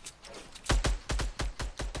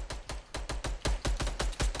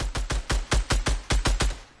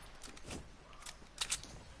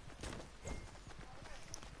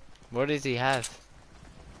 What does he have?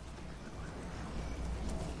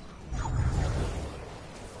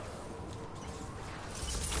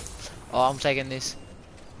 Oh, I'm taking this.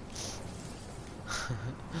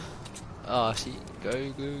 Oh shit. Go, go,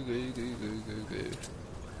 go, go, go, go, go.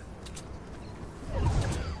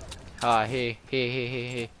 Ah, here.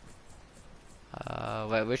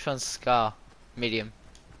 Wait, which one's Scar? Medium.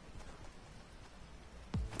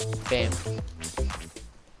 Bam.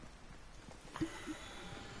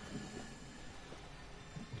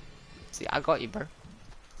 See, I got you, bro.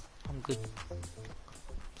 I'm good.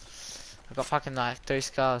 I got fucking like 3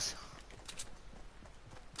 scars.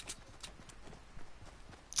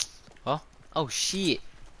 Oh? Oh shit.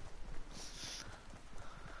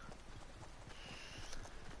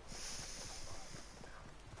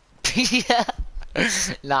 Yeah.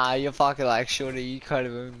 Nah, you're fucking like shorty. You can't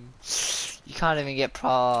even get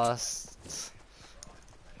past.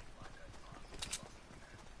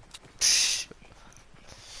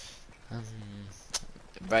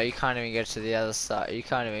 Bro, you can't even get to the other side. You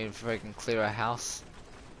can't even freaking clear a house.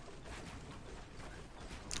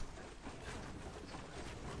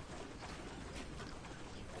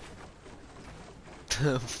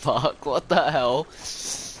 Fuck, what the hell?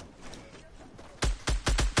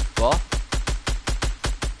 What?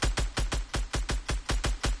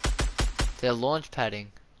 They're launch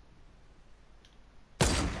padding.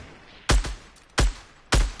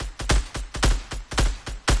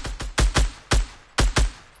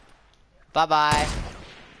 Bye bye.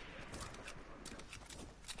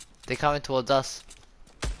 They're coming towards us.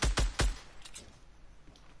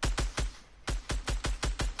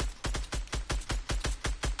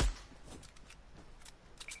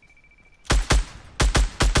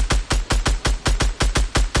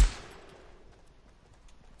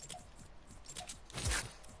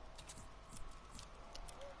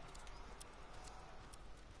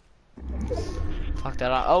 Fuck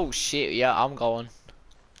that up. Oh shit, yeah, I'm going.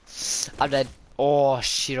 I'm dead. Oh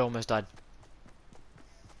shit, almost died.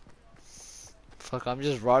 Fuck, I'm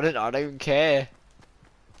just running, I don't even care.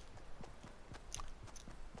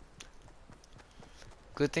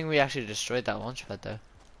 Good thing we actually destroyed that launch pad though.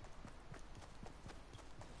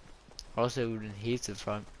 Or else it would have hit the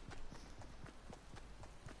front.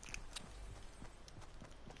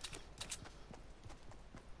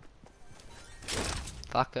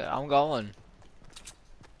 Fuck it, I'm going.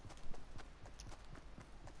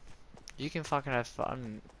 You can fucking have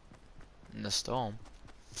fun in the storm.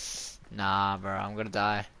 Nah, bro, I'm gonna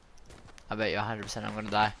die. I bet you 100% I'm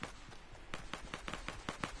gonna die.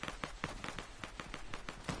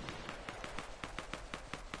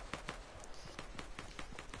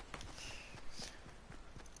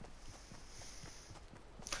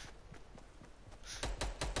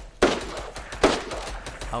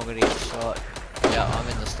 I'm gonna get shot. Yeah, I'm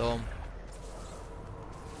in the storm.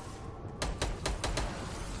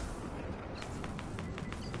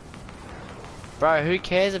 Bro, who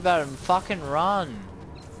cares about him? Fucking run.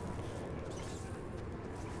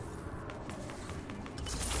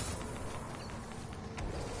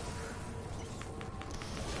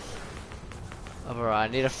 Oh, bro, I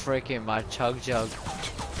need a freaking my chug jug.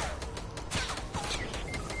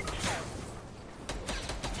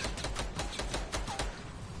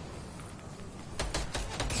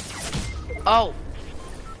 Oh!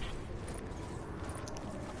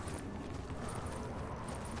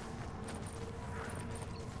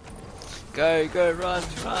 Go, go, run,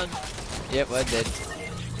 run. Yep, we're dead.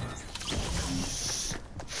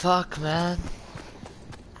 Fuck, man.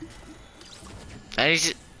 And he's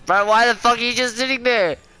just, bro, why the fuck are you just sitting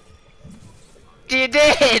there? You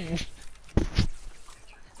did!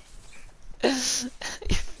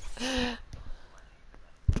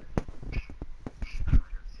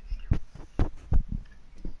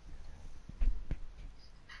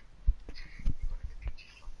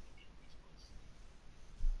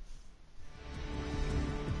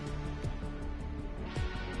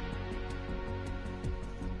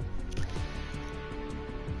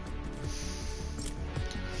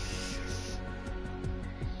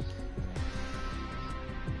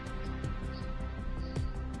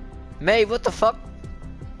 Mate, what the fuck?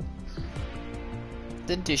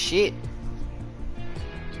 Didn't do shit.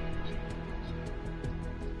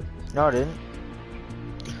 No, I didn't.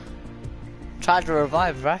 Tried to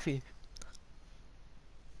revive Rafi.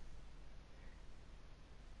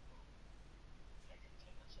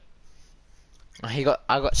 I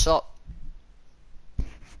got shot.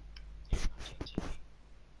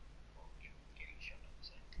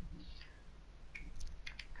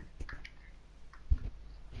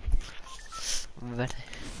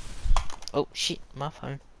 Oh shit, my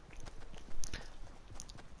phone.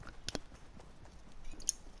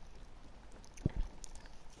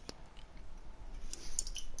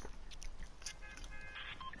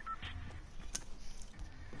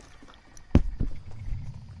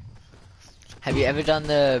 Have you ever done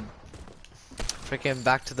the freaking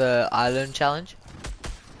back to the island challenge?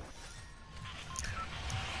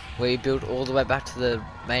 Where you build all the way back to the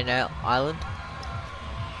main island?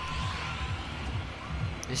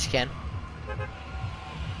 Yes, you can.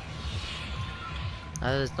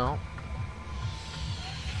 No, there's not.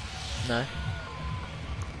 No.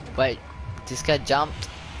 Wait, this guy jumped.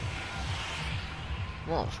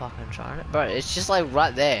 I'm not fucking trying it. Bro, it's just like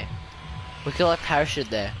right there. We could like parachute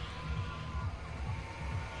there.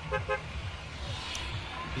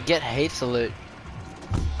 You get heaps of loot.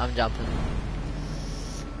 I'm jumping.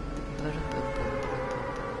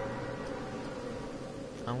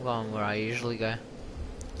 I'm going where I usually go.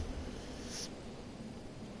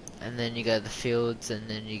 And then you go to the fields, and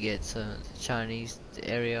then you get to the Chinese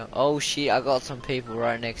area. Oh shit, I got some people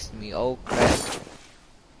right next to me. Oh crap.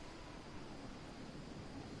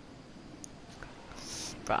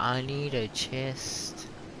 But I need a chest.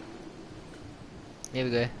 Here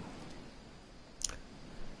we go.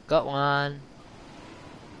 Got one.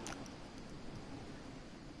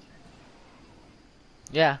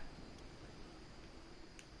 Yeah.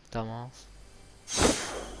 Dumbass.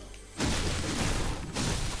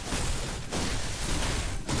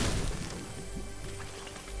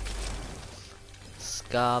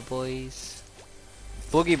 Scar boys.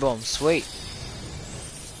 Boogie bomb, sweet.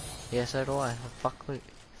 Yeah, so do I.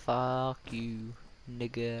 Fuck you,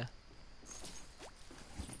 nigga.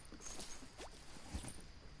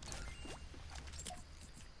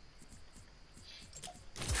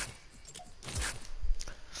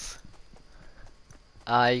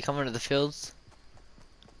 You coming to the fields?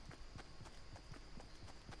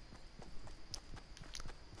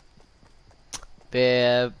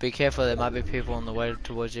 Be careful, there might be people on the way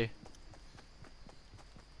towards you.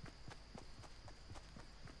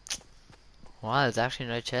 Wow, there's actually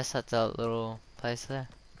no chest at that little place there.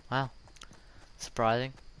 Wow,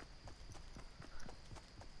 surprising.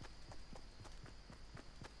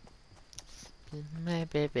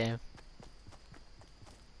 Maybe.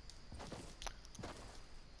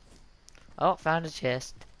 Oh, found a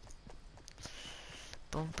chest.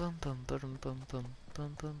 Boom, boom, boom, boom, boom, boom,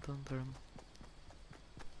 boom, boom, boom, boom.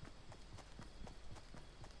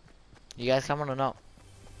 You guys coming or not?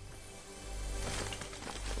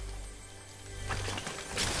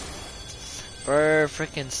 Bro,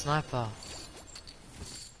 freaking sniper.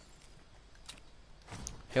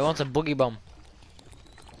 Who wants a boogie bomb?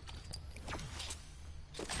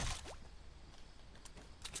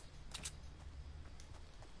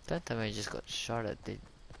 Don't tell me I just got shot at, dude.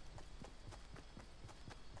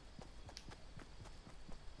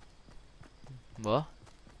 What?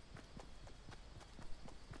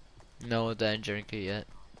 No, don't drink it yet.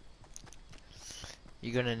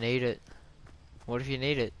 You're gonna need it. What if you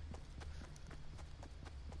need it?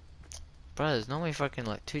 Bro, there's normally fucking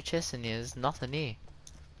like 2 chests in here, there's nothing here.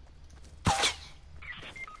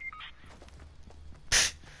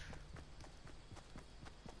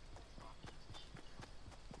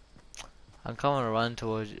 I'm coming to run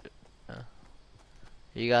towards you.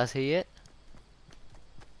 You guys here yet?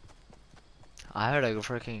 I heard a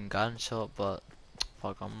freaking gunshot, but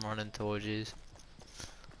fuck, I'm running towards you.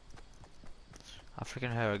 I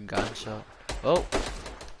freaking heard a gunshot. Oh!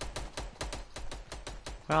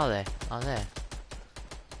 Where are they? Oh, there.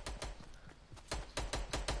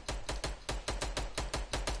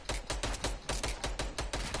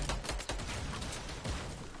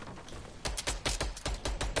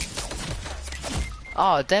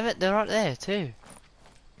 Oh, damn it, they're right there, too.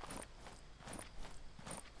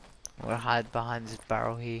 I'm gonna hide behind this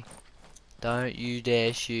barrel here. Don't you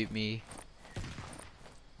dare shoot me.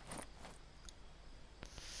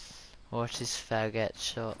 Watch this faggot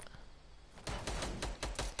shot.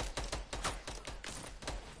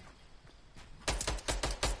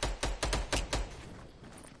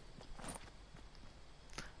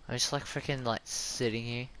 I'm just like freaking like sitting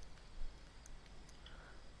here.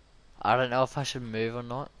 I don't know if I should move or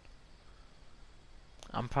not.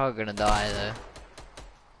 I'm probably gonna die though.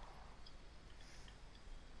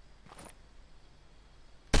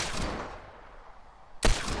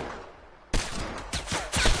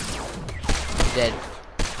 We're dead.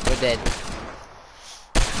 We're dead.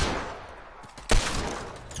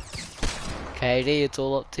 Katie, it's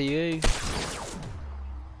all up to you.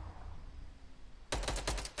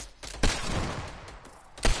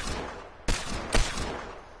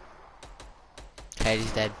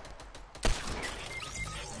 Katie's dead.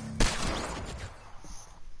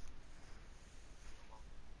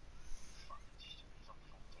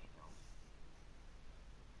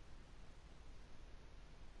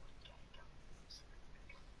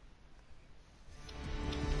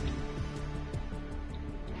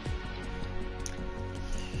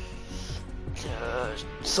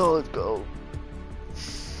 Solid gold.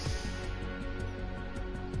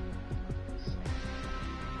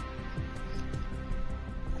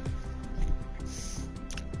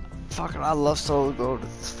 Fucking, I love solid gold.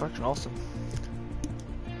 It's fucking awesome.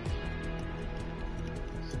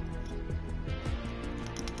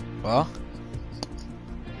 What?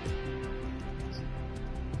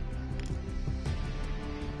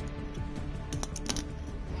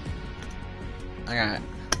 Okay.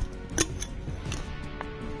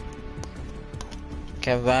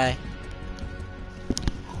 Okay, bye.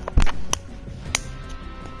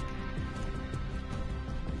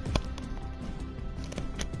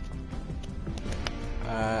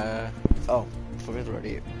 Oh, forgot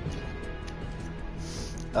already.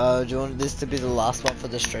 Do you want this to be the last one for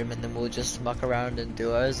the stream and then we'll just muck around in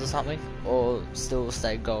duos or something? Or still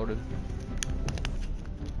stay golden?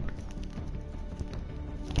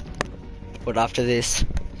 But after this?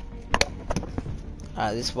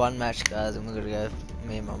 Alright, this one match, guys, I'm gonna go.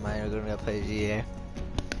 Me and my mate are gonna go play GA.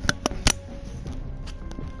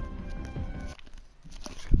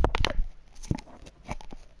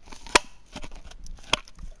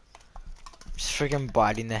 Just freaking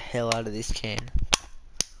biting the hell out of this can.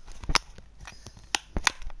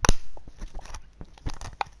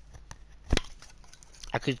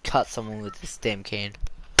 I could cut someone with this damn can.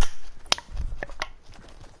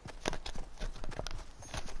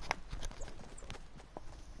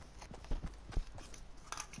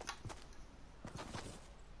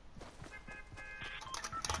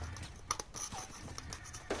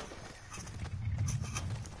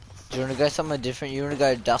 Do you wanna go somewhere different? You wanna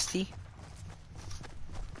go Dusty?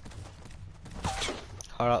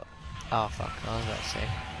 Hold up. Oh fuck, I was about to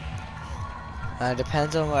say.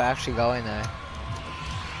 Depends on where we're actually going though.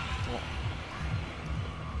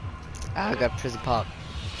 I got Prison Park.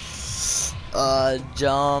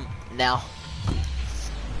 Jump now.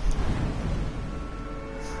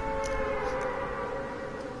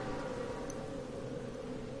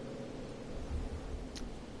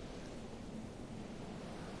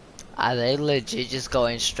 Are they legit just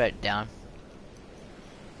going straight down?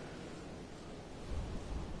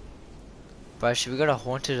 Bro, should we go to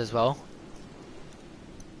Haunted as well?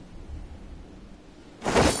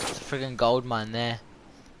 There's a friggin' gold mine there.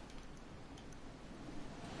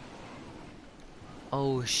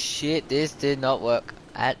 Oh shit, this did not work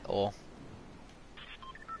at all.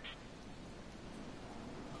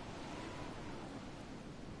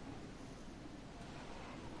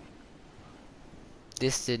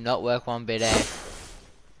 This did not work one bit, eh?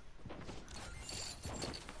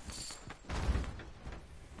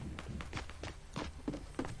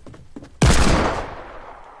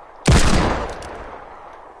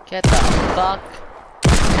 Get the fuck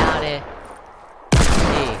out of here,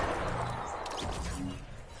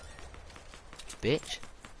 bitch.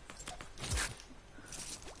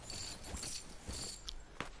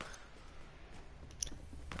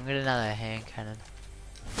 I'm gonna get another hand cannon.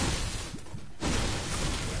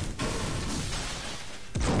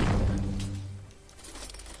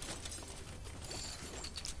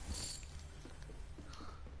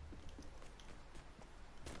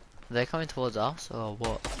 Are they coming towards us or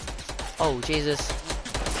what? Oh Jesus!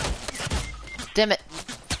 Damn it!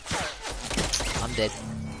 I'm dead.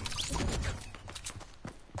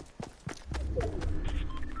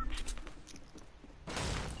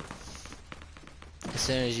 As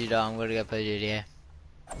soon as you die, I'm gonna go play GTA.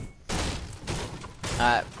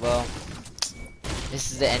 Alright, well,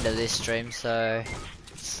 this is the end of this stream, so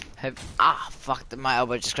hope. Ah, fuck! My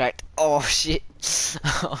elbow just cracked. Oh shit!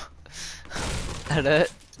 That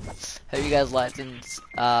hurt. Hope you guys liked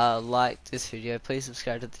this video. Please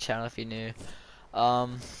subscribe to the channel if you're new.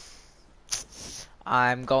 I'm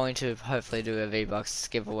going to hopefully do a V-Bucks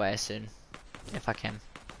giveaway soon, if I can.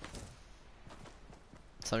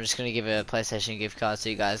 So I'm just gonna give a PlayStation gift card so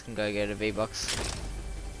you guys can go get a V-Bucks.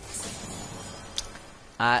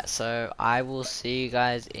 Alright, so I will see you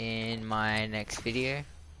guys in my next video.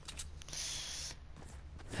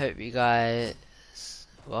 Hope you guys,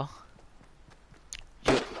 well,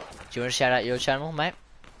 do you want to shout out your channel, mate?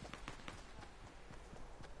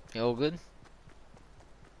 You all good?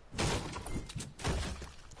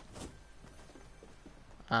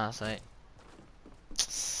 Ah, sweet.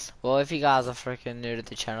 Well, if you guys are freaking new to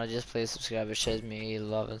the channel, just please subscribe. It shows me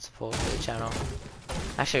love and support for the channel.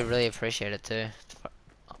 Actually, really appreciate it too.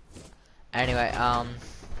 Anyway,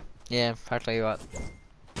 yeah, practically what?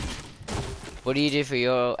 What do you do for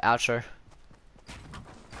your outro?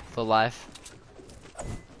 For life?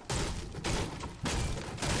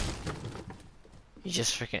 You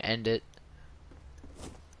just freaking end it.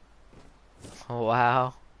 Oh,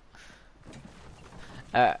 wow.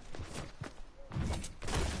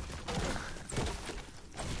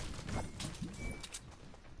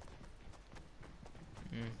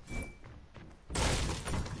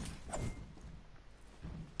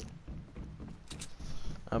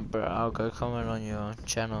 Bro, I'll go comment on your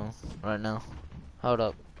channel right now. Hold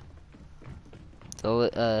up.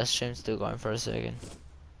 The stream's still going for a second.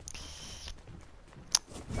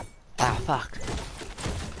 Ah, fuck.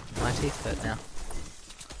 My teeth hurt now.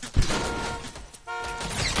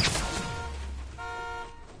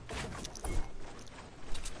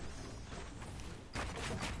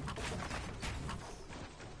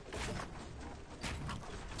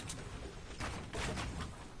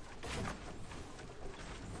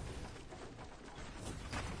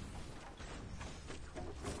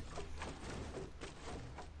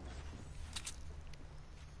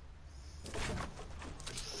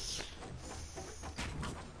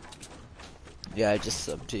 Yeah, I just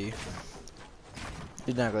subbed to you.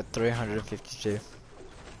 You now got 352.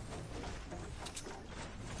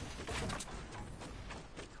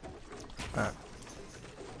 Alright.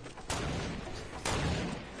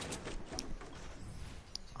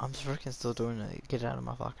 I'm freaking still doing it. Get out of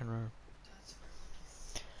my fucking room.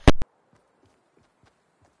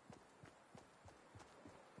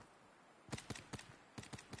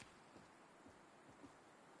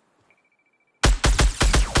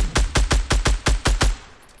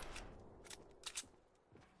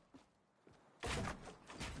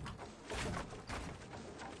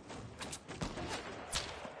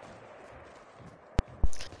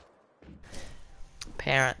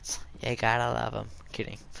 Parents, you gotta love them.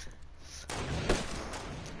 Kidding.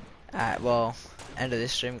 Alright, well, end of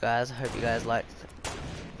this stream, guys. I hope you guys liked the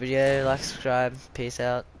video. Like, subscribe. Peace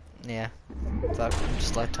out. Yeah. Fuck, I'm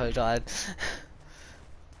just like toe tied.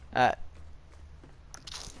 Alright.